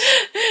pants.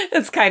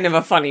 It's kind of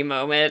a funny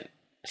moment.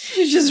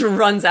 She just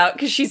runs out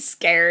because she's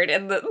scared,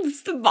 and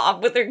it's the mom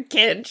with her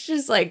kid.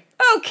 She's like,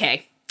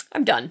 okay,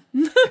 I'm done.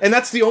 And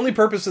that's the only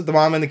purpose that the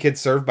mom and the kid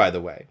serve, by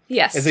the way.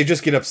 Yes. Is they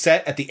just get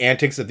upset at the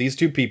antics of these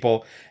two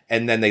people,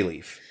 and then they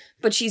leave.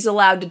 But she's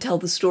allowed to tell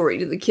the story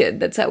to the kid.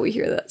 That's how we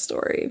hear that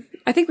story.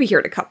 I think we hear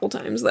it a couple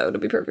times, though, to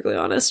be perfectly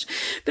honest.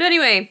 But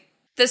anyway,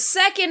 the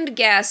second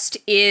guest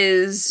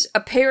is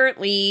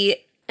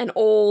apparently an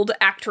old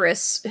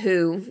actress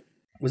who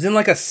was in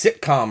like a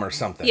sitcom or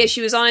something. Yeah,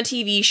 she was on a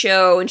TV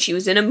show, and she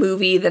was in a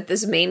movie that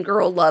this main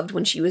girl loved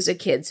when she was a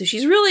kid. So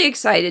she's really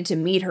excited to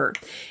meet her.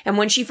 And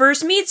when she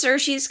first meets her,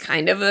 she's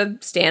kind of a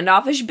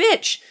standoffish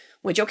bitch.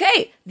 Which,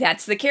 okay,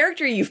 that's the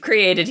character you've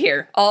created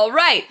here. All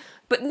right.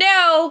 But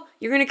now,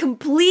 you're going to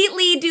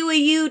completely do a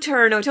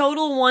U-turn, a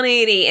total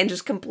 180, and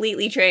just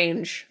completely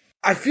change.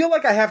 I feel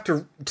like I have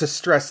to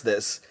stress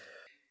this.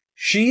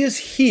 She is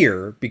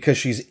here because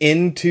she's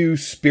into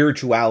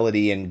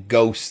spirituality and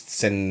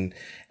ghosts and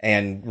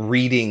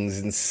readings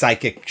and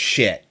psychic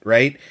shit,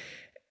 right?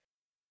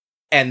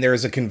 And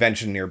there's a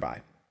convention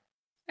nearby.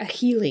 A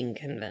healing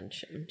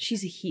convention.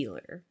 She's a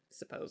healer,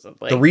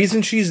 supposedly. The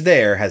reason she's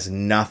there has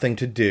nothing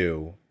to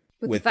do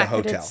with the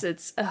hotel. That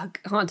it's a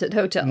haunted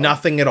hotel.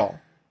 Nothing at all.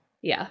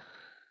 Yeah.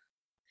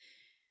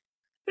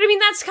 But I mean,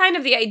 that's kind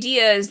of the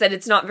idea, is that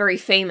it's not very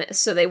famous,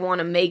 so they want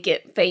to make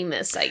it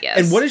famous, I guess.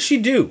 And what does she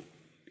do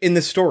in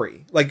the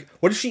story? Like,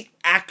 what does she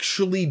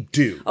actually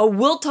do? Oh,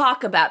 we'll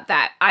talk about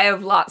that. I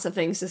have lots of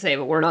things to say,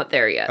 but we're not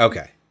there yet.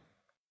 Okay.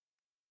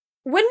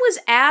 When was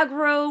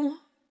aggro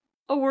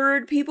a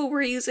word people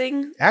were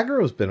using?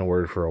 Aggro's been a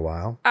word for a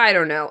while. I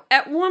don't know.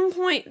 At one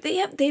point, they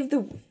have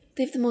the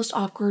most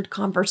awkward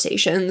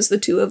conversations, the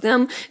two of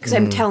them, because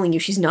I'm telling you,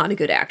 she's not a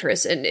good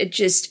actress, and it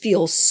just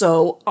feels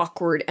so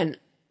awkward and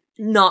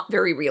not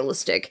very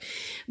realistic.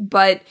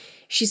 But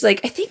she's like,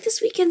 I think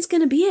this weekend's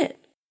gonna be it.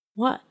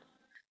 What?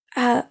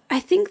 I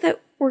think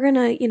that we're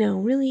gonna,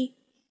 really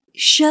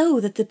show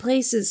that the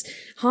place is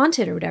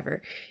haunted or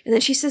whatever. And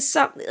then she says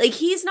something, like,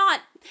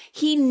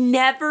 he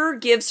never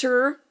gives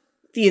her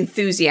the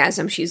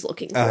enthusiasm she's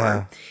looking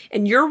for.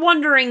 And you're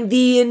wondering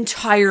the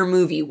entire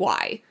movie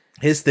why.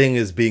 His thing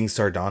is being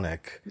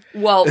sardonic.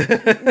 Well,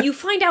 you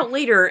find out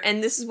later,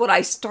 and this is what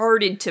I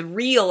started to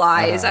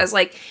realize. I was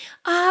like,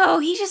 oh,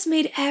 he just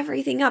made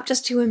everything up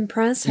just to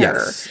impress her.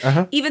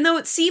 Yes. Even though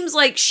it seems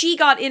like she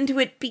got into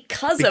it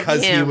because of him.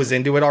 Because he was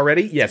into it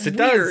already? Yes, it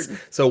does.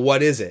 So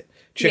what is it?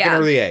 Chicken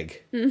or the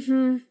egg?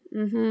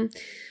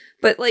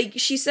 But, like,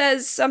 she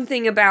says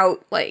something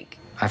about, like...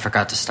 I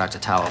forgot to stock the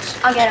towels.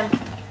 I'll get him.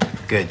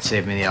 Good,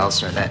 save me the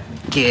ulcer. That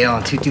Gail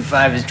on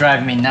 225 is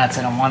driving me nuts.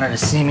 I don't want her to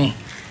see me.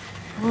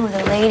 Ooh,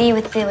 the lady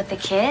with the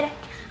kid?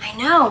 I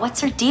know.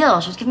 What's her deal?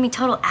 She was giving me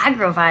total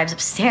aggro vibes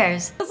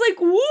upstairs. I was like,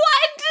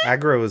 what?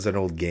 Aggro is an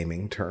old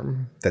gaming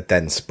term that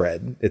then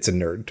spread. It's a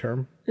nerd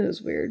term. It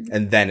was weird.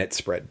 And then it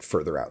spread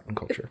further out in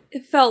culture.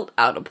 It felt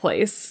out of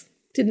place.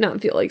 Did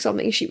not feel like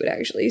something she would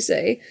actually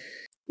say.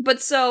 But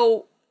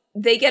so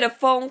they get a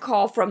phone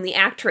call from the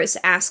actress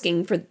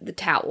asking for the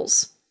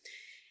towels.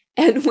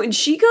 And when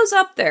she goes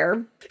up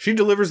there... She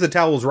delivers the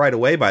towels right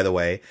away, by the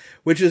way,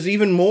 which is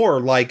even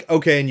more like,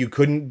 okay, and you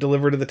couldn't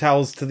deliver the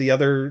towels to the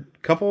other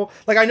couple?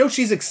 Like, I know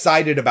she's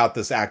excited about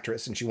this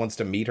actress and she wants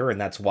to meet her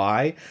and that's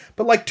why,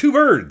 but like, two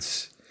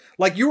birds.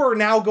 Like, you are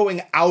now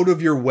going out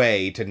of your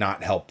way to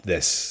not help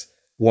this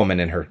woman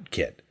and her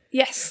kid.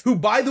 Yes. Who,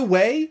 by the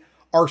way,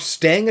 are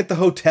staying at the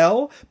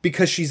hotel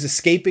because she's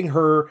escaping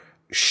her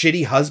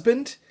shitty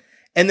husband.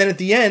 And then at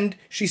the end,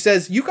 she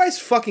says, you guys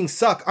fucking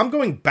suck. I'm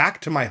going back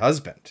to my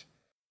husband.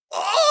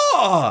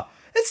 Oh,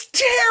 it's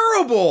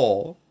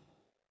terrible.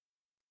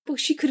 Well,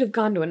 she could have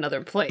gone to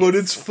another place. But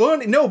it's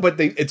funny. No, but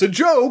it's a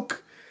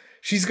joke.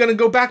 She's going to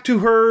go back to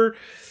her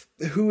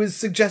who is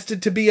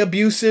suggested to be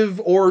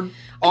abusive or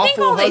awful I think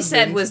all they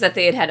husband. said was that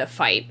they had a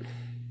fight.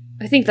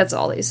 I think that's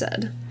all they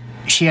said.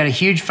 She had a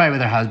huge fight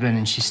with her husband,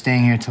 and she's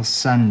staying here till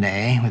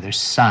Sunday with her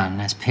son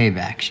as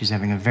payback. She's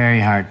having a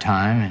very hard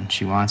time, and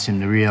she wants him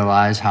to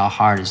realize how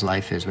hard his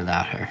life is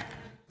without her.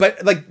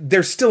 But, like,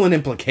 there's still an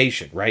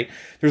implication, right?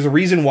 There's a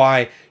reason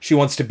why she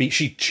wants to be...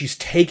 She's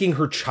taking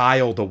her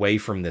child away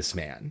from this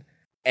man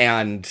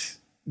and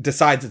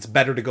decides it's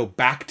better to go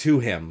back to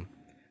him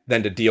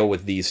than to deal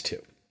with these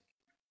two.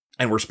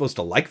 And we're supposed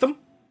to like them?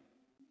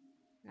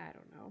 I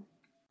don't know.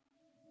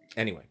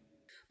 Anyway.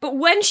 But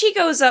when she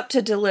goes up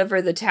to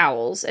deliver the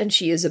towels and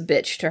she is a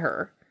bitch to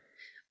her,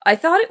 I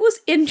thought it was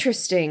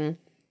interesting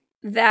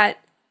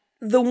that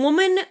the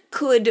woman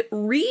could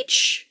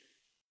reach...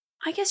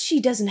 I guess she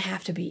doesn't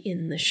have to be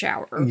in the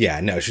shower. Yeah,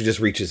 no, she just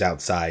reaches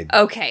outside.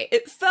 Okay,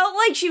 it felt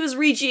like she was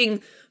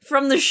reaching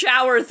from the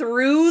shower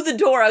through the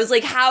door. I was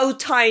like, how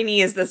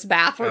tiny is this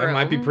bathroom? It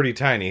might be pretty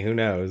tiny, who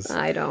knows?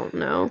 I don't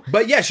know.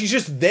 But yeah, she's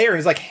just there and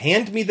is like,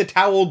 hand me the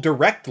towel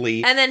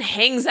directly. And then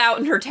hangs out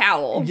in her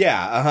towel.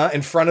 Yeah,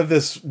 in front of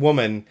this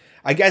woman.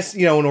 I guess,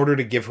 in order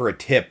to give her a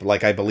tip,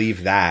 like, I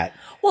believe that.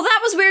 Well, that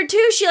was weird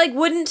too. She,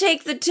 wouldn't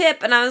take the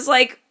tip, and I was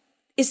like,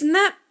 isn't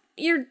that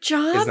your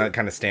job? Isn't that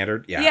kind of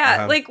standard? Yeah.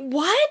 Yeah,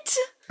 what?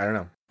 I don't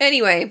know.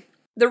 Anyway,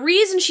 the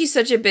reason she's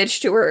such a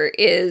bitch to her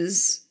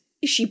is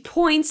she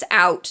points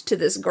out to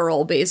this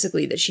girl,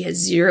 basically, that she has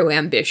zero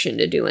ambition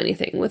to do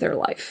anything with her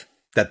life.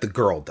 That the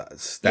girl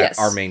does. That Yes.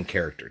 our main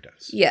character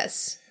does.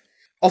 Yes.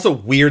 Also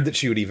weird that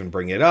she would even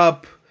bring it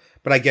up,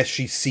 but I guess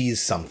she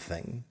sees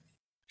something.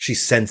 She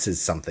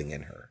senses something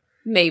in her.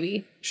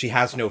 Maybe. She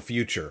has no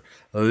future.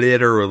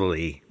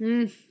 Literally.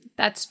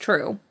 That's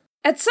true.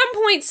 At some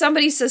point,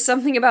 somebody says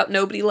something about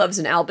nobody loves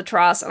an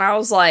albatross, and I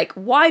was like,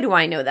 why do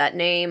I know that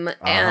name?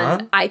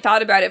 And I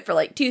thought about it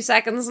for 2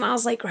 seconds, and I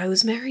was like,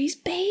 Rosemary's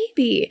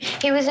Baby.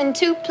 He was in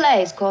 2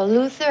 plays called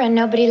Luther and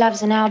Nobody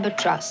Loves an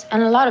Albatross,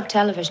 and a lot of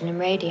television and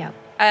radio.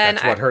 And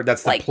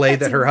That's the play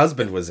that her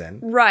husband was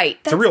in. Right.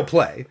 It's a real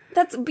play.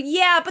 But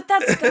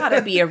that's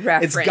gotta be a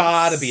reference. It's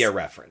gotta be a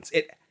reference.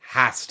 It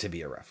has to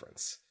be a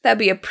reference. That'd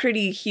be a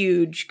pretty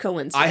huge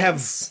coincidence. I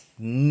have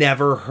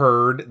never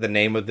heard the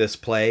name of this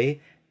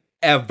play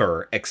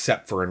ever,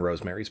 except for in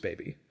Rosemary's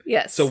Baby.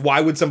 Yes. So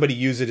why would somebody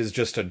use it as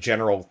just a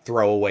general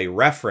throwaway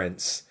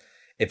reference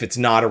if it's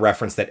not a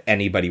reference that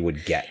anybody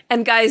would get?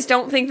 And guys,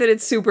 don't think that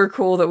it's super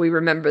cool that we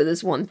remember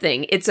this one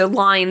thing. It's a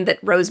line that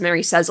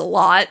Rosemary says a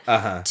lot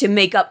to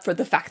make up for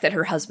the fact that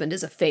her husband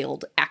is a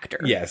failed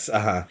actor. Yes,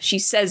 She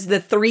says the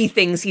 3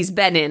 things he's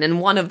been in, and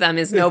one of them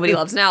is Nobody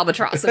Loves an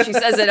Albatross, so she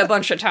says it a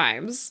bunch of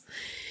times.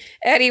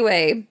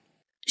 Anyway,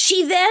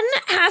 she then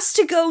has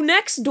to go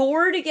next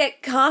door to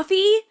get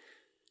coffee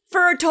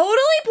for a totally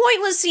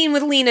pointless scene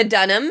with Lena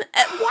Dunham.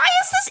 Why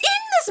is this in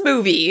this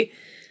movie?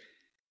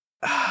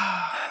 Where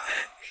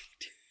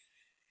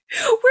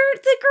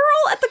the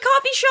girl at the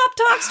coffee shop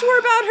talks to her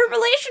about her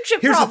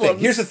relationship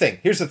problems.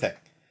 Here's the thing.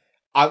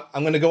 I'm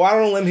going to go out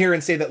on a limb here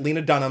and say that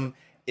Lena Dunham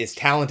is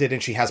talented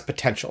and she has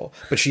potential,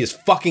 but she is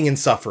fucking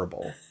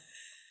insufferable.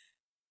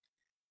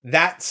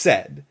 That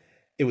said,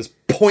 it was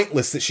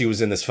pointless that she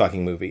was in this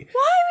fucking movie.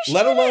 Why was she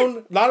Let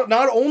alone,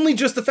 not only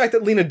just the fact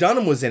that Lena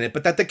Dunham was in it,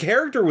 but that the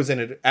character was in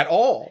it at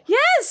all.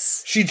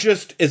 Yes! She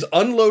just is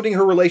unloading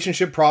her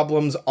relationship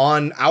problems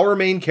on our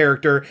main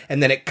character,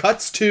 and then it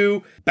cuts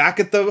to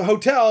back at the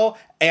hotel,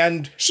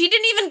 and she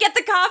didn't even get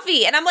the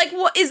coffee. And I'm like,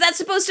 what is that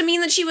supposed to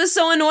mean, that she was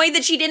so annoyed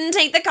that she didn't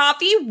take the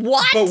coffee?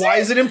 What? But why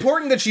is it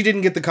important that she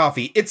didn't get the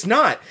coffee? It's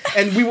not.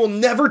 And we will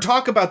never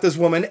talk about this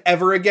woman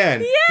ever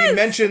again. Yes! He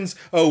mentions,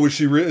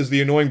 is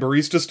the annoying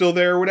barista still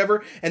there or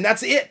whatever? And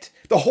that's it.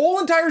 The whole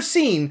entire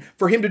scene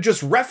for him to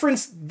just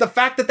reference the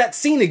fact that that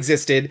scene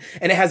existed,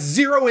 and it has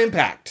zero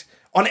impact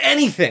on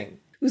anything.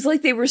 It was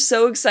like they were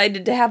so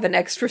excited to have an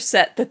extra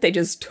set that they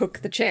just took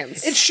the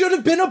chance. It should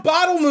have been a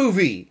bottle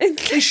movie.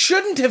 They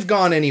shouldn't have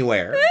gone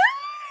anywhere.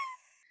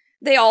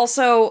 They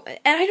also, and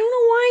I don't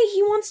know why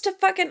he wants to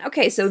fucking,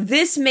 okay, so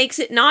this makes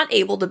it not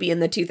able to be in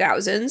the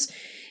 2000s,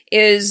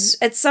 is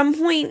at some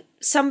point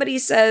somebody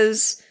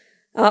says,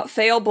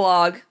 fail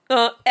blog,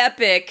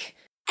 epic,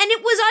 and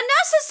it was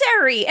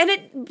unnecessary, and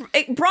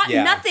it brought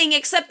nothing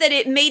except that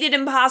it made it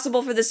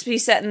impossible for this to be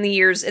set in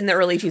the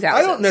early 2000s.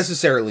 I don't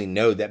necessarily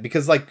know that,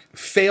 because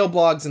fail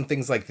blogs and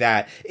things like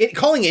that,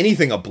 calling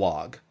anything a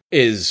blog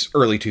is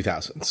early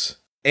 2000s.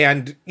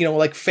 And,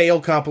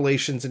 fail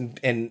compilations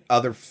and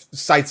other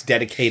sites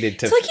dedicated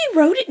to... It's like he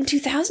wrote it in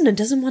 2000 and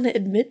doesn't want to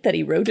admit that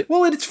he wrote it.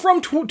 Well, it's from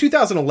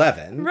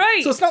 2011.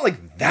 Right. So it's not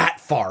that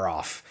far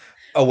off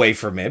away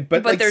from it,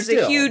 but there's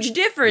still a huge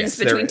difference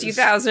between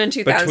 2000 and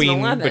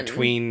 2011.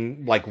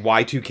 Between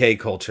Y2K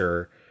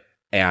culture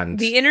and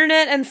the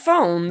internet and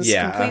phones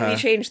completely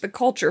changed the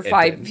culture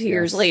 5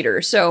 years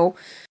later. So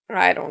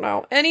I don't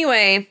know.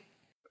 Anyway,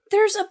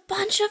 there's a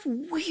bunch of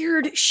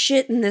weird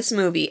shit in this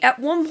movie. At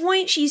one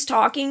point, she's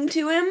talking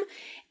to him,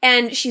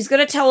 and she's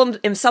gonna tell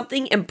him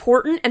something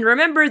important. And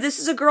remember, this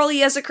is a girl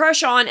he has a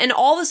crush on, and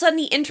all of a sudden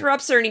he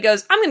interrupts her and he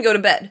goes, "I'm gonna go to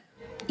bed."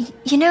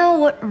 You know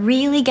what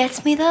really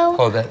gets me, though?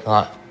 Hold that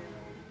thought.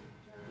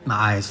 My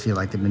eyes feel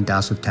like they've been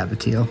doused with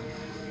Tapatio.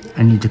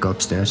 I need to go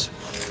upstairs.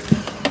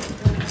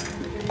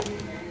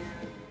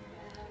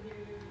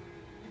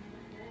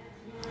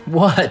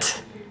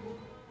 What?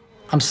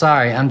 I'm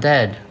sorry, I'm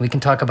dead. We can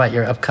talk about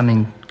your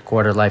upcoming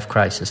quarter-life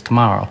crisis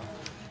tomorrow.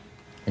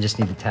 I just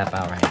need to tap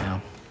out right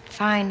now.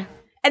 Fine.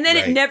 And then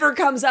Right. it never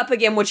comes up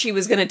again what she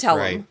was going to tell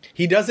him.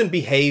 He doesn't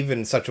behave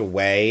in such a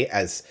way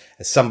as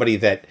somebody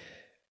that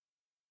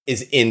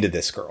is into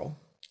this girl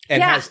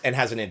and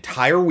has an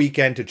entire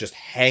weekend to just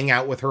hang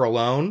out with her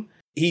alone.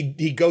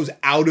 He goes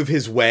out of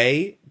his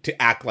way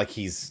to act like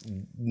he's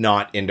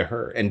not into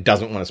her and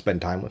doesn't want to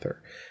spend time with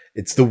her.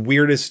 It's the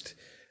weirdest.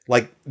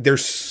 Like,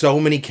 there's so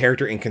many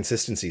character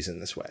inconsistencies in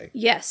this way.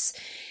 Yes.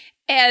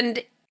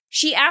 And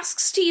she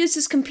asks to use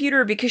his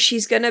computer because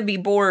she's going to be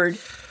bored.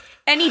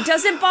 And he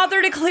doesn't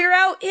bother to clear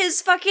out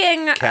his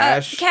fucking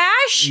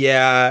cache?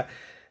 Yeah.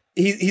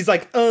 He's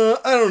like, I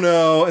don't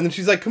know. And then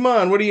she's like, come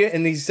on, what do you...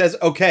 And he says,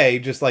 okay,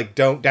 just like,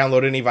 don't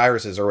download any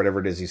viruses or whatever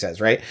it is he says,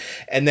 right?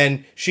 And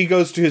then she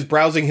goes to his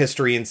browsing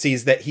history and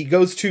sees that he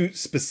goes to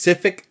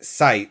specific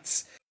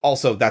sites.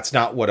 Also, that's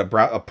not what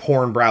a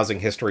porn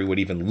browsing history would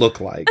even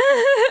look like.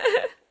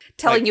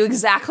 Telling you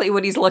exactly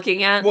what he's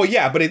looking at. Well,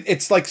 yeah, but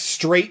it's like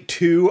straight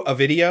to a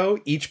video.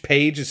 Each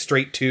page is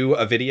straight to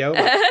a video.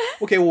 Like,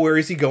 okay, well, where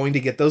is he going to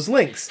get those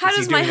links? How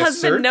does my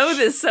husband know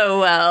this so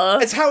well?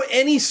 It's how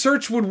any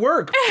search would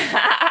work.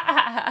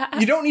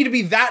 You don't need to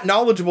be that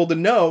knowledgeable to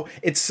know.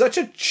 It's such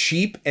a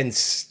cheap and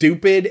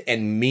stupid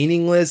and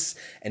meaningless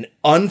and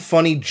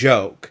unfunny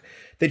joke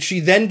that she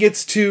then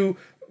gets to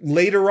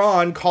later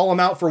on call him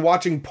out for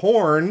watching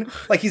porn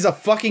like he's a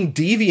fucking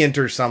deviant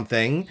or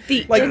something.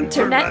 The like,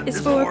 internet is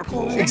for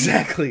porn.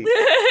 Exactly.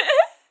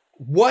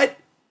 What?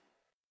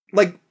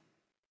 Like,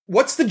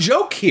 what's the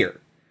joke here?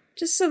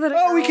 Just so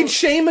that we can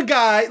shame a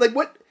guy. Like,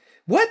 what?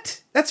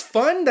 What? That's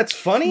fun? That's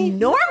funny?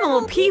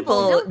 Normal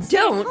people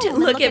don't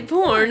look at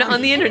porn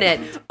on the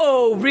internet.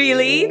 Oh,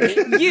 really?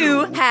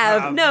 You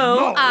have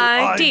no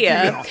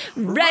idea.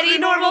 Ready,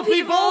 normal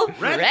people?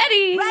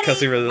 Ready.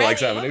 Kelsey really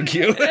likes Avenue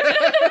Q.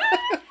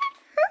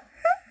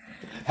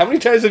 How many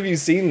times have you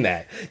seen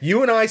that?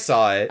 You and I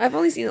saw it. I've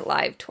only seen it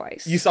live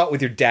twice. You saw it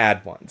with your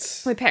dad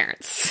once. My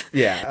parents.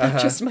 Yeah.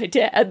 Not just my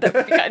dad. That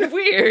would be kind of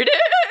weird.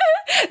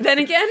 Then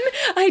again,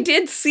 I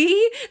did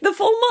see the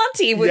full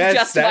Monty with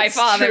just my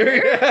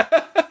father.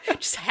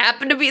 Just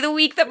happened to be the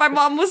week that my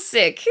mom was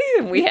sick.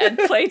 And we had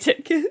play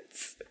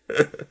tickets.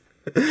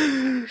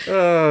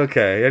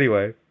 Okay,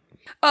 anyway.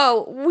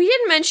 Oh, we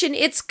didn't mention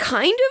it's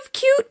kind of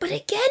cute, but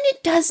again,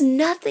 it does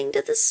nothing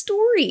to the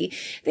story.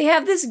 They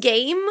have this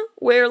game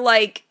where,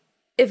 like,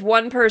 if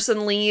one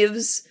person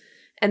leaves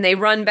and they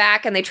run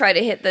back and they try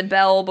to hit the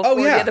bell before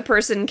the other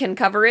person can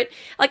cover it.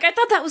 Like, I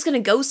thought that was going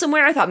to go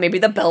somewhere. I thought maybe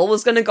the bell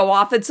was going to go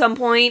off at some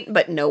point,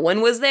 but no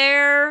one was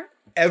there.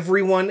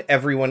 Everyone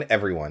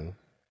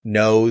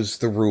knows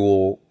the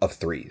rule of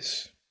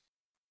threes.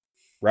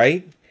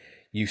 Right?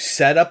 You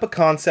set up a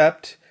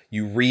concept,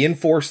 you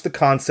reinforce the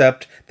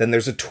concept, then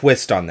there's a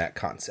twist on that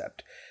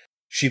concept.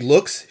 She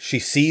looks, she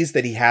sees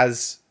that he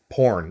has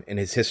porn in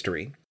his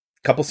history.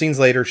 A couple scenes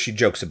later, she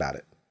jokes about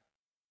it.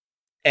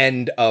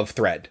 End of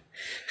thread.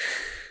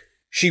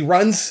 She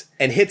runs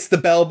and hits the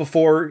bell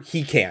before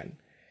he can.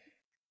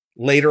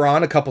 Later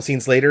on, a couple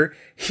scenes later,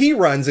 he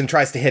runs and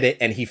tries to hit it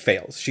and he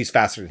fails. She's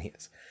faster than he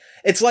is.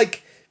 It's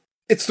like,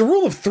 it's the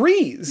rule of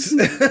threes.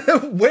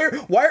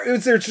 Why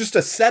is there just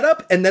a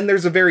setup and then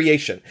there's a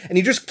variation? And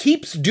he just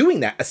keeps doing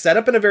that. A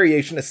setup and a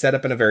variation, a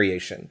setup and a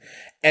variation.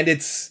 And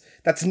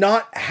that's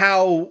not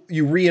how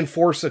you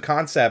reinforce a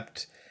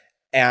concept.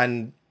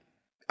 And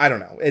I don't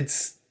know.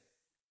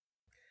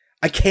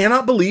 I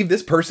cannot believe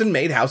this person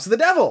made House of the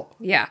Devil.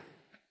 Yeah.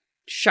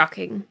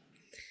 Shocking.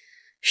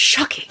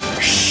 So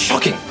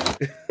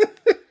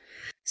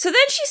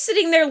then she's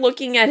sitting there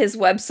looking at his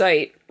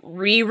website,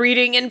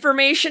 rereading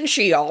information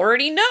she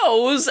already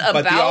knows about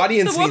but the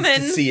audience woman.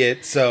 needs to see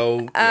it,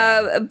 so...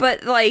 Yeah.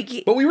 But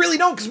we really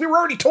don't, because we were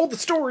already told the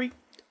story.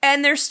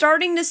 And they're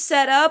starting to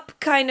set up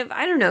kind of,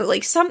 I don't know,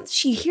 like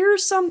she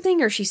hears something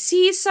or she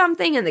sees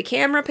something and the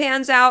camera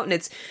pans out and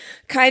it's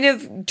kind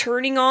of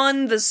turning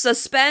on the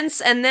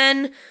suspense but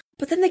then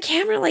the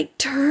camera like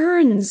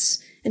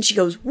turns and she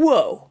goes,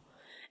 whoa.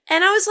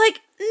 And I was like,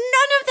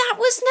 none of that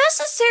was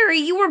necessary.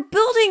 You were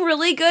building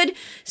really good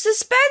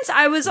suspense.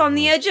 I was on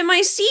the edge of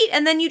my seat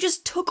and then you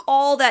just took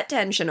all that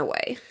tension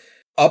away.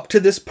 Up to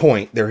this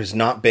point, there has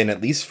not been,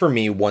 at least for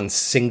me, one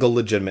single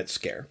legitimate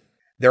scare.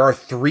 There are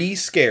 3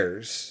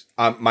 scares.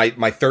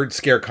 My third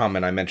scare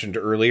comment I mentioned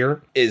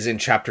earlier is in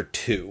chapter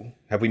 2.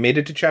 Have we made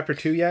it to chapter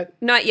 2 yet?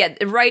 Not yet.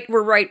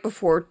 We're right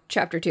before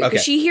chapter 2.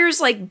 Because she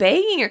hears like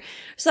banging or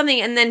something,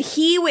 and then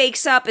he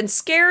wakes up and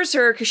scares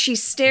her because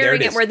she's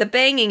staring at where the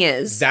banging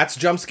is. That's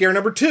jump scare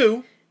number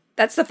 2.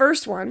 That's the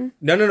first one.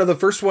 No. The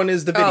first one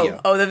is the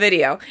video. Oh, the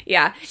video.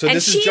 Yeah. So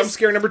this is jump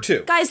scare number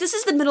 2. Guys, this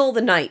is the middle of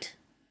the night.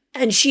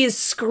 And she is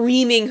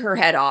screaming her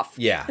head off.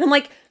 Yeah. And I'm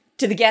like,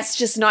 did the guests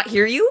just not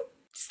hear you?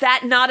 Is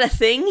that not a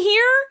thing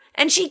here?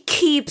 And she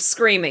keeps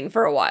screaming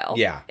for a while.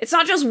 Yeah. It's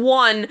not just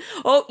one,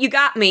 oh, you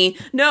got me.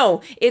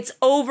 No, it's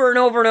over and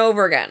over and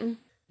over again.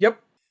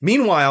 Yep.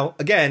 Meanwhile,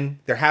 again,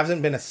 there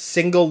hasn't been a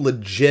single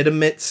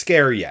legitimate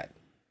scare yet.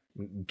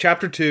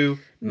 Chapter 2,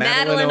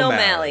 Madeline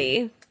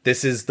O'Malley.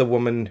 This is the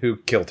woman who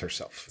killed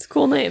herself. It's a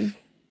cool name.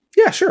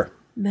 Yeah, sure.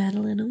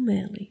 Madeline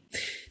O'Malley.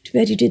 Too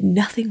bad you did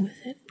nothing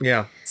with it.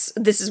 Yeah.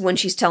 This is when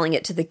she's telling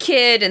it to the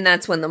kid, and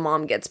that's when the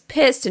mom gets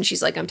pissed, and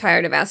she's like, I'm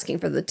tired of asking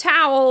for the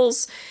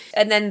towels.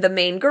 And then the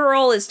main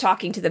girl is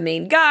talking to the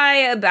main guy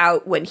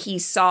about when he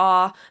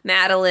saw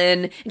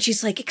Madeline, and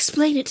she's like,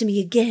 explain it to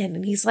me again.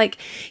 And he's like,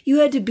 you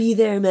had to be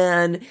there,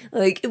 man.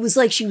 Like, it was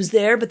like she was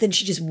there, but then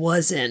she just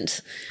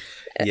wasn't.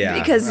 Yeah.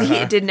 Because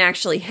it didn't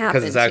actually happen.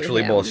 Because it's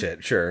actually to him.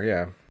 bullshit. Sure,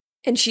 yeah.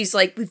 And she's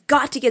like, we've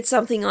got to get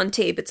something on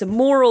tape. It's a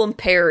moral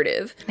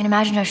imperative. I mean,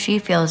 imagine how she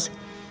feels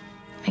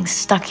being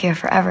stuck here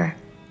forever.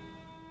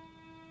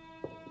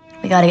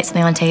 We gotta get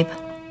something on tape.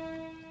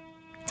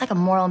 It's like a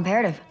moral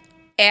imperative.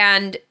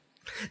 And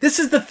this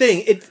is the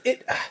thing.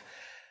 It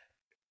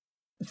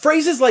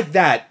phrases like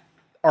that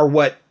are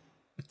what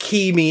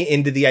key me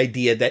into the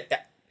idea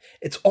that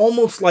it's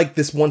almost like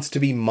this wants to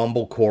be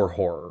mumblecore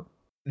horror.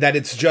 That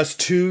it's just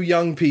two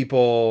young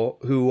people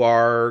who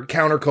are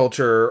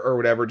counterculture or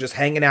whatever, just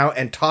hanging out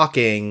and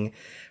talking,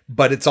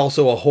 but it's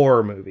also a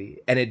horror movie,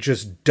 and it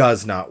just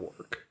does not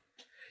work.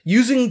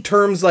 Using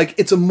terms like,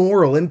 it's a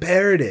moral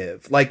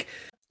imperative, like,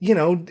 you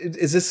know,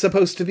 is this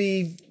supposed to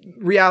be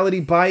Reality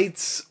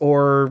Bites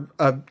or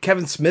a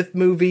Kevin Smith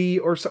movie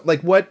or something?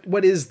 Like,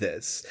 what is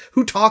this?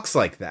 Who talks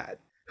like that?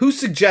 Who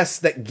suggests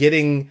that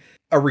getting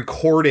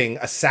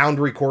a sound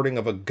recording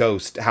of a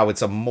ghost, how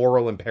it's a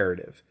moral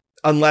imperative?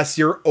 Unless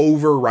you're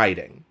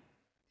overwriting.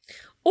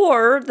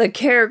 Or the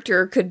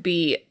character could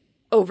be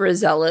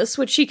overzealous,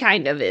 which she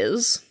kind of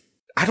is.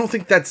 I don't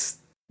think that's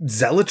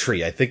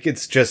zealotry. I think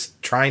it's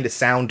just trying to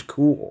sound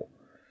cool.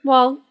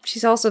 Well,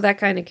 she's also that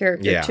kind of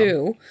character,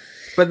 too.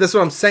 But that's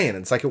what I'm saying.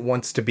 It's like it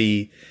wants to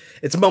be...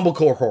 It's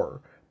mumblecore horror,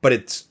 but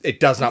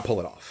it does not pull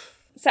it off.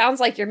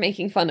 Sounds like you're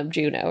making fun of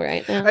Juno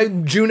right now.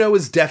 Juno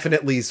is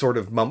definitely sort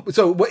of...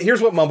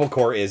 here's what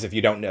mumblecore is, if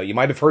you don't know. You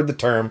might have heard the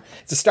term.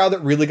 It's a style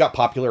that really got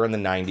popular in the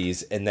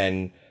 90s and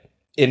then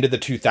into the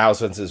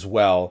 2000s as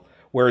well,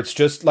 where it's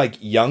just like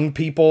young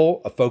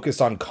people, a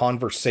focus on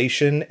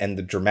conversation and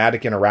the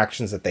dramatic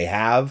interactions that they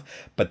have,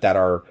 but that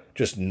are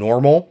just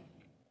normal.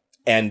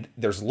 And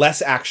there's less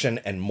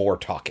action and more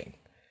talking.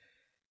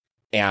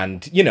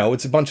 And, you know,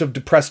 it's a bunch of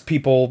depressed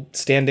people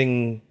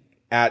standing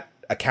at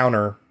a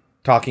counter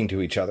talking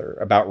to each other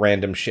about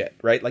random shit,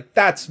 right? Like,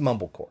 that's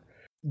mumblecore.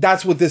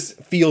 That's what this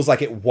feels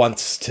like it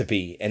wants to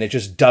be, and it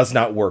just does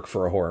not work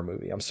for a horror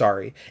movie. I'm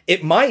sorry.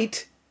 It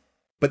might,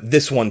 but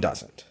this one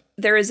doesn't.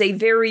 There is a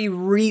very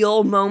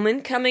real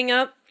moment coming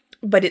up,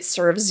 but it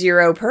serves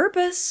zero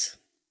purpose.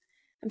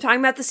 I'm talking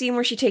about the scene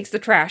where she takes the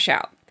trash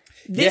out.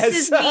 This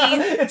is me.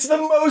 It's the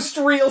most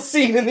real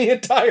scene in the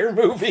entire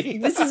movie.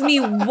 This is me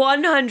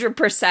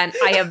 100%.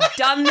 I have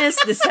done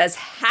this. This has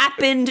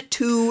happened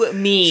to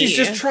me. She's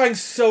just trying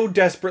so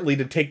desperately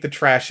to take the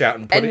trash out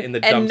and put it in the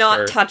dumpster. And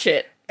not touch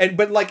it.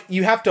 But like,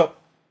 you have to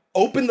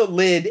open the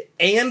lid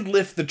and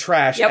lift the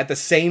trash at the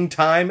same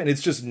time, and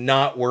it's just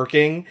not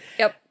working.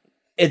 Yep.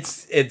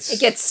 It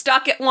gets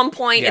stuck at one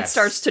point. Yes. It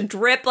starts to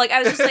drip. Like, I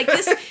was just like,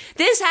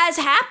 this has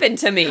happened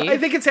to me. I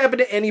think it's happened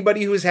to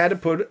anybody who has had to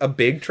put a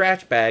big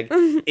trash bag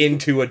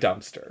into a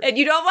dumpster. And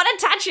you don't want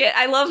to touch it.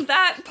 I love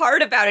that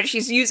part about it.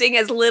 She's using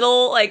as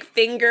little, like,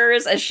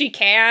 fingers as she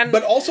can.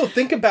 But also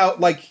think about,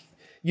 like,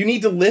 you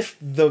need to lift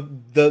the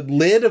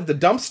lid of the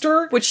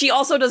dumpster. Which she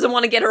also doesn't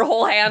want to get her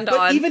whole hand on.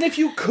 But even if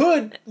you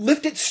could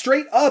lift it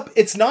straight up,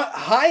 it's not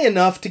high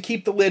enough to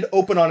keep the lid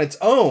open on its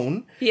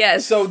own.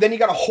 Yes. So then you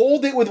got to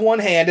hold it with one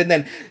hand,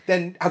 and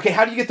then okay,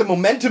 how do you get the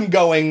momentum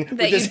going that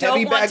with this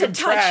heavy bag of trash? That you don't want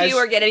to touch you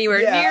or get anywhere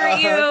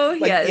near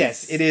you. Like,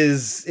 yes, it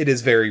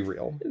is very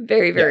real.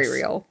 Very, very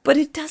real. But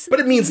it doesn't.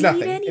 But it means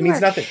nothing. Anywhere. It means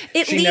nothing.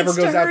 It she leads never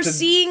goes to her out to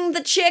seeing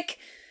the chick.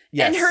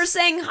 Yes. And her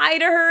saying hi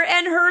to her,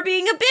 and her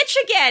being a bitch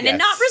again, and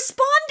not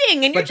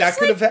responding. And but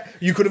you're just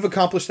you could have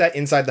accomplished that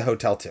inside the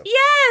hotel too.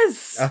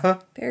 Yes.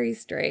 Very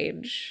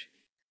strange.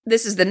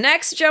 This is the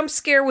next jump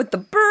scare with the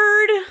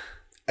bird.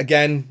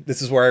 Again,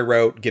 this is where I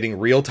wrote, getting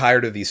real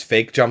tired of these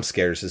fake jump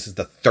scares. This is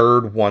the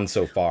third one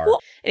so far. Well,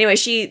 anyway,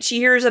 she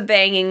hears a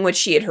banging, which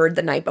she had heard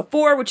the night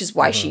before, which is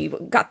why she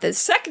got the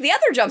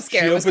other jump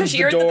scare, was because she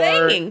heard the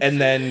banging.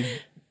 And then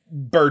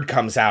bird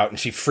comes out and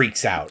she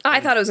freaks out. I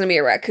thought it was going to be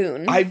a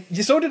raccoon.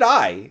 So did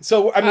I.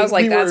 So I mean, was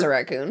like, that's a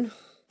raccoon.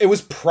 It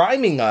was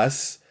priming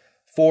us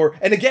for,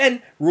 and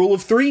again, rule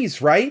of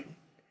threes, right?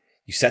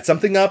 You set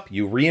something up,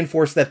 you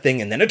reinforce that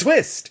thing, and then a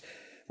twist.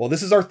 Well,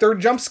 this is our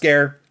third jump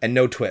scare, and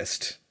no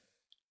twist.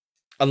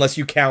 Unless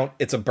you count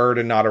it's a bird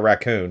and not a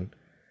raccoon.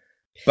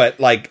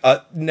 But, like,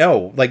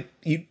 no. Like,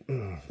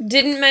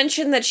 Didn't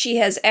mention that she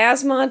has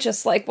asthma,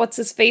 just like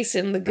what's-his-face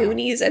in the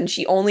Goonies, and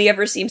she only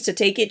ever seems to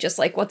take it just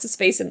like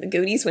what's-his-face in the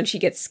Goonies when she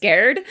gets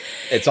scared.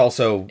 It's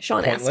also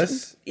Sean pointless.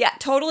 Astin. Yeah,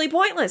 totally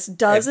pointless.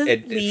 Doesn't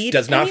lead It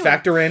does not anywhere.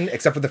 factor in,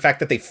 except for the fact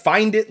that they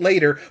find it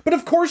later. But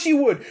of course you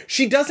would.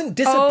 She doesn't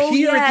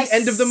disappear at the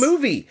end of the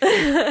movie.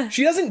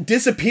 She doesn't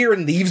disappear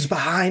and leaves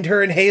behind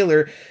her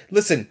inhaler.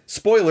 Listen,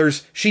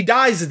 spoilers, she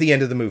dies at the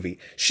end of the movie.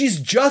 She's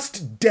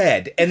just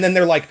dead. And then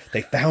they're like,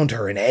 they found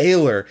her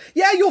inhaler.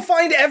 Yeah, you'll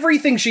find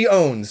everything she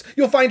owns.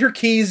 You'll find her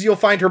keys, you'll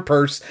find her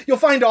purse, you'll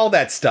find all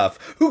that stuff.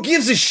 Who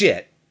gives a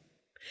shit?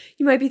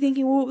 You might be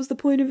thinking, well, what was the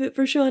point of it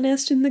for Sean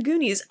Astin in the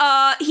Goonies?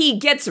 He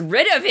gets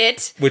rid of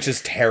it. Which is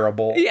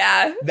terrible.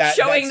 Yeah,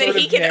 showing that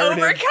he can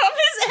overcome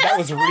his asthma. That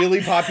was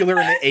really popular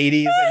in the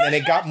 80s, and then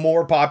it got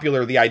more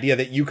popular, the idea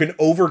that you can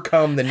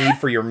overcome the need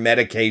for your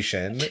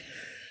medication.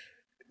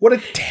 What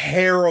a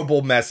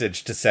terrible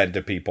message to send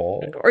to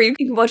people. Or you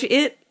can watch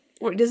it,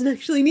 or he doesn't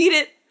actually need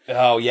it.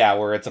 Oh, yeah,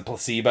 where it's a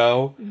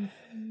placebo.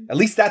 At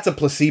least that's a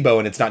placebo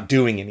and it's not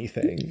doing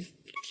anything.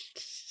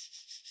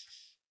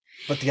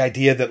 But the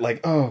idea that, like,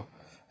 oh,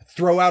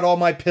 throw out all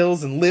my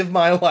pills and live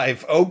my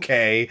life.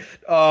 Okay.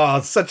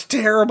 Oh, such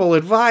terrible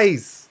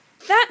advice.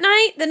 That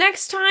night, the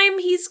next time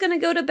he's gonna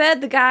go to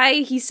bed, the guy,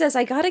 he says,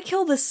 I gotta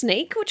kill the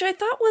snake, which I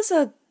thought was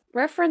a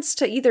reference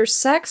to either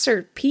sex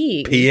or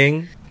peeing.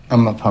 Peeing?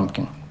 I'm a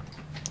pumpkin.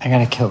 I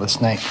gotta kill the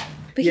snake.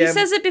 But he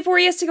says it before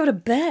he has to go to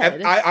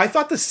bed. I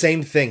thought the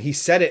same thing. He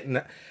said it,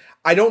 and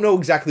I don't know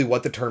exactly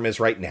what the term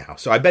is right now.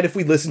 So I bet if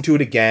we listen to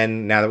it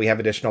again, now that we have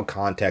additional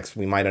context,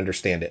 we might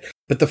understand it.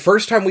 But the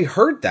first time we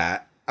heard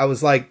that, I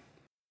was like,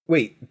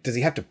 wait, does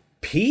he have to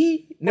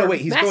pee? No,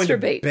 wait, he's going to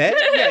bed?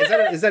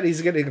 Yeah, is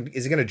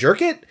he gonna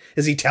jerk it?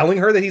 Is he telling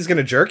her that he's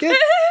gonna jerk it?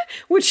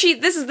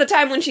 This is the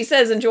time when she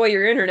says, enjoy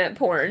your internet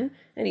porn.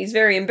 And he's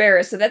very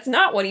embarrassed, so that's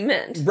not what he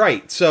meant.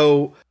 Right,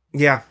 so,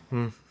 yeah.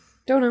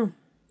 Don't know.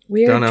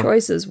 Weird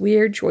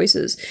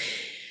choices.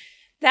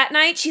 That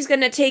night, she's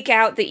going to take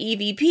out the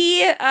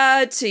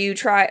EVP to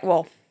try,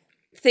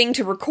 thing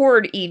to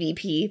record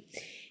EVP.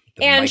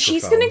 And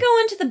she's going to go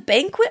into the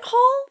banquet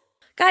hall.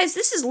 Guys,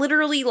 this is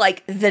literally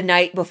like the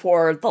night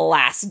before the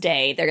last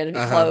day they're going to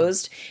be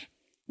closed.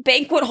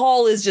 Banquet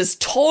hall is just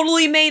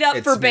totally made up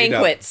for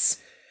banquets.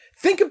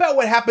 Think about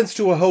what happens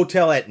to a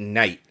hotel at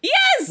night.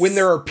 Yes! When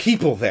there are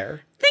people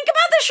there. Think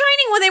about The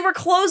Shining when they were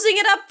closing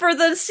it up for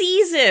the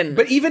season.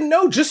 But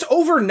just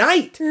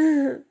overnight.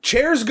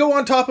 Chairs go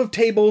on top of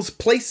tables,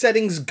 place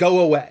settings go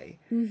away.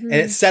 And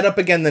it's set up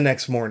again the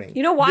next morning.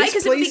 You know why?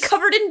 Because it would be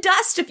covered in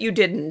dust if you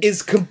didn't.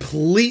 Is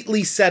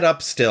completely set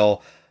up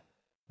still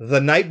the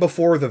night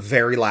before the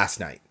very last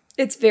night.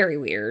 It's very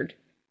weird.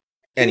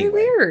 Anyway.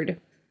 Very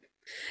weird.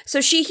 So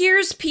she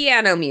hears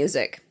piano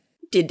music.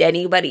 Did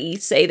anybody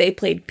say they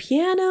played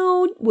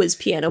piano? Was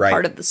piano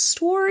part of the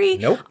story?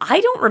 Nope.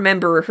 I don't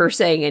remember her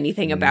saying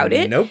anything about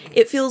it. Nope.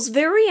 It feels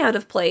very out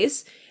of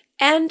place.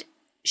 And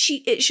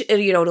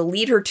to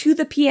lead her to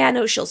the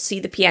piano, she'll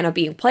see the piano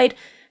being played.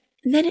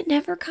 And then it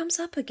never comes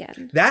up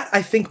again. That,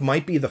 I think,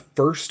 might be the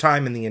first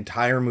time in the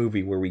entire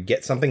movie where we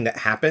get something that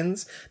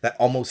happens that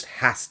almost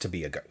has to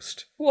be a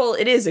ghost. Well,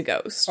 it is a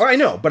ghost. Oh, I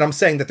know, but I'm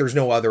saying that there's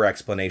no other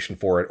explanation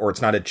for it, or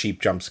it's not a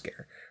cheap jump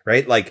scare,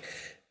 right? Like,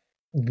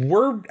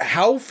 we're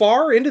how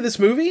far into this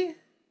movie?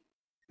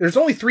 There's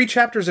only 3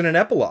 chapters and an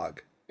epilogue.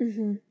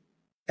 Mm-hmm.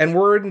 And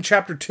we're in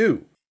chapter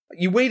 2.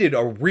 You waited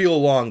a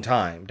real long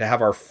time to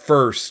have our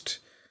first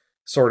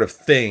sort of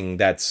thing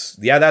that's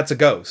a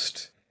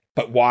ghost.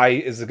 But why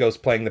is the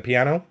ghost playing the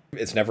piano?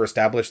 It's never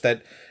established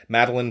that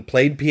Madeline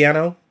played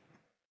piano.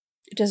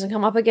 It doesn't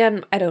come up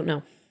again. I don't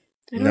know.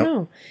 I don't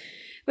know.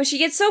 But she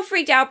gets so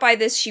freaked out by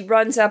this, she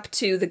runs up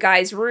to the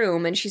guy's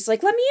room and she's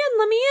like, let me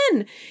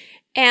in.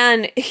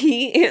 And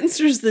he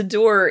answers the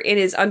door in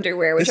his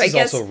underwear, which I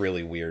guess is also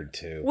really weird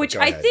too. Which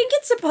I think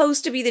it's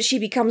supposed to be that she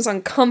becomes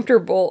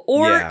uncomfortable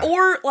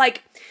or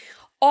like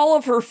all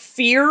of her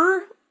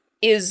fear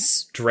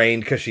is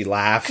drained because she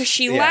laughs. Because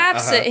she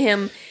laughs at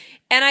him.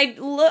 And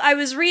I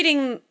was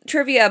reading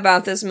trivia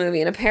about this movie,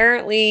 and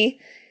apparently,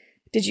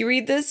 did you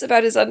read this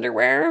about his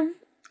underwear?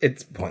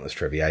 It's pointless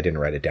trivia. I didn't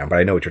write it down, but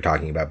I know what you're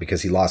talking about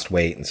because he lost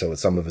weight, and so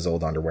some of his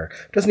old underwear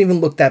doesn't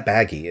even look that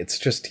baggy. It's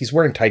just he's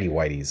wearing tighty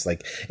whities.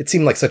 Like it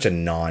seemed like such a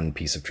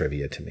non-piece of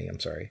trivia to me. I'm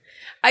sorry.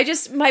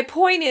 My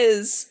point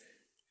is,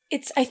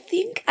 I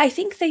think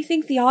they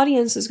think the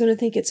audience is going to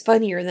think it's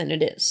funnier than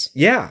it is.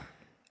 Yeah.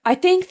 I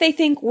think they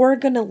think we're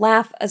going to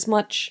laugh as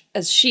much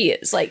as she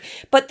is.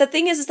 But the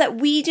thing is that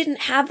we didn't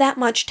have that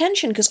much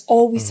tension because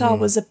all we saw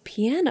was a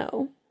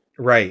piano.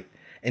 Right.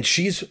 And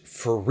she's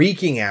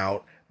freaking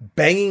out,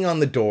 banging on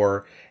the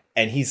door,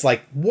 and he's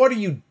like, what are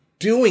you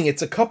doing?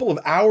 It's a couple of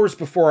hours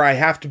before I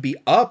have to be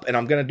up and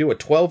I'm going to do a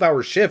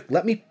 12-hour shift.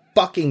 Let me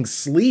fucking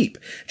sleep.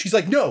 She's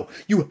like, no,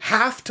 you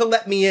have to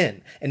let me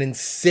in, and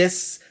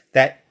insists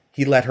that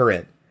he let her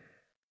in.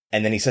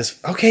 And then he says,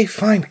 okay,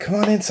 fine, come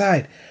on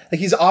inside. Like,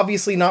 he's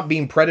obviously not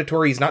being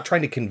predatory. He's not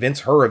trying to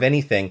convince her of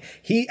anything.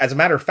 As a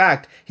matter of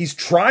fact, he's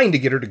trying to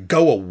get her to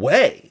go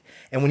away.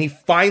 And when he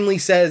finally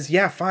says,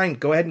 yeah, fine,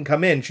 go ahead and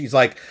come in, she's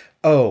like,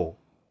 oh,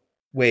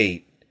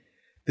 wait,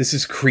 this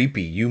is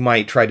creepy. You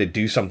might try to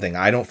do something.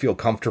 I don't feel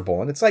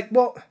comfortable. And it's like,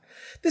 well,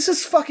 this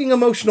is fucking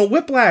emotional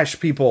whiplash,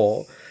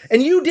 people.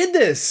 And you did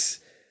this.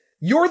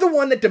 You're the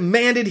one that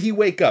demanded he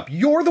wake up.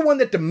 You're the one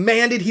that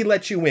demanded he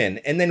let you in.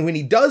 And then when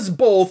he does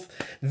both,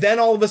 then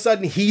all of a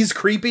sudden he's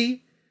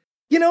creepy.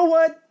 You know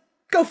what?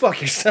 Go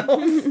fuck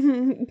yourself.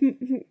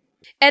 And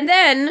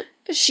then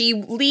she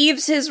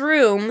leaves his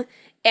room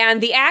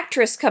and the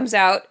actress comes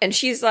out and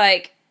she's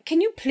like,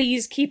 can you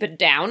please keep it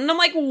down? And I'm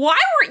like, why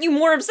weren't you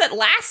more upset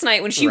last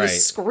night when she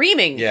was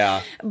screaming?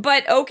 Yeah.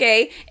 But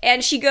okay.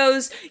 And she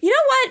goes, you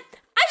know what?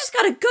 I just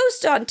got a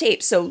ghost on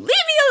tape, so leave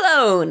me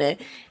alone.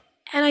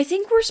 And I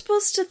think we're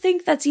supposed to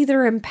think that's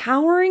either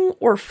empowering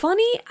or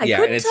funny. I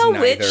couldn't tell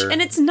which,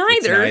 and it's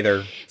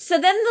neither. So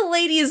then the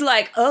lady is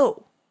like,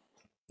 oh,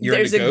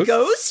 there's a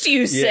ghost,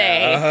 you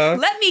say?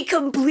 Let me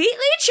completely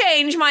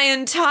change my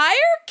entire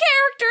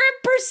character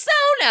and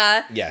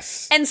persona.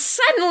 Yes. And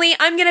suddenly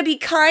I'm going to be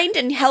kind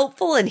and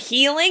helpful and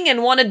healing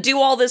and want to do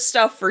all this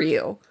stuff for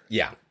you.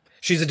 Yeah.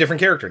 She's a different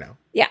character now.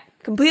 Yeah.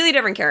 Completely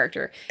different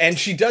character. And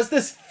she does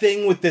this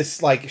thing with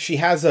this, like, she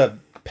has a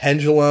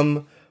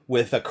pendulum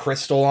with a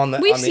crystal on the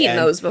We've on the seen end.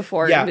 those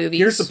before in movies.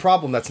 Here's the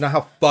problem. That's not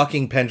how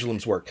fucking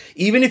pendulums work.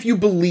 Even if you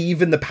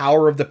believe in the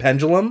power of the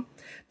pendulum,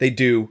 they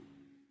do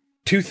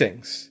two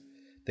things.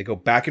 They go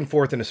back and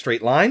forth in a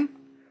straight line,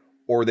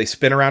 or they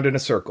spin around in a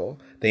circle.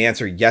 They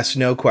answer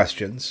yes/no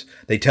questions.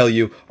 They tell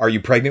you, are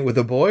you pregnant with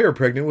a boy or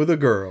pregnant with a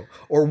girl?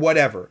 Or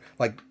whatever.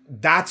 Like,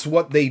 that's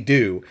what they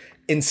do.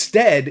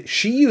 Instead,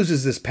 she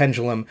uses this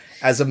pendulum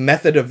as a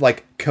method of,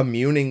 like,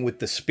 communing with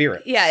the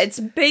spirit. Yeah, it's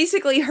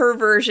basically her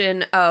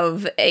version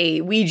of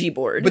a Ouija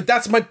board. But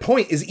that's my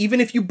point, is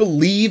even if you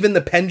believe in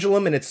the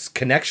pendulum and its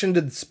connection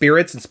to the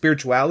spirits and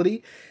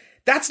spirituality,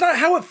 that's not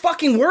how it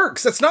fucking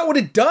works. That's not what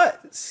it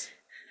does.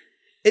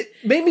 It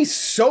made me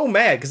so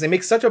mad because they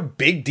make such a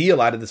big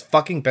deal out of this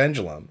fucking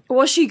pendulum.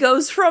 Well, she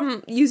goes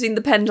from using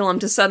the pendulum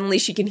to suddenly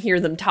she can hear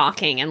them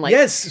talking and like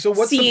so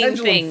what's the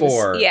pendulum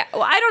for? Yeah,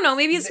 well, I don't know.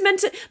 Maybe it's meant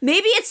to.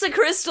 Maybe it's the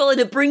crystal and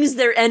it brings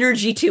their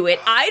energy to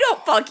it. I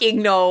don't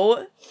fucking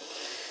know,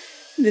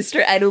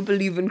 Mister. I don't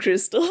believe in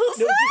crystals.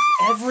 No,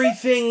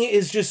 everything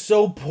is just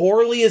so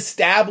poorly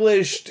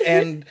established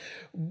and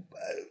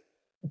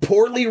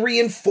poorly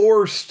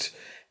reinforced.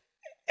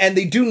 And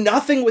they do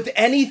nothing with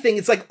anything.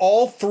 It's like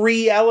all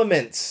three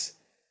elements.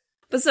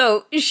 But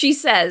so she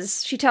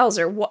tells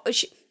her,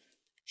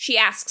 she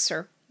asks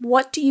her,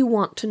 what do you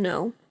want to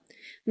know?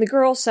 And the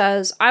girl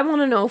says, I want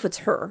to know if it's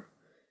her.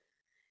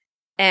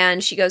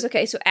 And she goes,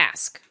 okay, so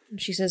ask. And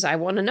she says, I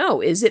want to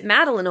know, is it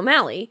Madeline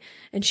O'Malley?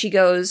 And she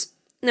goes,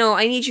 no,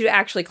 I need you to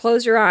actually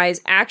close your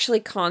eyes, actually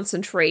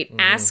concentrate,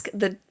 ask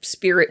the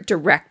spirit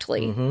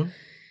directly.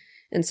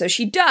 And so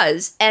she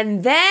does.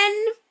 And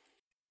then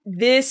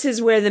this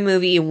is where the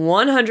movie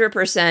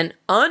 100%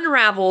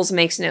 unravels,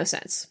 makes no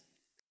sense.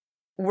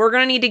 We're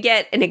going to need to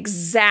get an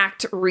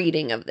exact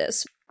reading of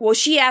this. Well,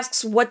 she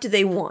asks, what do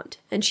they want?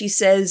 And she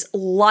says,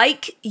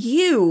 like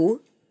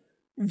you,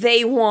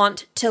 they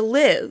want to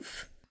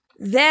live.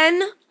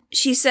 Then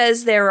she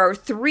says there are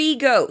 3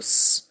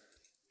 ghosts.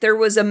 There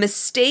was a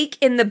mistake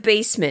in the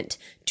basement.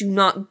 Do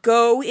not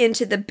go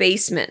into the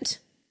basement.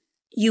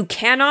 You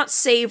cannot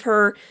save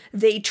her.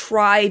 They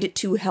tried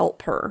to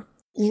help her.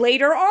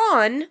 Later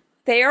on,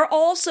 they are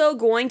also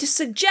going to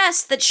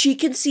suggest that she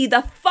can see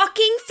the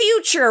fucking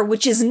future,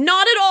 which is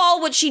not at all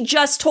what she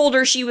just told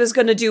her she was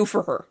going to do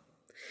for her.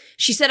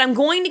 She said, I'm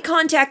going to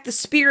contact the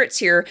spirits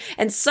here,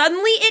 and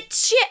suddenly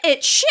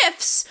it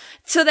shifts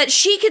so that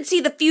she can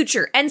see the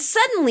future, and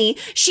suddenly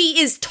she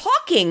is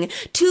talking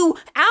to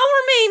our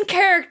main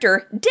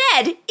character,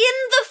 dead, in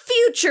the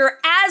future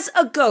as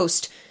a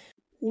ghost.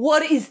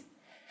 What is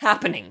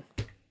happening?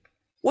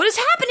 What is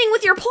happening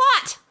with your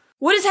plot?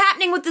 What is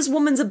happening with this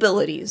woman's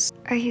abilities?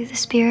 Are you the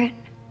spirit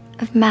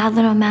of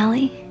Madeline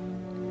O'Malley?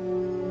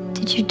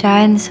 Did you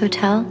die in this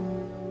hotel?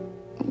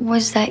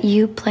 Was that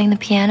you playing the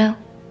piano?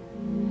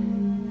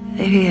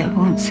 Maybe I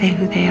won't say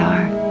who they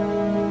are.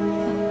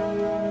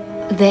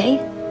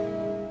 They?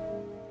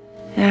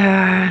 There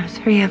are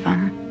 3 of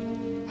them.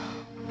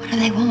 What do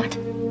they want?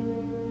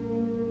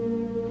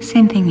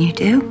 Same thing you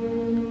do.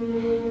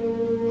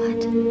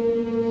 What?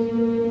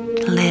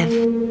 To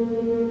live.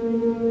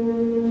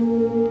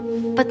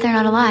 But they're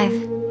not alive.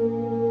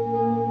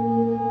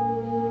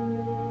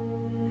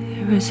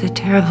 There was a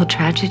terrible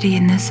tragedy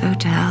in this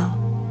hotel.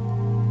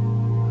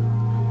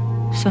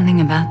 Something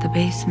about the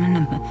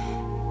basement,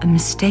 a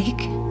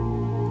mistake.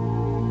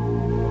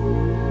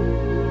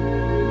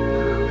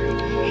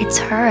 It's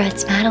her,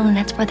 it's Madeline.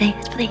 That's where they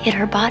hid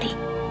her body.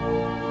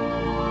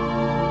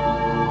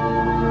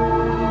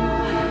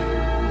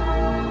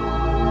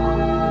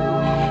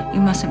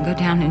 You mustn't go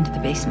down into the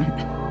basement.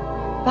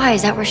 Why?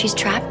 Is that where she's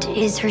trapped?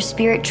 Is her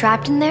spirit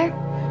trapped in there?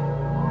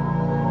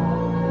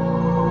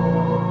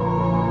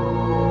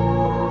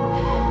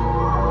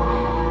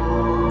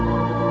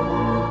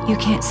 You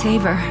can't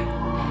save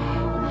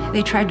her.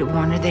 They tried to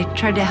warn her. They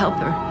tried to help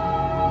her.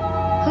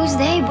 Who's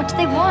they? What do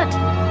they want?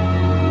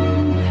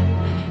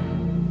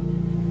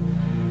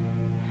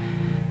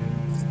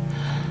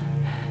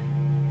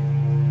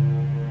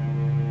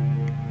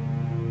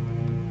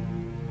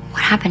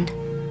 happened?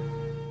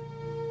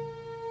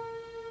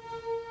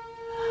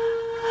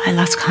 I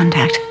lost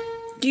contact.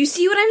 Do you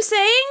see what I'm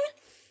saying?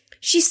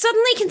 She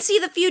suddenly can see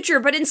the future,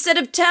 but instead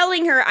of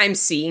telling her, I'm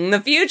seeing the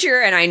future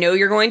and I know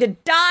you're going to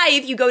die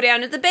if you go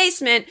down to the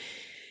basement,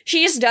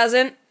 she just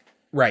doesn't.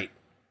 Right.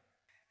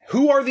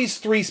 Who are these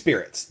three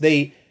spirits?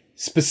 They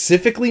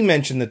specifically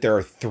mention that there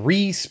are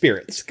three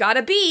spirits. It's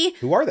gotta be.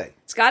 Who are they?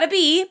 It's gotta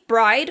be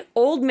bride,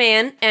 old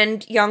man,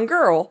 and young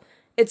girl.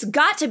 It's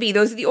got to be.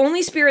 Those are the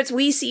only spirits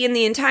we see in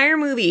the entire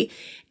movie.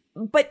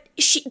 But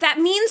that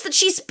means that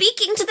she's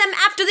speaking to them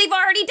after they've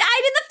already died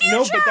in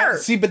the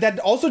future. No, but that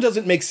also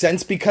doesn't make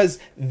sense because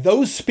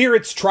those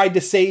spirits tried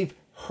to save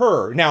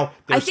her. Now,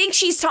 I think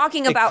she's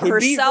talking about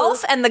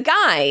herself and the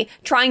guy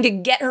trying to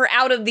get her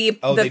out of the.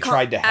 Oh, they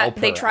tried to help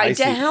her. They tried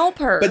to help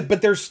her.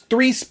 But there's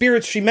three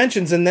spirits she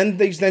mentions, and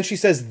then she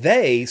says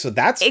they. So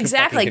that's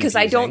exactly because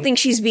I don't think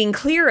she's being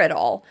clear at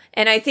all.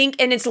 And I think,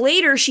 and it's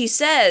later she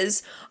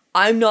says,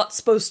 "I'm not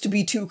supposed to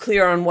be too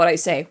clear on what I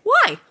say."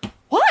 Why?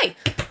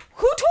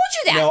 Who told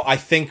you that? No, I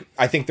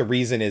think the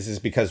reason is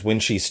because when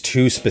she's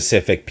too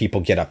specific, people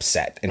get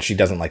upset, and she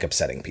doesn't like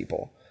upsetting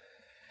people.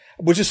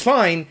 Which is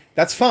fine.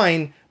 That's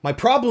fine. My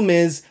problem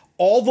is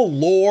all the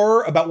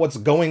lore about what's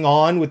going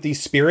on with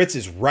these spirits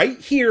is right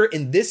here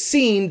in this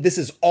scene. This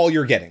is all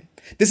you're getting.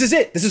 This is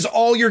it. This is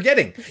all you're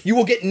getting. You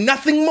will get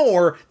nothing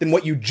more than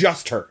what you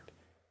just heard.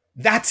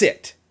 That's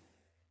it.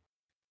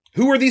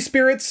 Who are these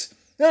spirits?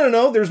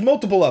 No. There's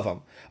multiple of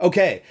them.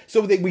 Okay,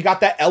 so we got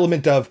that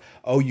element of,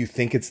 oh, you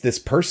think it's this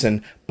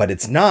person, but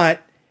it's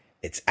not.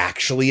 It's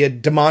actually a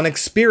demonic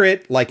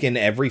spirit, like in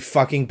every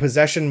fucking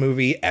possession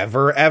movie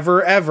ever,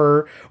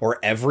 or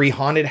every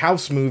haunted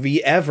house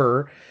movie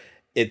ever.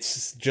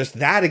 It's just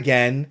that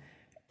again.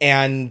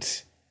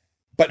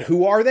 But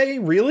who are they,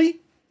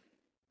 really?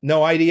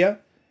 No idea.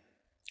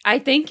 I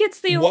think it's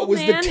the old man. What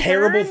was the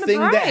terrible thing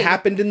that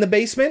happened in the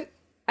basement?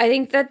 I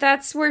think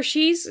that's where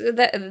she's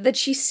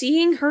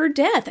seeing her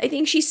death. I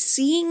think she's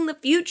seeing the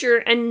future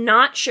and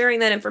not sharing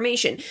that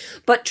information,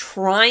 but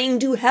trying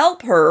to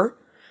help her.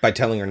 By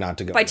telling her not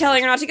to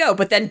go.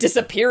 But then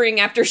disappearing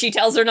after she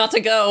tells her not to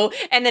go,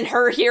 and then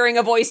her hearing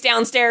a voice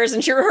downstairs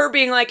and her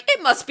being like,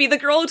 it must be the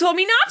girl who told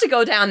me not to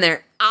go down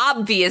there.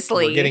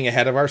 Obviously. We're getting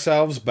ahead of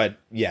ourselves, but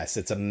yes,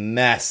 it's a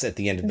mess at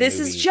the end of the movie. This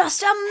is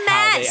just a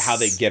mess. How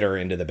they get her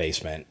into the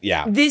basement.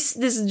 Yeah. This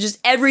is just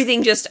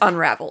everything just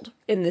unraveled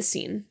in this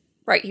scene.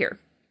 Right here.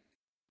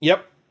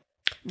 Yep.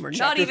 We're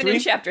not even in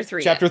chapter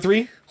 3 Chapter yet.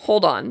 3?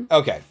 Hold on.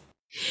 Okay.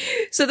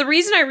 So the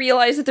reason I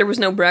realized that there was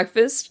no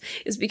breakfast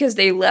is because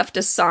they left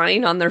a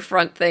sign on their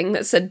front thing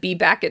that said, be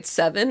back at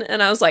 7.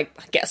 And I was like,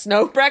 I guess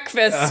no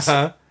breakfast.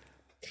 Uh-huh.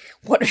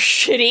 What a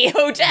shitty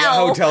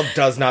hotel. The hotel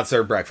does not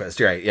serve breakfast.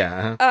 Right,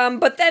 yeah. Uh-huh.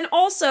 But then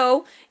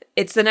also,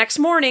 it's the next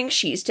morning.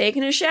 She's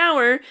taking a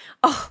shower.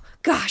 Oh,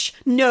 gosh,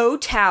 no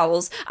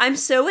towels. I'm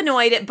so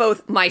annoyed at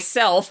both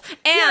myself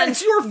and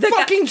it's your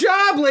fucking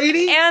job,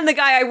 lady. And the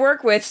guy I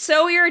work with.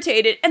 So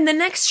irritated. And the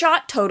next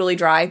shot, totally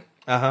dry.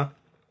 Uh-huh.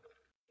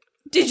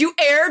 Did you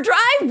air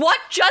dry? What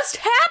just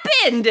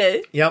happened?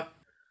 Yep.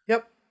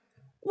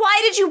 Why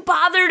did you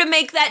bother to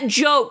make that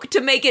joke to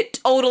make it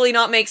totally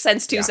not make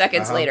sense 2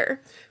 seconds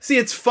later? See,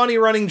 it's funny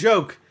running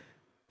joke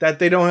that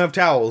they don't have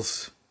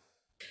towels.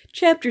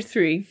 Chapter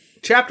 3.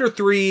 Chapter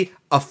 3,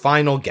 A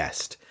Final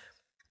Guest.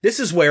 This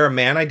is where a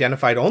man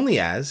identified only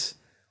as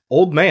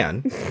Old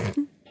Man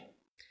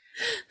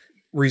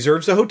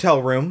reserves a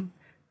hotel room,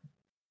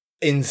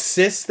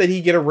 insists that he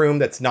get a room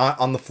that's not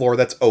on the floor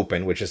that's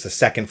open, which is the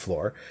second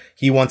floor.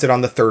 He wants it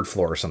on the third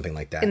floor or something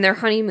like that. In their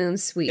honeymoon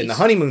suite. In the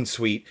honeymoon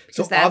suite.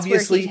 So that's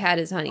obviously, where he had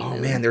his honeymoon.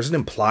 Oh man, there's an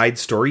implied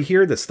story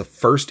here. That's the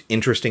first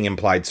interesting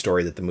implied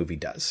story that the movie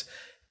does.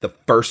 The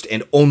first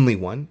and only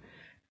one.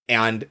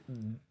 And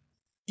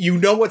you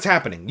know what's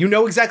happening. You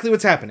know exactly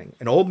what's happening.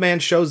 An old man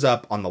shows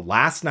up on the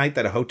last night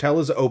that a hotel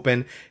is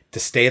open to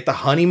stay at the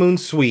honeymoon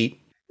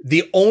suite.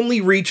 The only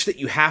reach that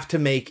you have to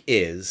make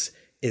is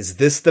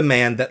this the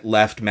man that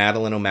left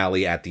Madeline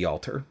O'Malley at the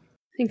altar?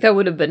 I think that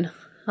would have been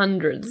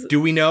hundreds. Do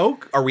we know?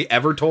 Are we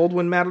ever told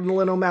when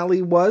Madeline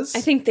O'Malley was?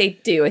 I think they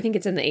do. I think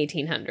it's in the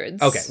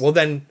 1800s. Okay, well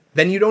then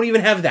you don't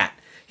even have that.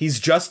 He's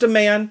just a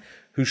man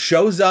who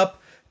shows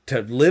up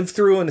to live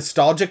through a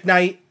nostalgic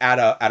night at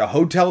a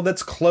hotel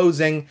that's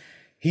closing.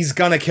 He's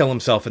gonna kill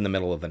himself in the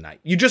middle of the night.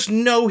 You just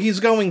know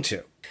he's going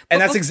to. And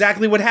that's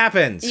exactly what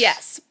happens.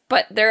 Yes,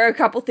 but there are a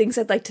couple things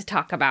I'd like to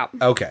talk about.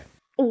 Okay.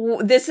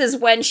 This is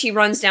when she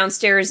runs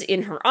downstairs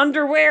in her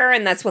underwear,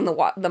 and that's when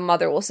the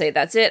mother will say,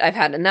 that's it, I've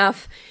had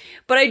enough.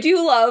 But I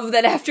do love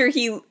that after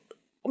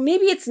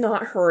maybe it's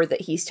not her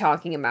that he's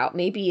talking about,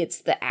 maybe it's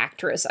the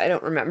actress, I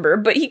don't remember,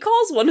 but he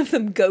calls one of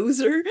them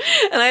Gozer,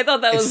 and I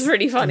thought that was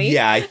pretty funny.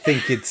 Yeah, I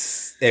think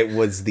it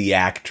was the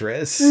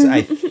actress,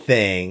 I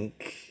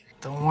think.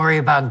 Don't worry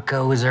about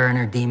Gozer and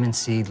her demon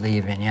seed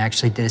leaving. You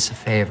actually did us a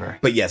favor.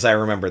 But yes, I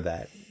remember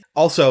that.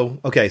 Also,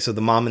 okay, so the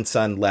mom and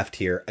son left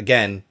here.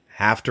 Again,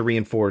 have to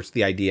reinforce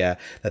the idea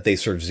that they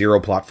serve zero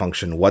plot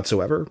function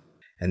whatsoever.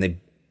 And they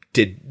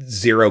did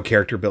zero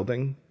character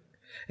building.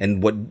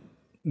 And what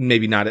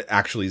maybe not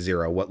actually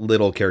zero, what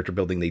little character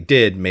building they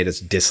did made us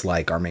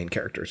dislike our main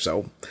character.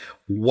 So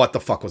what the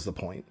fuck was the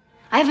point?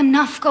 I have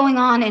enough going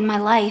on in my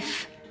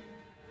life.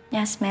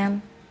 Yes,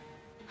 ma'am.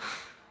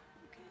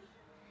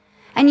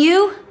 And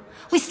you?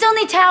 We still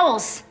need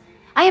towels.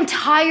 I am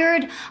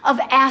tired of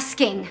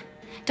asking.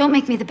 Don't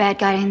make me the bad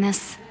guy in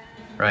this.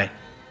 Right.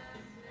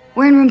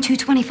 We're in room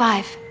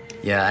 225.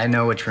 Yeah, I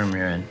know which room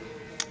you're in.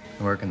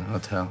 I work in the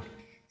hotel.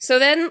 So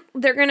then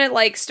they're gonna,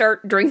 like,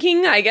 start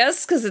drinking, I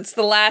guess, because it's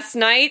the last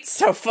night,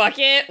 so fuck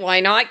it. Why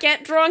not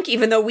get drunk?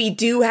 Even though we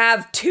do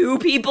have 2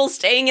 people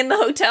staying in the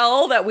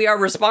hotel that we are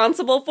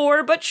responsible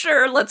for, but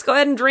sure, let's go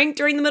ahead and drink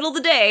during the middle of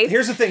the day.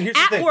 Here's the thing.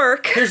 At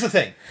work. Here's the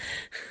thing.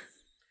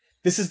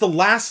 This is the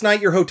last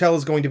night your hotel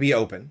is going to be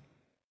open.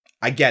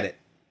 I get it.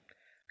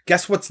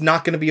 Guess what's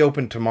not going to be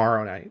open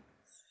tomorrow night?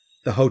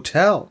 The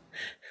hotel.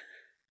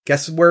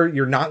 Guess where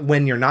you're not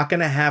going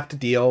to have to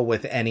deal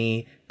with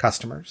any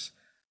customers?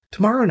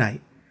 Tomorrow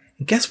night.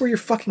 And guess where your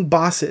fucking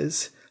boss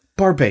is?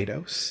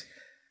 Barbados.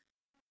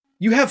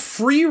 You have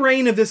free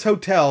reign of this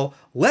hotel,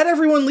 let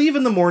everyone leave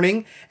in the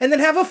morning, and then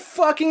have a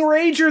fucking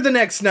rager the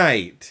next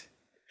night.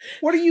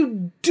 What are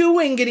you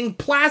doing getting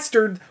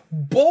plastered,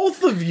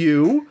 both of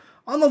you,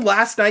 on the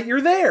last night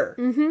you're there?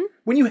 Mm-hmm.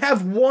 When you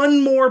have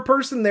one more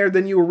person there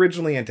than you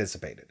originally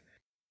anticipated.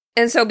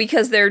 And so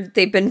because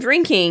they've been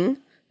drinking,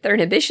 their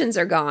inhibitions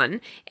are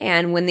gone,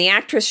 and when the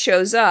actress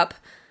shows up,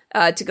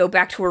 to go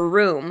back to her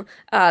room,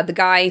 the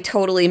guy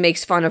totally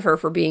makes fun of her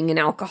for being an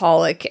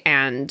alcoholic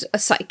and a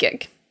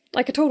psychic.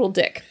 Like a total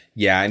dick.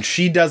 Yeah, and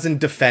she doesn't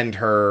defend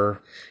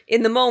her.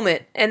 In the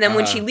moment. And then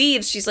when she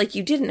leaves, she's like,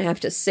 you didn't have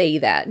to say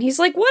that. And he's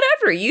like,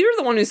 whatever, you're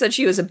the one who said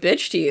she was a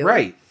bitch to you.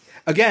 Right.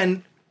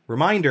 Again,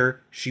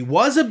 reminder, she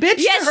was a bitch to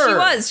her. Yes, she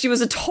was. She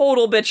was a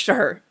total bitch to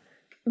her.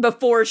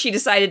 Before she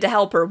decided to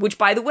help her. Which,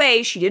 by the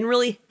way, she didn't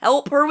really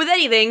help her with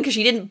anything, because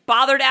she didn't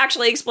bother to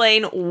actually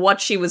explain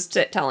what she was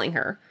telling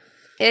her.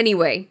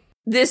 Anyway,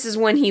 this is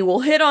when he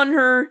will hit on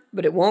her,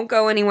 but it won't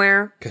go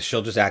anywhere. Because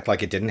she'll just act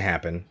like it didn't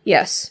happen.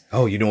 Yes.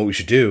 Oh, you know what we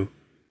should do?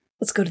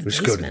 Let's go to the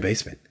basement. Let's go to the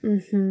basement.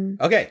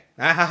 Mm-hmm. Okay.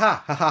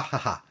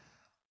 Ha.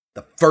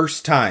 The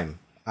first time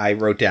I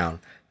wrote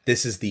down,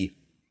 this is the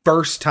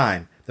first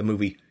time the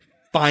movie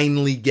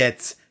finally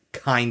gets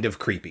kind of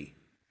creepy.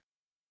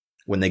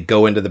 When they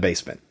go into the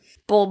basement.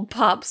 Bulb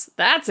pops.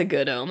 That's a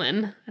good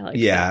omen. I like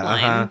that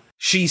line. Uh-huh.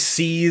 She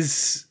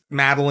sees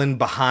Madeline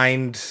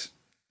behind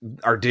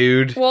our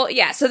dude. Well,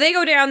 yeah, so they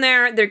go down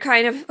there. They're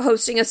kind of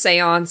hosting a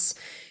seance.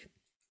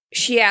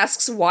 She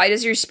asks, why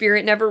does your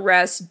spirit never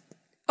rest?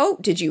 Oh,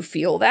 did you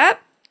feel that?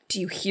 Do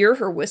you hear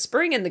her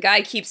whispering? And the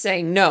guy keeps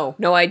saying, no,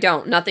 I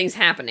don't. Nothing's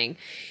happening.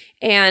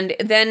 And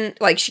then,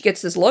 like, she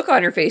gets this look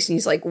on her face, and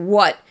he's like,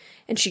 what?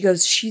 And she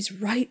goes, she's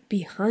right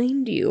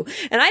behind you.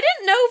 And I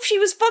didn't know if she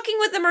was fucking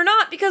with him or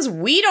not, because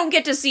we don't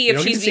get to see if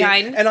she's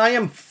behind. And I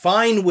am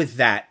fine with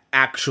that,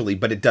 actually,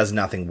 but it does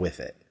nothing with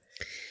it.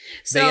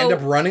 So they end up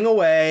running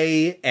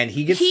away, and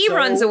he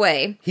runs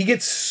away. He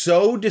gets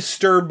so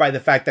disturbed by the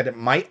fact that it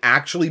might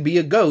actually be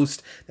a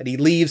ghost that he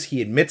leaves.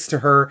 He admits to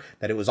her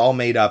that it was all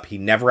made up. He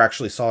never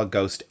actually saw a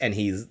ghost, and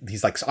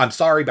he's like, I'm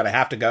sorry, but I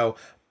have to go.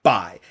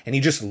 Bye. And he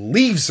just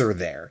leaves her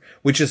there,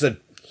 which is a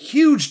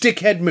huge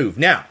dickhead move.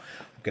 Now,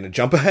 I'm going to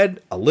jump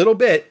ahead a little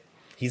bit.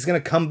 He's going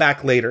to come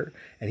back later,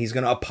 and he's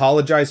going to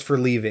apologize for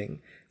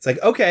leaving. It's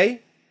like,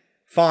 okay,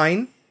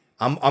 fine.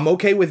 I'm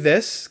okay with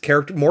this.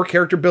 More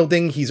character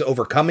building. He's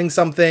overcoming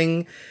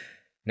something.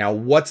 Now,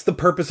 what's the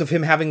purpose of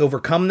him having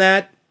overcome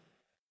that?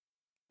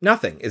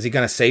 Nothing. Is he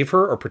going to save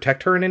her or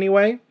protect her in any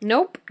way?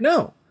 Nope.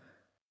 No.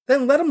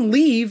 Then let him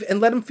leave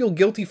and let him feel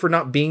guilty for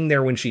not being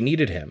there when she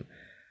needed him.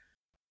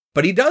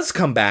 But he does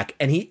come back,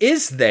 and he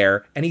is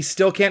there, and he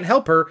still can't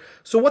help her.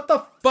 So what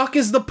the fuck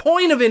is the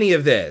point of any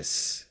of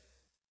this?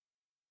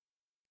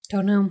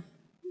 Don't know.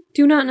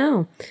 Do not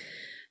know.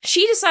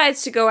 She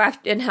decides to go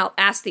after and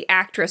ask the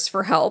actress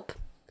for help.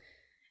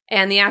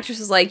 And the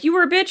actress is like, you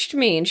were a bitch to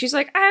me. And she's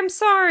like, I'm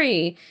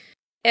sorry.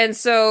 And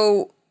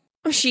so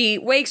she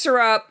wakes her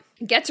up,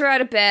 gets her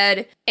out of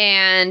bed,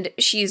 and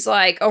she's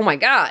like, oh my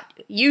God,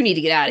 you need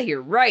to get out of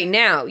here right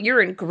now.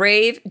 You're in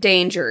grave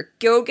danger.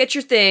 Go get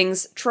your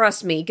things.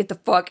 Trust me, get the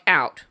fuck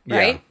out.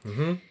 Right? Yeah.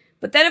 Mm-hmm.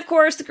 But then, of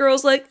course, the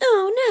girl's like,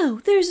 oh no,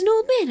 there's an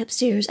old man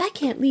upstairs. I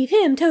can't leave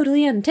him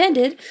totally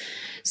unattended.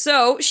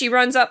 So she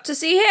runs up to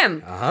see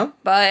him. Uh-huh.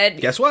 But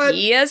guess what?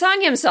 He has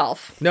hung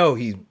himself. No,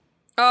 he...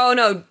 Oh,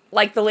 no,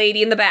 like the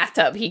lady in the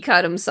bathtub. He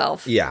cut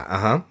himself. Yeah,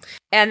 uh-huh.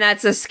 And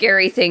that's a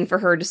scary thing for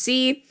her to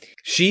see.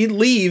 She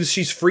leaves,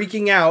 she's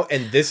freaking out,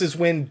 and this is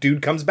when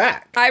dude comes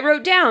back. I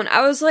wrote down,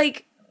 I was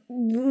like,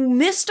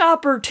 missed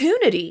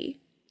opportunity.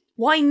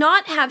 Why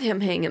not have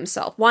him hang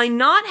himself? Why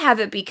not have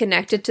it be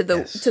connected to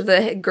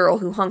the girl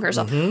who hung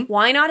herself? Mm-hmm.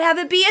 Why not have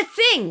it be a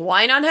thing?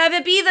 Why not have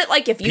it be that,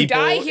 like, if you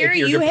die here,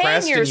 you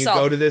hang yourself? And you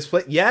go to this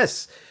place.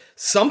 Yes.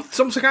 Some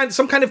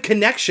kind of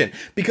connection.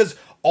 Because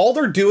all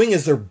they're doing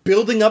is they're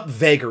building up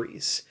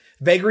vagaries.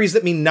 Vagaries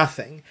that mean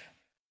nothing.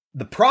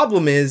 The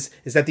problem is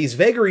that these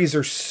vagaries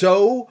are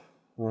so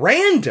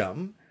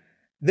random,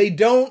 they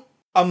don't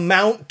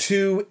amount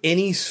to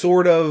any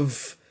sort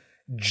of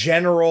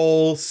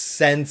general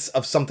sense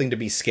of something to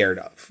be scared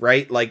of,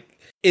 right? Like,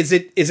 is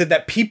it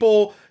that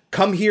people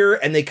come here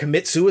and they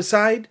commit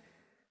suicide?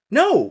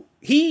 No,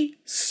 he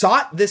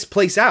sought this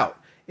place out.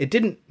 It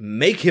didn't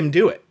make him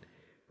do it,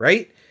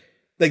 right?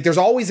 Like, there's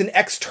always an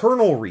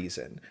external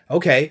reason.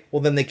 Okay,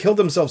 well, then they kill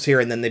themselves here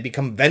and then they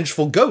become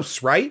vengeful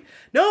ghosts, right?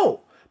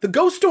 No, the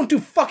ghosts don't do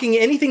fucking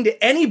anything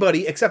to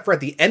anybody except for at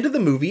the end of the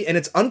movie, and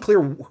it's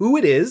unclear who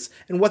it is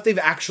and what they've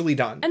actually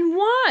done. And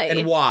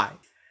why.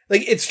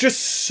 Like, it's just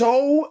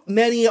so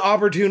many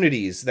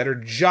opportunities that are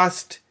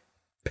just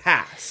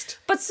passed.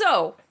 But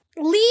so,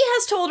 Lee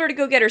has told her to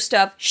go get her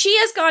stuff. She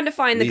has gone to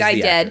find the guy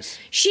dead. Actress.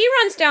 She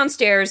runs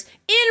downstairs.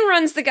 In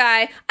runs the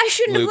guy. I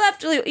shouldn't have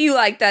left you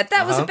like that.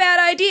 That was a bad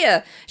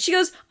idea. She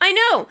goes, I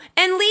know.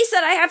 And Lee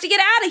said I have to get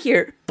out of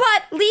here.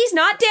 But Lee's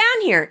not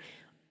down here.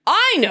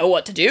 I know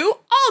what to do.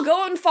 I'll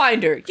go and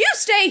find her. You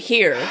stay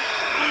here.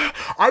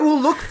 I will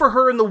look for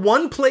her in the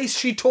one place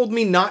she told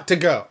me not to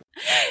go.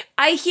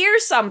 I hear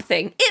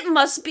something. It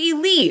must be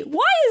Lee.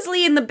 Why is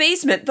Lee in the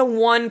basement, the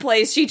one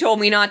place she told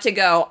me not to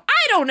go?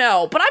 I don't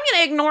know, but I'm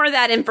going to ignore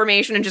that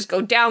information and just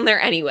go down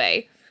there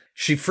anyway.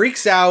 She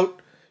freaks out.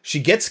 She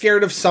gets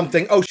scared of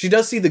something. Oh, she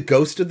does see the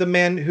ghost of the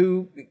man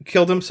who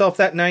killed himself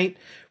that night,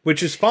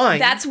 which is fine.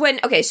 That's when,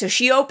 okay, so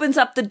she opens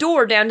up the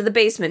door down to the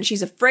basement.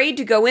 She's afraid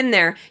to go in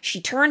there. She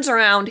turns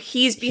around.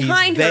 He's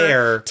behind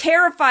her.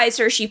 Terrifies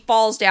her. She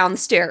falls down the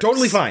stairs.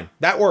 Totally fine.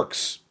 That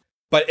works.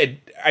 But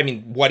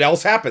what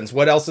else happens?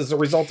 What else is a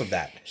result of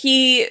that?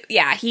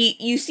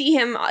 You see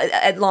him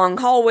at long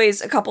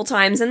hallways a couple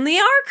times, and they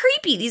are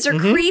creepy. These are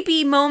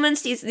creepy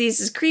moments. These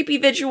is creepy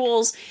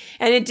visuals,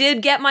 and it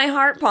did get my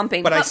heart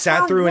pumping. But I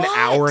sat through an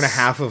hour and a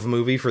half of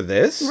movie for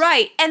this?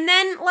 Right. And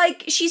then,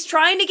 like, she's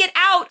trying to get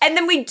out, and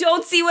then we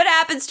don't see what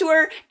happens to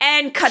her,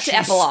 and cut to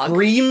epilogue. She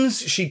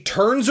screams, she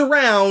turns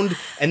around,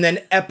 and then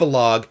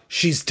epilogue,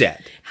 she's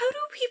dead. How do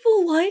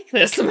people like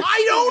this?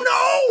 I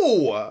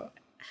don't know!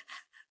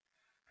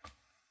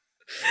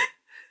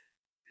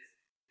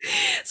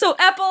 So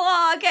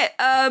epilogue,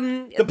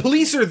 the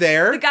police are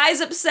there. The guy's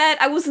upset.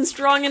 I wasn't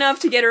strong enough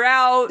to get her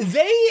out.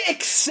 They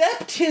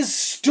accept his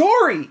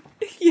story.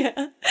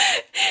 Yeah.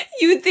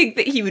 You would think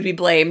that he would be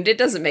blamed. It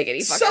doesn't make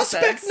any fucking sense.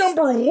 Suspect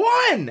number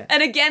one!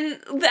 And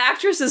again, the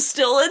actress is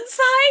still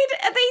inside,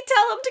 and they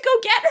tell him to go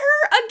get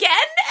her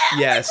again?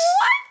 Yes.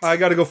 Like, what? I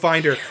gotta go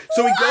find her.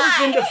 So he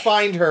goes in to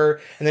find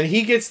her, and then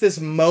he gets this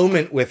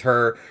moment with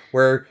her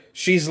where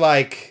she's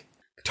like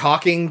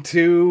talking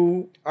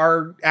to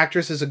our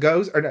actress as a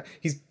ghost, or no,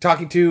 he's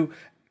talking to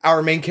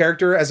our main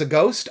character as a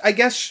ghost, I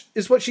guess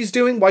is what she's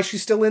doing. Why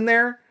she's still in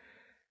there?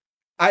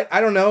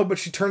 I don't know, but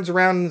she turns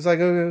around and is like,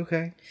 oh,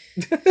 okay.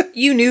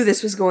 You knew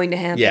this was going to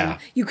happen. Yeah.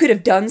 You could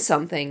have done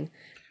something.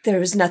 There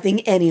was nothing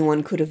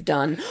anyone could have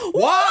done.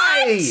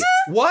 Why?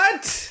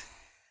 What?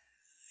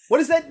 What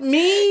does that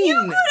mean? You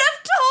could have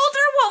told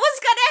her what was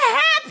going to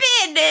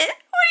happen.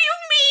 What do you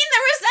mean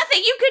there was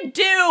nothing you could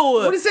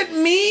do? What does that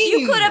mean?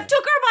 You could have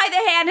took her by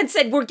the hand and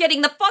said, we're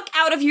getting the fuck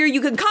out of here.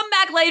 You can come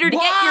back later to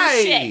get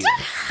your shit.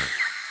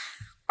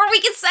 Or we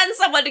can send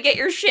someone to get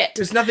your shit.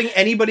 There's nothing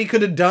anybody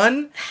could have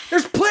done?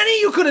 There's plenty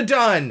you could have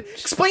done.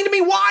 Explain to me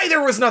why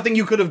there was nothing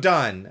you could have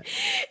done. And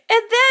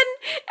then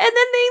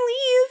they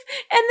leave,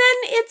 and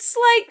then it's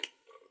like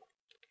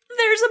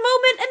there's a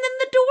moment, and then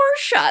the door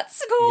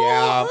shuts. Cool.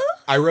 Yeah,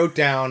 I wrote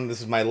down,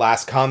 this is my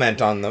last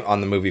comment on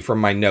the movie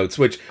from my notes,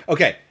 which,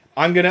 okay,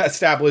 I'm going to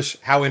establish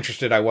how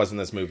interested I was in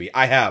this movie.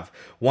 I have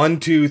 1,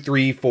 2,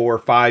 3, 4,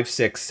 5,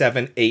 6,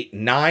 7, 8,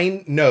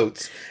 9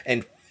 notes,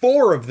 and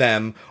 4 of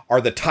them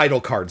are the title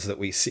cards that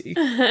we see.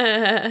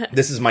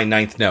 This is my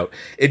 9th note.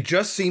 It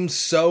just seems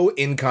so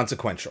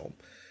inconsequential.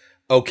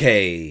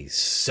 Okay,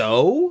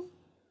 so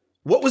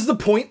what was the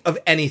point of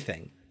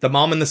anything? The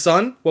mom and the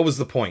son? What was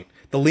the point?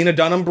 The Lena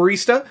Dunham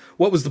barista?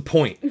 What was the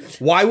point?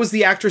 Why was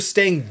the actress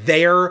staying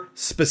there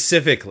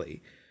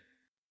specifically?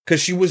 Because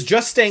she was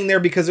just staying there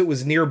because it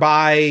was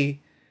nearby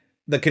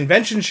the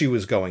convention she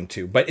was going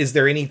to. But is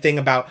there anything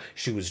about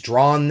she was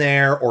drawn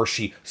there or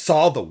she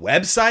saw the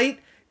website?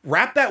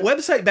 Wrap that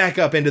website back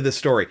up into the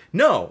story.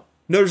 No,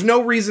 there's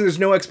no reason. There's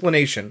no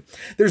explanation.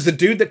 There's the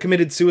dude that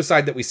committed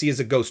suicide that we see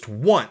as a ghost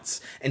once,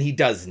 and he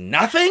does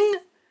nothing.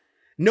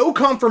 No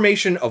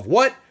confirmation of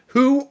what,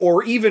 who,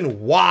 or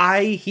even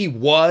why he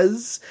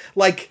was.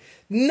 Like,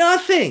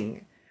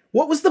 nothing.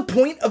 What was the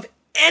point of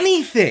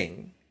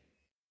anything?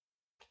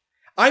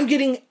 I'm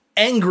getting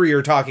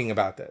angrier talking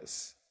about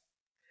this.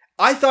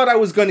 I thought I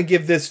was going to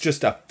give this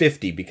just a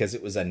 50 because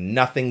it was a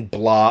nothing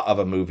blah of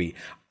a movie.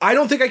 I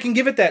don't think I can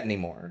give it that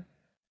anymore.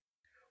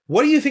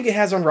 What do you think it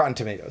has on Rotten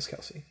Tomatoes,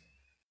 Kelsey?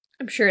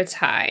 I'm sure it's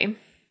high.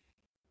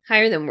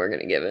 Higher than we're going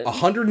to give it.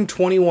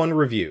 121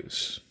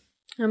 reviews.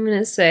 I'm going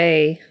to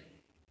say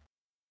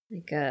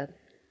like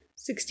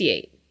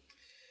 68.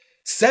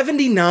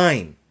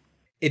 79.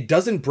 It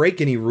doesn't break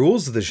any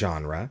rules of the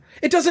genre.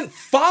 It doesn't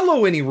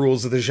follow any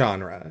rules of the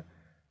genre.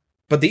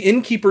 But The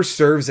Innkeeper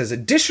serves as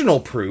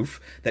additional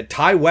proof that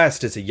Ty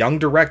West is a young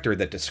director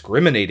that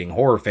discriminating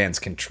horror fans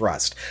can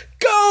trust.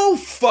 Go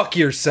fuck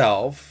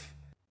yourself!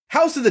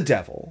 House of the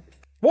Devil.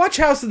 Watch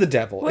House of the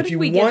Devil. What if did you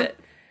we want, give it?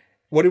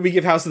 What did we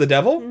give House of the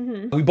Devil?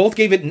 Mm-hmm. We both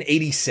gave it an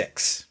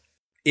 86.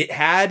 It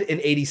had an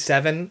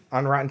 87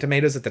 on Rotten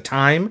Tomatoes at the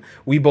time.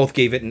 We both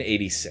gave it an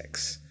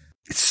 86.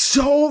 It's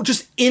so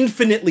just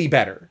infinitely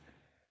better.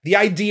 The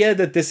idea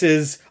that this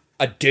is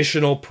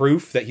additional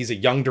proof that he's a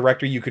young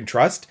director you can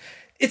trust,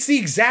 it's the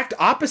exact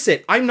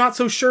opposite. I'm not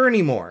so sure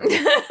anymore.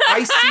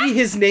 I see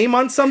his name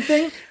on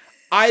something.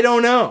 I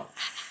don't know.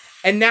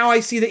 And now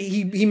I see that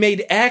he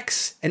made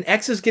X, and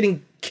X is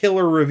getting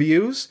killer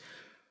reviews.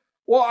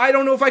 Well, I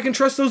don't know if I can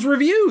trust those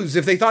reviews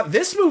if they thought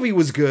this movie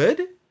was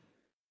good.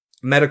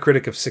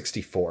 Metacritic of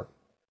 64.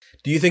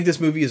 Do you think this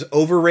movie is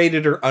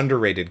overrated or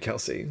underrated,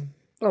 Kelsey?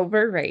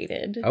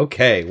 Overrated.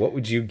 Okay, what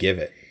would you give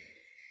it?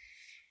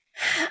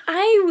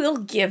 I will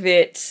give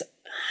it...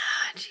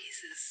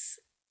 Jesus.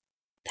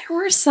 There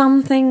were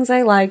some things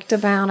I liked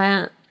about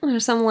it. There were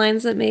some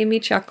lines that made me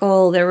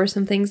chuckle. There were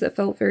some things that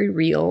felt very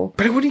real.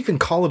 But I wouldn't even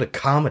call it a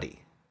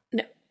comedy.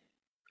 No.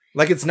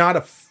 Like, it's not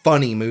a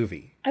funny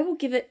movie. I will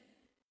give it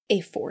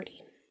a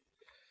 40.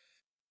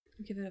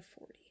 I'll give it a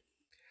 40.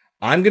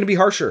 I'm going to be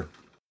harsher.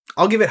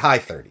 I'll give it high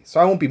 30, so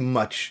I won't be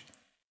much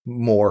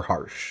more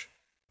harsh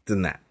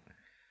than that.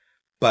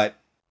 But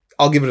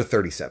I'll give it a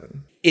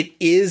 37. It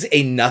is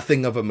a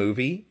nothing of a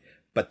movie,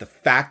 but the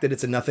fact that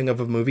it's a nothing of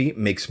a movie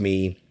makes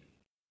me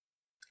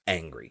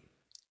angry.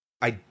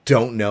 I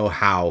don't know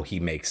how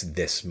he makes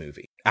this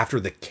movie after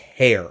the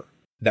care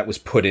that was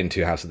put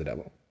into House of the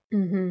Devil.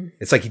 Mm-hmm.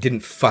 It's like he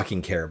didn't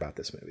fucking care about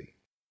this movie.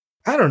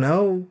 I don't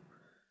know.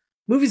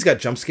 Movies got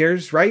jump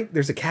scares, right?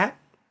 There's a cat.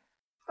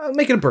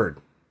 Make it a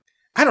bird.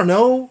 I don't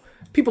know.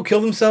 People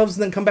kill themselves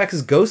and then come back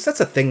as ghosts. That's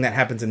a thing that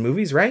happens in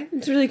movies, right?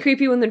 It's really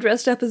creepy when they're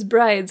dressed up as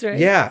brides, right?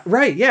 Yeah,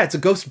 right. Yeah, it's a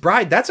ghost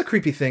bride. That's a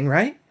creepy thing,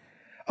 right?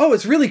 Oh,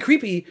 it's really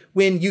creepy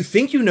when you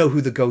think you know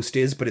who the ghost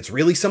is, but it's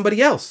really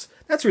somebody else.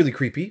 That's really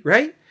creepy,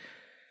 right?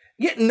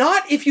 Yet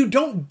not if you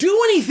don't do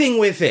anything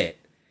with it.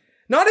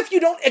 Not if you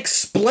don't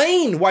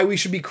explain why we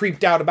should be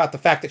creeped out about the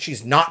fact that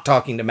she's not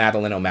talking to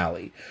Madeline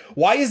O'Malley.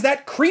 Why is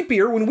that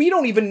creepier when we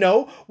don't even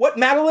know what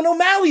Madeline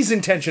O'Malley's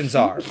intentions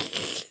are?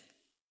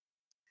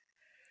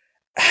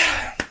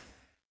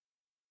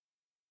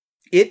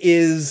 It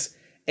is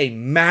a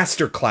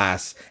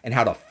masterclass in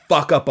how to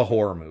fuck up a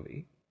horror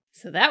movie.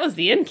 So that was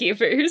The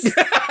Innkeepers.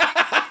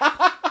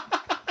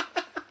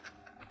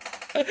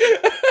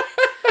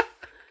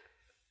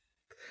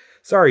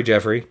 Sorry,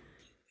 Jeffrey.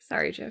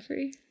 Sorry,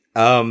 Jeffrey.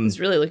 I was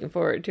really looking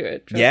forward to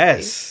it.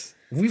 Yes.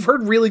 We've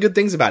heard really good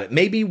things about it.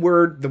 Maybe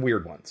we're the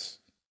weird ones.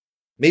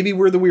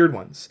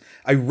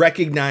 I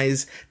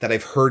recognize that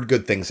I've heard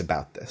good things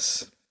about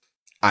this.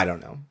 I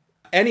don't know.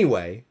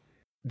 Anyway,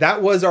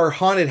 that was our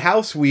haunted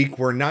house week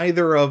where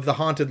neither of the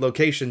haunted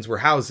locations were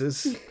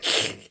houses.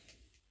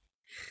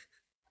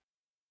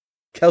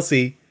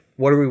 Kelsey,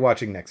 what are we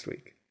watching next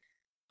week?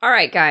 All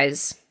right,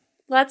 guys.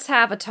 Let's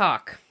have a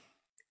talk.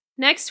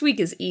 Next week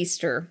is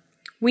Easter.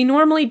 We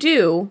normally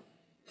do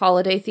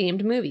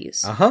holiday-themed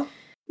movies. Uh-huh.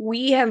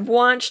 We have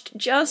watched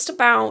just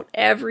about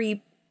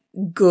every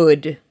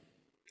good,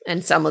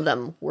 and some of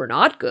them were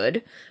not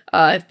good,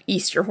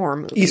 Easter horror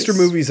movies. Easter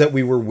movies that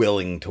we were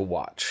willing to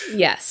watch.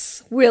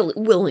 Yes,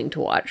 willing to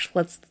watch.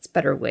 That's a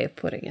better way of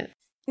putting it.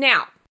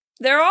 Now,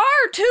 there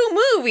are 2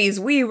 movies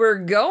we were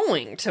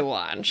going to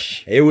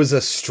watch. It was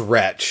a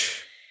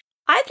stretch.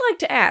 I'd like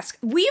to ask,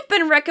 we've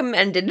been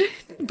recommended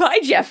by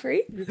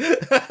Jeffrey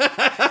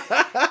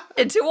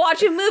to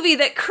watch a movie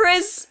that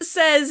Chris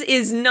says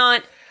is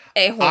not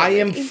a horror I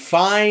am movie.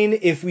 fine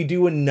if we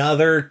do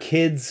another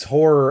kids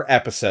horror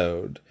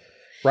episode,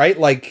 right?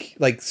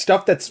 Like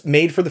stuff that's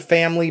made for the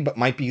family, but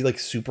might be like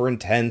super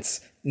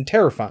intense and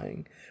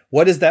terrifying.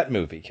 What is that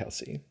movie,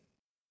 Kelsey?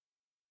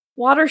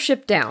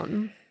 Watership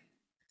Down.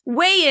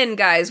 Weigh in,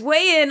 guys.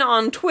 Weigh in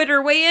on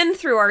Twitter. Weigh in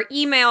through our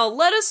email.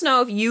 Let us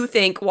know if you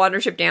think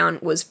Watership Down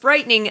was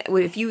frightening,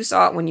 if you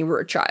saw it when you were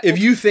a child. If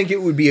you think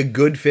it would be a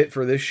good fit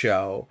for this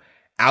show,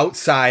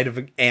 outside of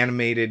an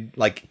animated,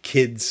 like,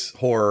 kids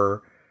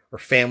horror or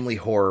family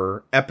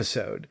horror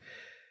episode.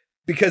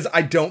 Because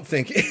I don't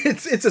think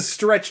it's a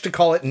stretch to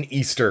call it an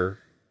Easter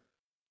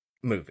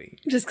movie.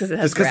 Just because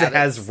it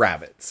has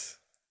rabbits.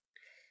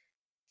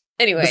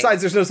 Anyway.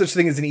 Besides, there's no such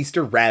thing as an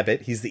Easter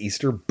rabbit. He's the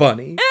Easter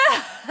bunny.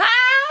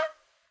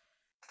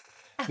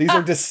 These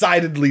are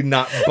decidedly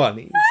not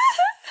bunnies.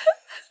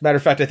 Matter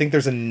of fact, I think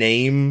there's a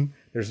name.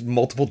 There's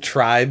multiple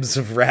tribes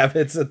of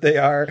rabbits that they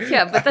are.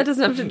 Yeah, but that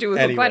doesn't have to do with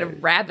what kind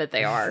of rabbit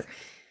they are.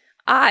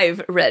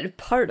 I've read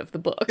part of the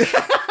book.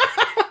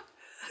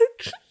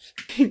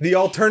 The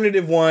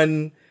alternative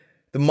one,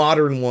 the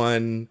modern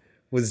one,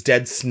 was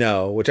Dead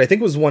Snow, which I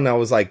think was one I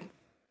was like,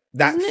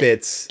 that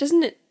fits.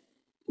 Doesn't it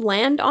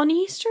land on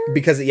Easter?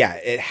 Because,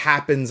 it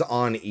happens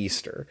on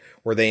Easter,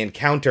 where they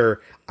encounter,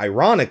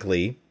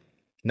 ironically,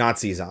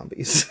 Nazi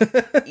zombies.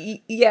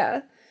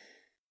 Yeah.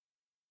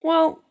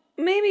 Well,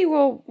 maybe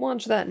we'll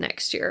watch that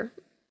next year.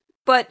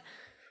 But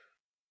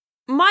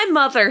my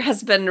mother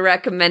has been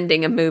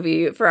recommending a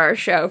movie for our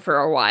show for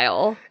a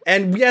while.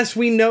 And yes,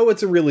 we know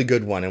it's a really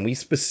good one, and we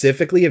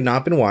specifically have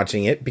not been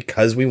watching it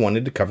because we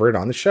wanted to cover it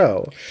on the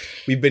show.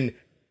 We've been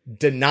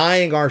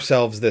denying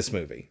ourselves this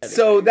movie.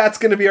 So that's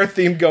going to be our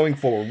theme going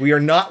forward. We are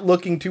not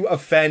looking to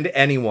offend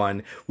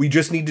anyone. We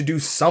just need to do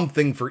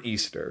something for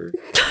Easter.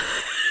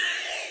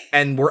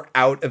 And we're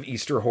out of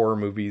Easter horror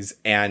movies.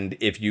 And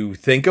if you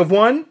think of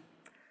one,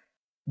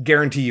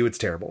 guarantee you it's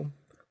terrible.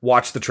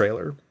 Watch the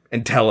trailer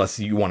and tell us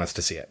you want us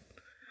to see it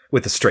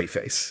with a straight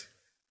face.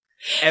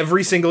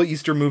 Every single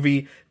Easter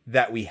movie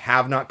that we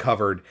have not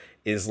covered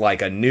is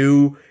like a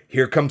new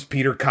Here Comes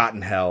Peter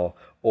Cottonhell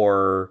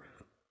or...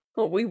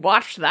 Well, we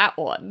watched that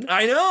one.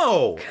 I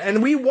know!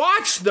 And we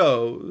watched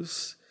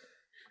those!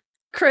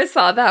 Chris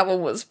thought that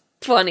one was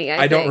funny,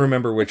 I don't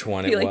remember which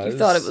one it was. I feel like you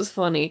thought it was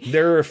funny.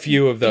 There are a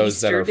few of those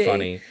Easter that are Day.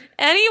 funny.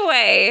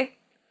 Anyway.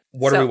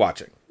 What are we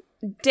watching?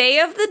 Day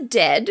of the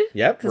Dead.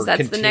 Yep. Because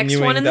that's the next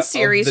one in the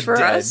series for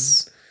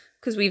us.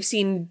 Because we've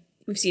seen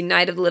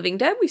Night of the Living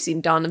Dead, we've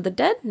seen Dawn of the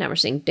Dead, now we're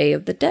seeing Day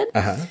of the Dead.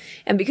 Uh-huh.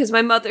 And because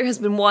my mother has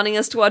been wanting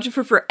us to watch it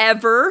for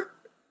forever,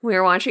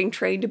 we're watching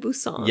Train to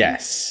Busan.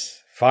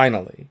 Yes.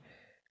 Finally.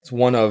 It's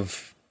one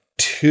of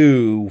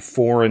 2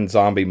 foreign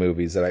zombie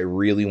movies that I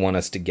really want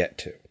us to get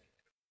to.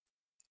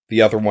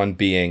 The other one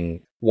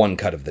being One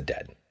Cut of the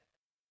Dead,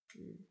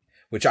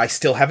 which I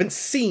still haven't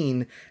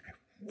seen. I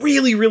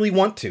really, really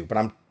want to,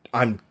 but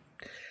I'm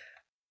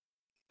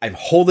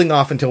holding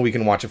off until we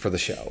can watch it for the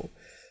show.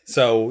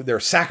 So there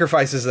are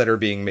sacrifices that are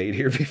being made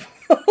here, people.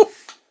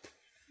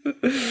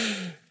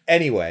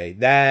 Anyway,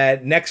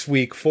 that next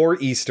week for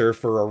Easter,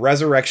 for a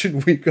resurrection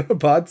week on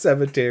Pod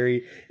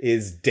Cemetery,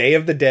 is Day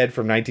of the Dead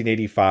from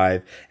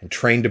 1985 and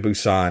Train to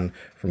Busan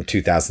from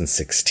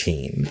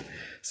 2016.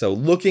 So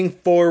looking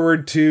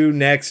forward to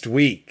next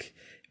week.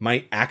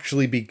 Might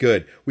actually be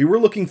good. We were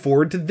looking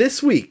forward to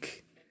this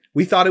week.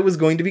 We thought it was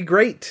going to be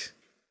great.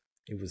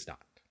 It was not.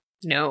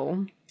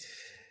 No.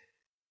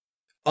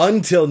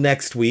 Until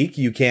next week,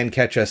 you can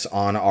catch us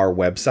on our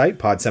website,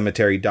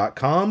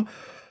 podcemetery.com,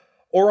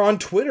 or on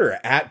Twitter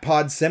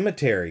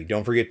 @podcemetery.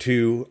 Don't forget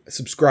to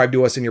subscribe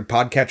to us in your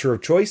podcatcher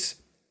of choice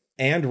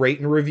and rate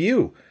and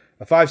review.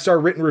 A 5-star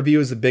written review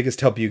is the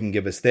biggest help you can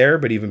give us there,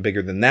 but even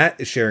bigger than that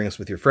is sharing us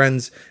with your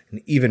friends,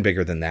 and even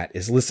bigger than that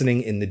is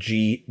listening in the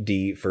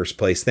GD first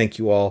place. Thank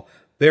you all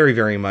very,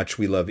 very much.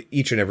 We love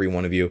each and every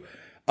one of you.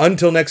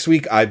 Until next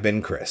week, I've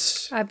been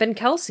Chris. I've been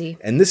Kelsey.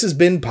 And this has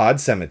been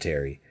Pod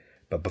Cemetery.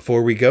 But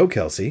before we go,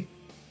 Kelsey,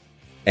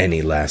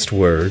 any last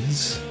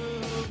words?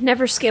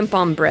 Never skimp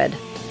on bread.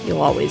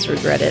 You'll always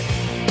regret it.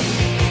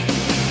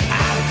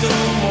 I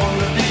don't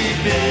wanna be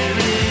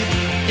buried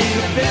in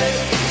a pet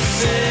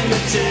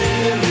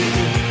cemetery.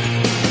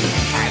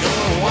 I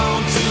don't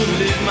want to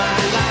live my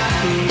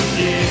life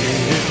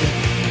again.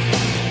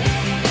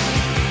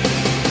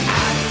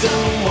 I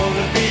don't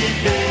wanna be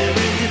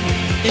buried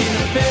in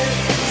a pet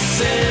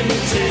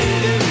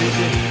cemetery.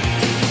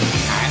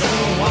 I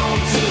don't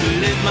want to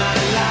live my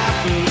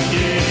life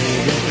again.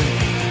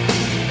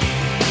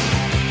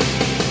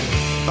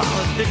 Fall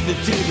addicted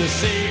to the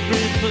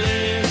sacred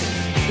place.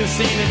 This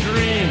ain't a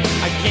dream,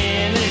 I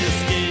can't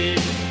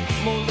escape.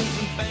 Molars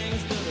and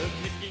fangs that are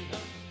picking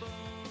up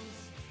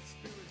bones.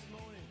 Spirits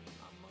moaning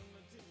among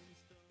the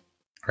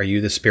tombstones. Are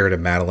you the spirit of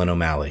Madeline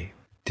O'Malley?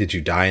 Did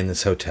you die in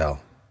this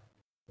hotel?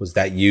 Was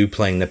that you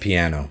playing the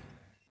piano?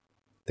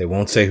 They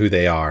won't say who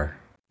they are.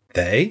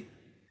 They?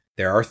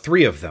 There are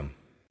 3 of them.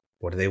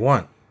 What do they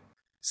want?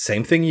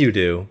 Same thing you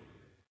do.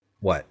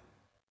 What?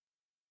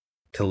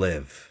 To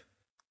live.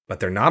 But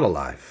they're not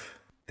alive.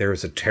 There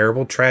is a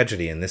terrible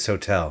tragedy in this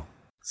hotel.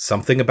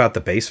 Something about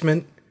the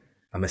basement?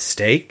 A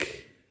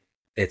mistake?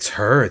 It's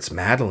her, it's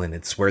Madeline,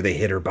 it's where they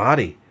hid her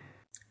body.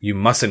 You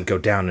mustn't go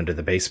down into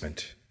the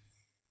basement.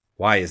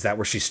 Why, is that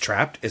where she's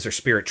trapped? Is her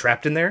spirit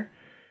trapped in there?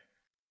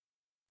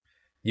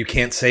 You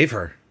can't save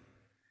her.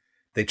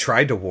 They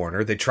tried to warn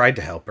her, they tried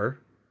to help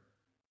her.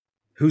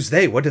 Who's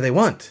they? What do they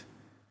want?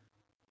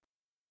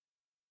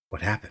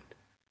 What happened?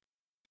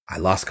 I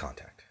lost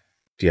contact.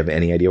 Do you have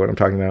any idea what I'm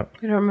talking about?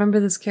 I don't remember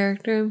this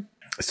character.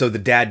 So the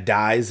dad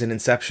dies in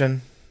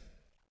Inception?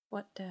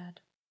 What dad?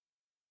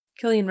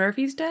 Cillian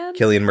Murphy's dad?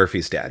 Cillian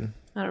Murphy's dad.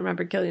 I don't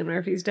remember Cillian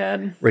Murphy's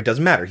dad. It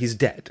doesn't matter. He's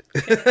dead.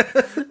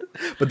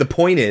 But the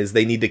point is,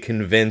 they need to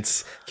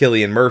convince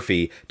Cillian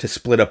Murphy to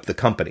split up the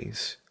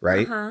companies,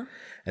 right? Uh-huh.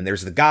 And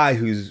there's the guy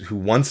who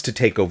wants to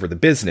take over the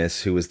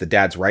business, who is the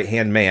dad's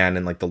right-hand man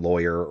and like the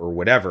lawyer or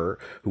whatever,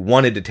 who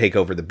wanted to take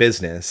over the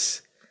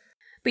business.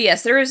 But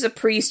yes, there is a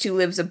priest who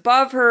lives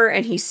above her,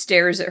 and he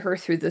stares at her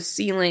through the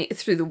ceiling,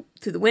 through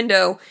the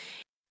window.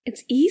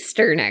 It's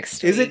Easter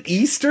next week. Is it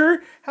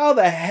Easter? How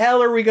the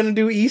hell are we going to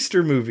do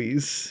Easter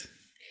movies?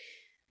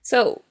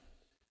 So,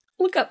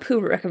 look up who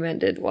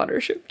recommended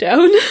Watership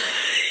Down.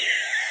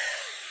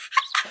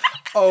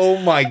 Oh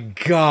my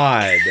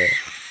god.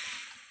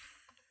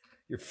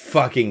 You're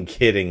fucking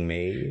kidding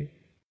me.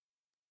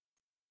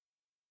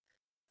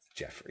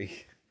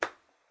 Jeffrey.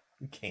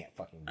 You can't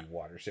fucking do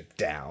Watership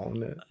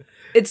Down.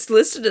 It's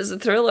listed as a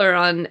thriller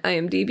on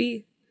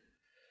IMDb.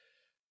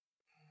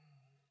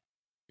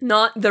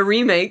 Not the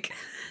remake.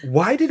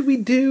 Why did we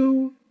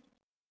do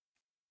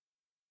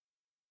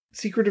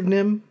Secret of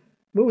NIMH?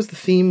 What was the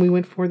theme we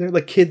went for there?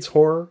 Like kids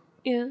horror?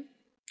 Yeah.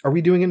 Are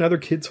we doing another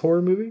kids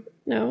horror movie?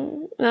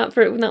 No, not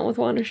with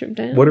Watership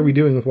Down. What are we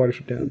doing with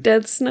Watership Down?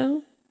 Dead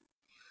Snow.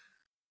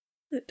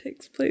 That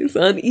takes place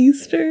on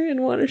Easter, and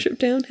Watership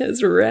Down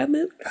has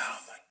rabbits. Oh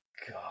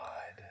my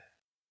god.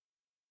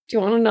 Do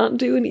you want to not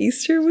do an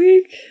Easter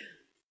week?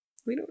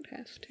 We don't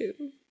have to.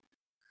 We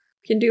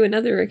can do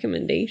another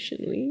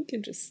recommendation week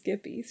and just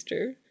skip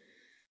Easter.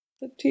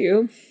 It's up to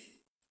you.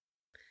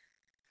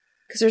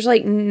 Because there's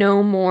like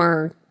no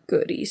more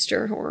good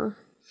Easter horror.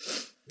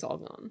 It's all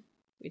gone.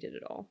 We did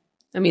it all.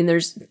 I mean,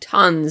 there's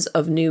tons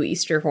of new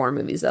Easter horror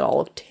movies that all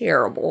look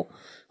terrible.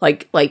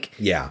 Like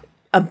yeah,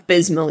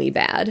 abysmally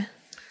bad.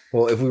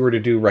 Well, if we were to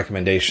do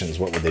recommendations,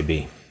 what would they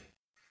be?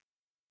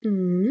 What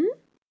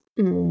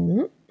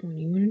do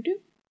you want to do?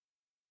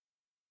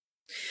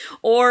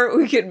 Or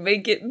we could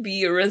make it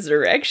be a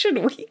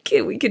resurrection week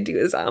and we could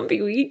do a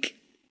zombie week.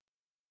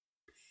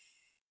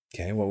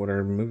 Okay, what would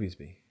our movies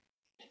be?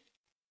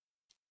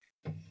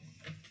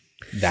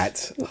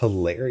 That's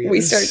hilarious.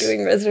 We start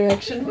doing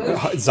resurrection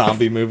movies.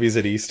 Zombie movies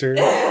at Easter.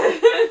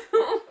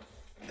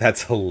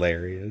 That's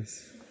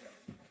hilarious.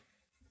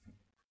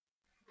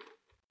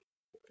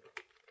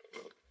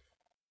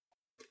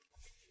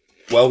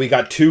 Well, we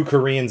got 2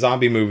 Korean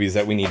zombie movies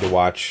that we need to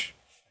watch.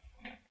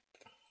 Day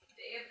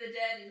of the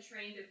Dead and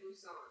Train to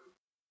Busan.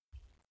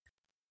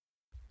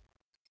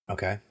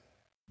 Okay.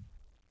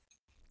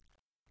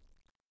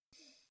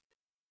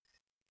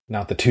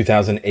 Not the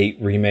 2008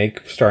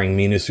 remake starring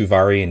Mina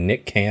Suvari and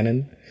Nick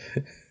Cannon.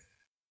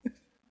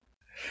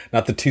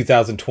 Not the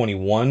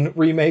 2021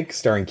 remake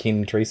starring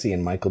Keenan Tracy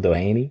and Michael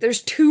Doheny.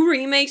 There's 2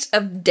 remakes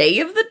of Day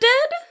of the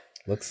Dead?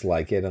 Looks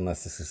like it,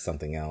 unless this is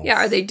something else. Yeah,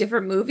 are they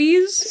different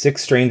movies?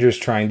 6 strangers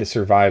trying to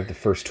survive the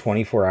first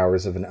 24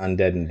 hours of an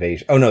undead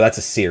invasion. Oh, no, that's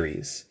a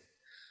series.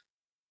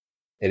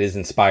 It is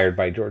inspired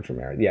by George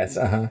Romero. Yes,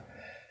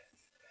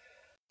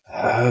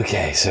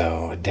 Okay,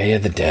 so Day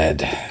of the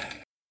Dead.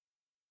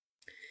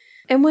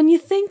 And when you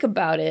think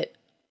about it,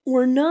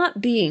 we're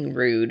not being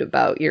rude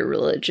about your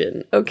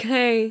religion,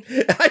 okay?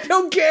 I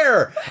don't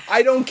care.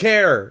 I don't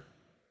care.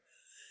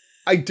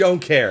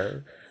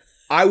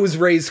 I was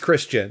raised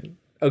Christian,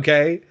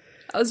 okay?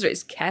 I was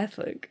raised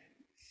Catholic.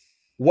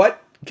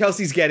 What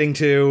Kelsey's getting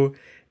to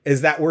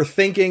is that we're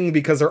thinking,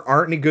 because there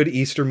aren't any good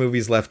Easter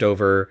movies left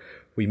over,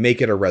 we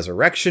make it a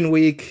resurrection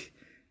week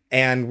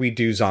and we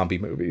do zombie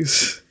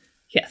movies.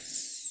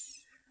 Yes.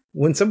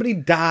 When somebody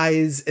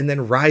dies and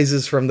then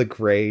rises from the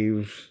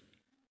grave,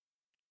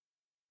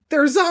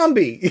 they're a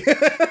zombie. Don't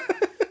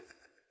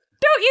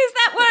use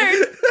that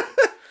word.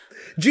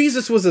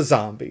 Jesus was a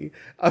zombie.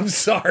 I'm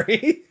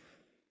sorry.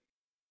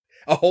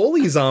 A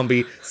holy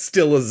zombie,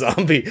 still a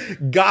zombie.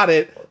 Got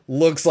it.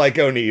 Looks like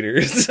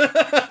Oneaters.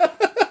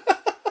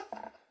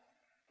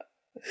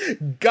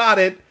 Got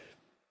it.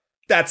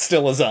 That's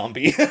still a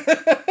zombie.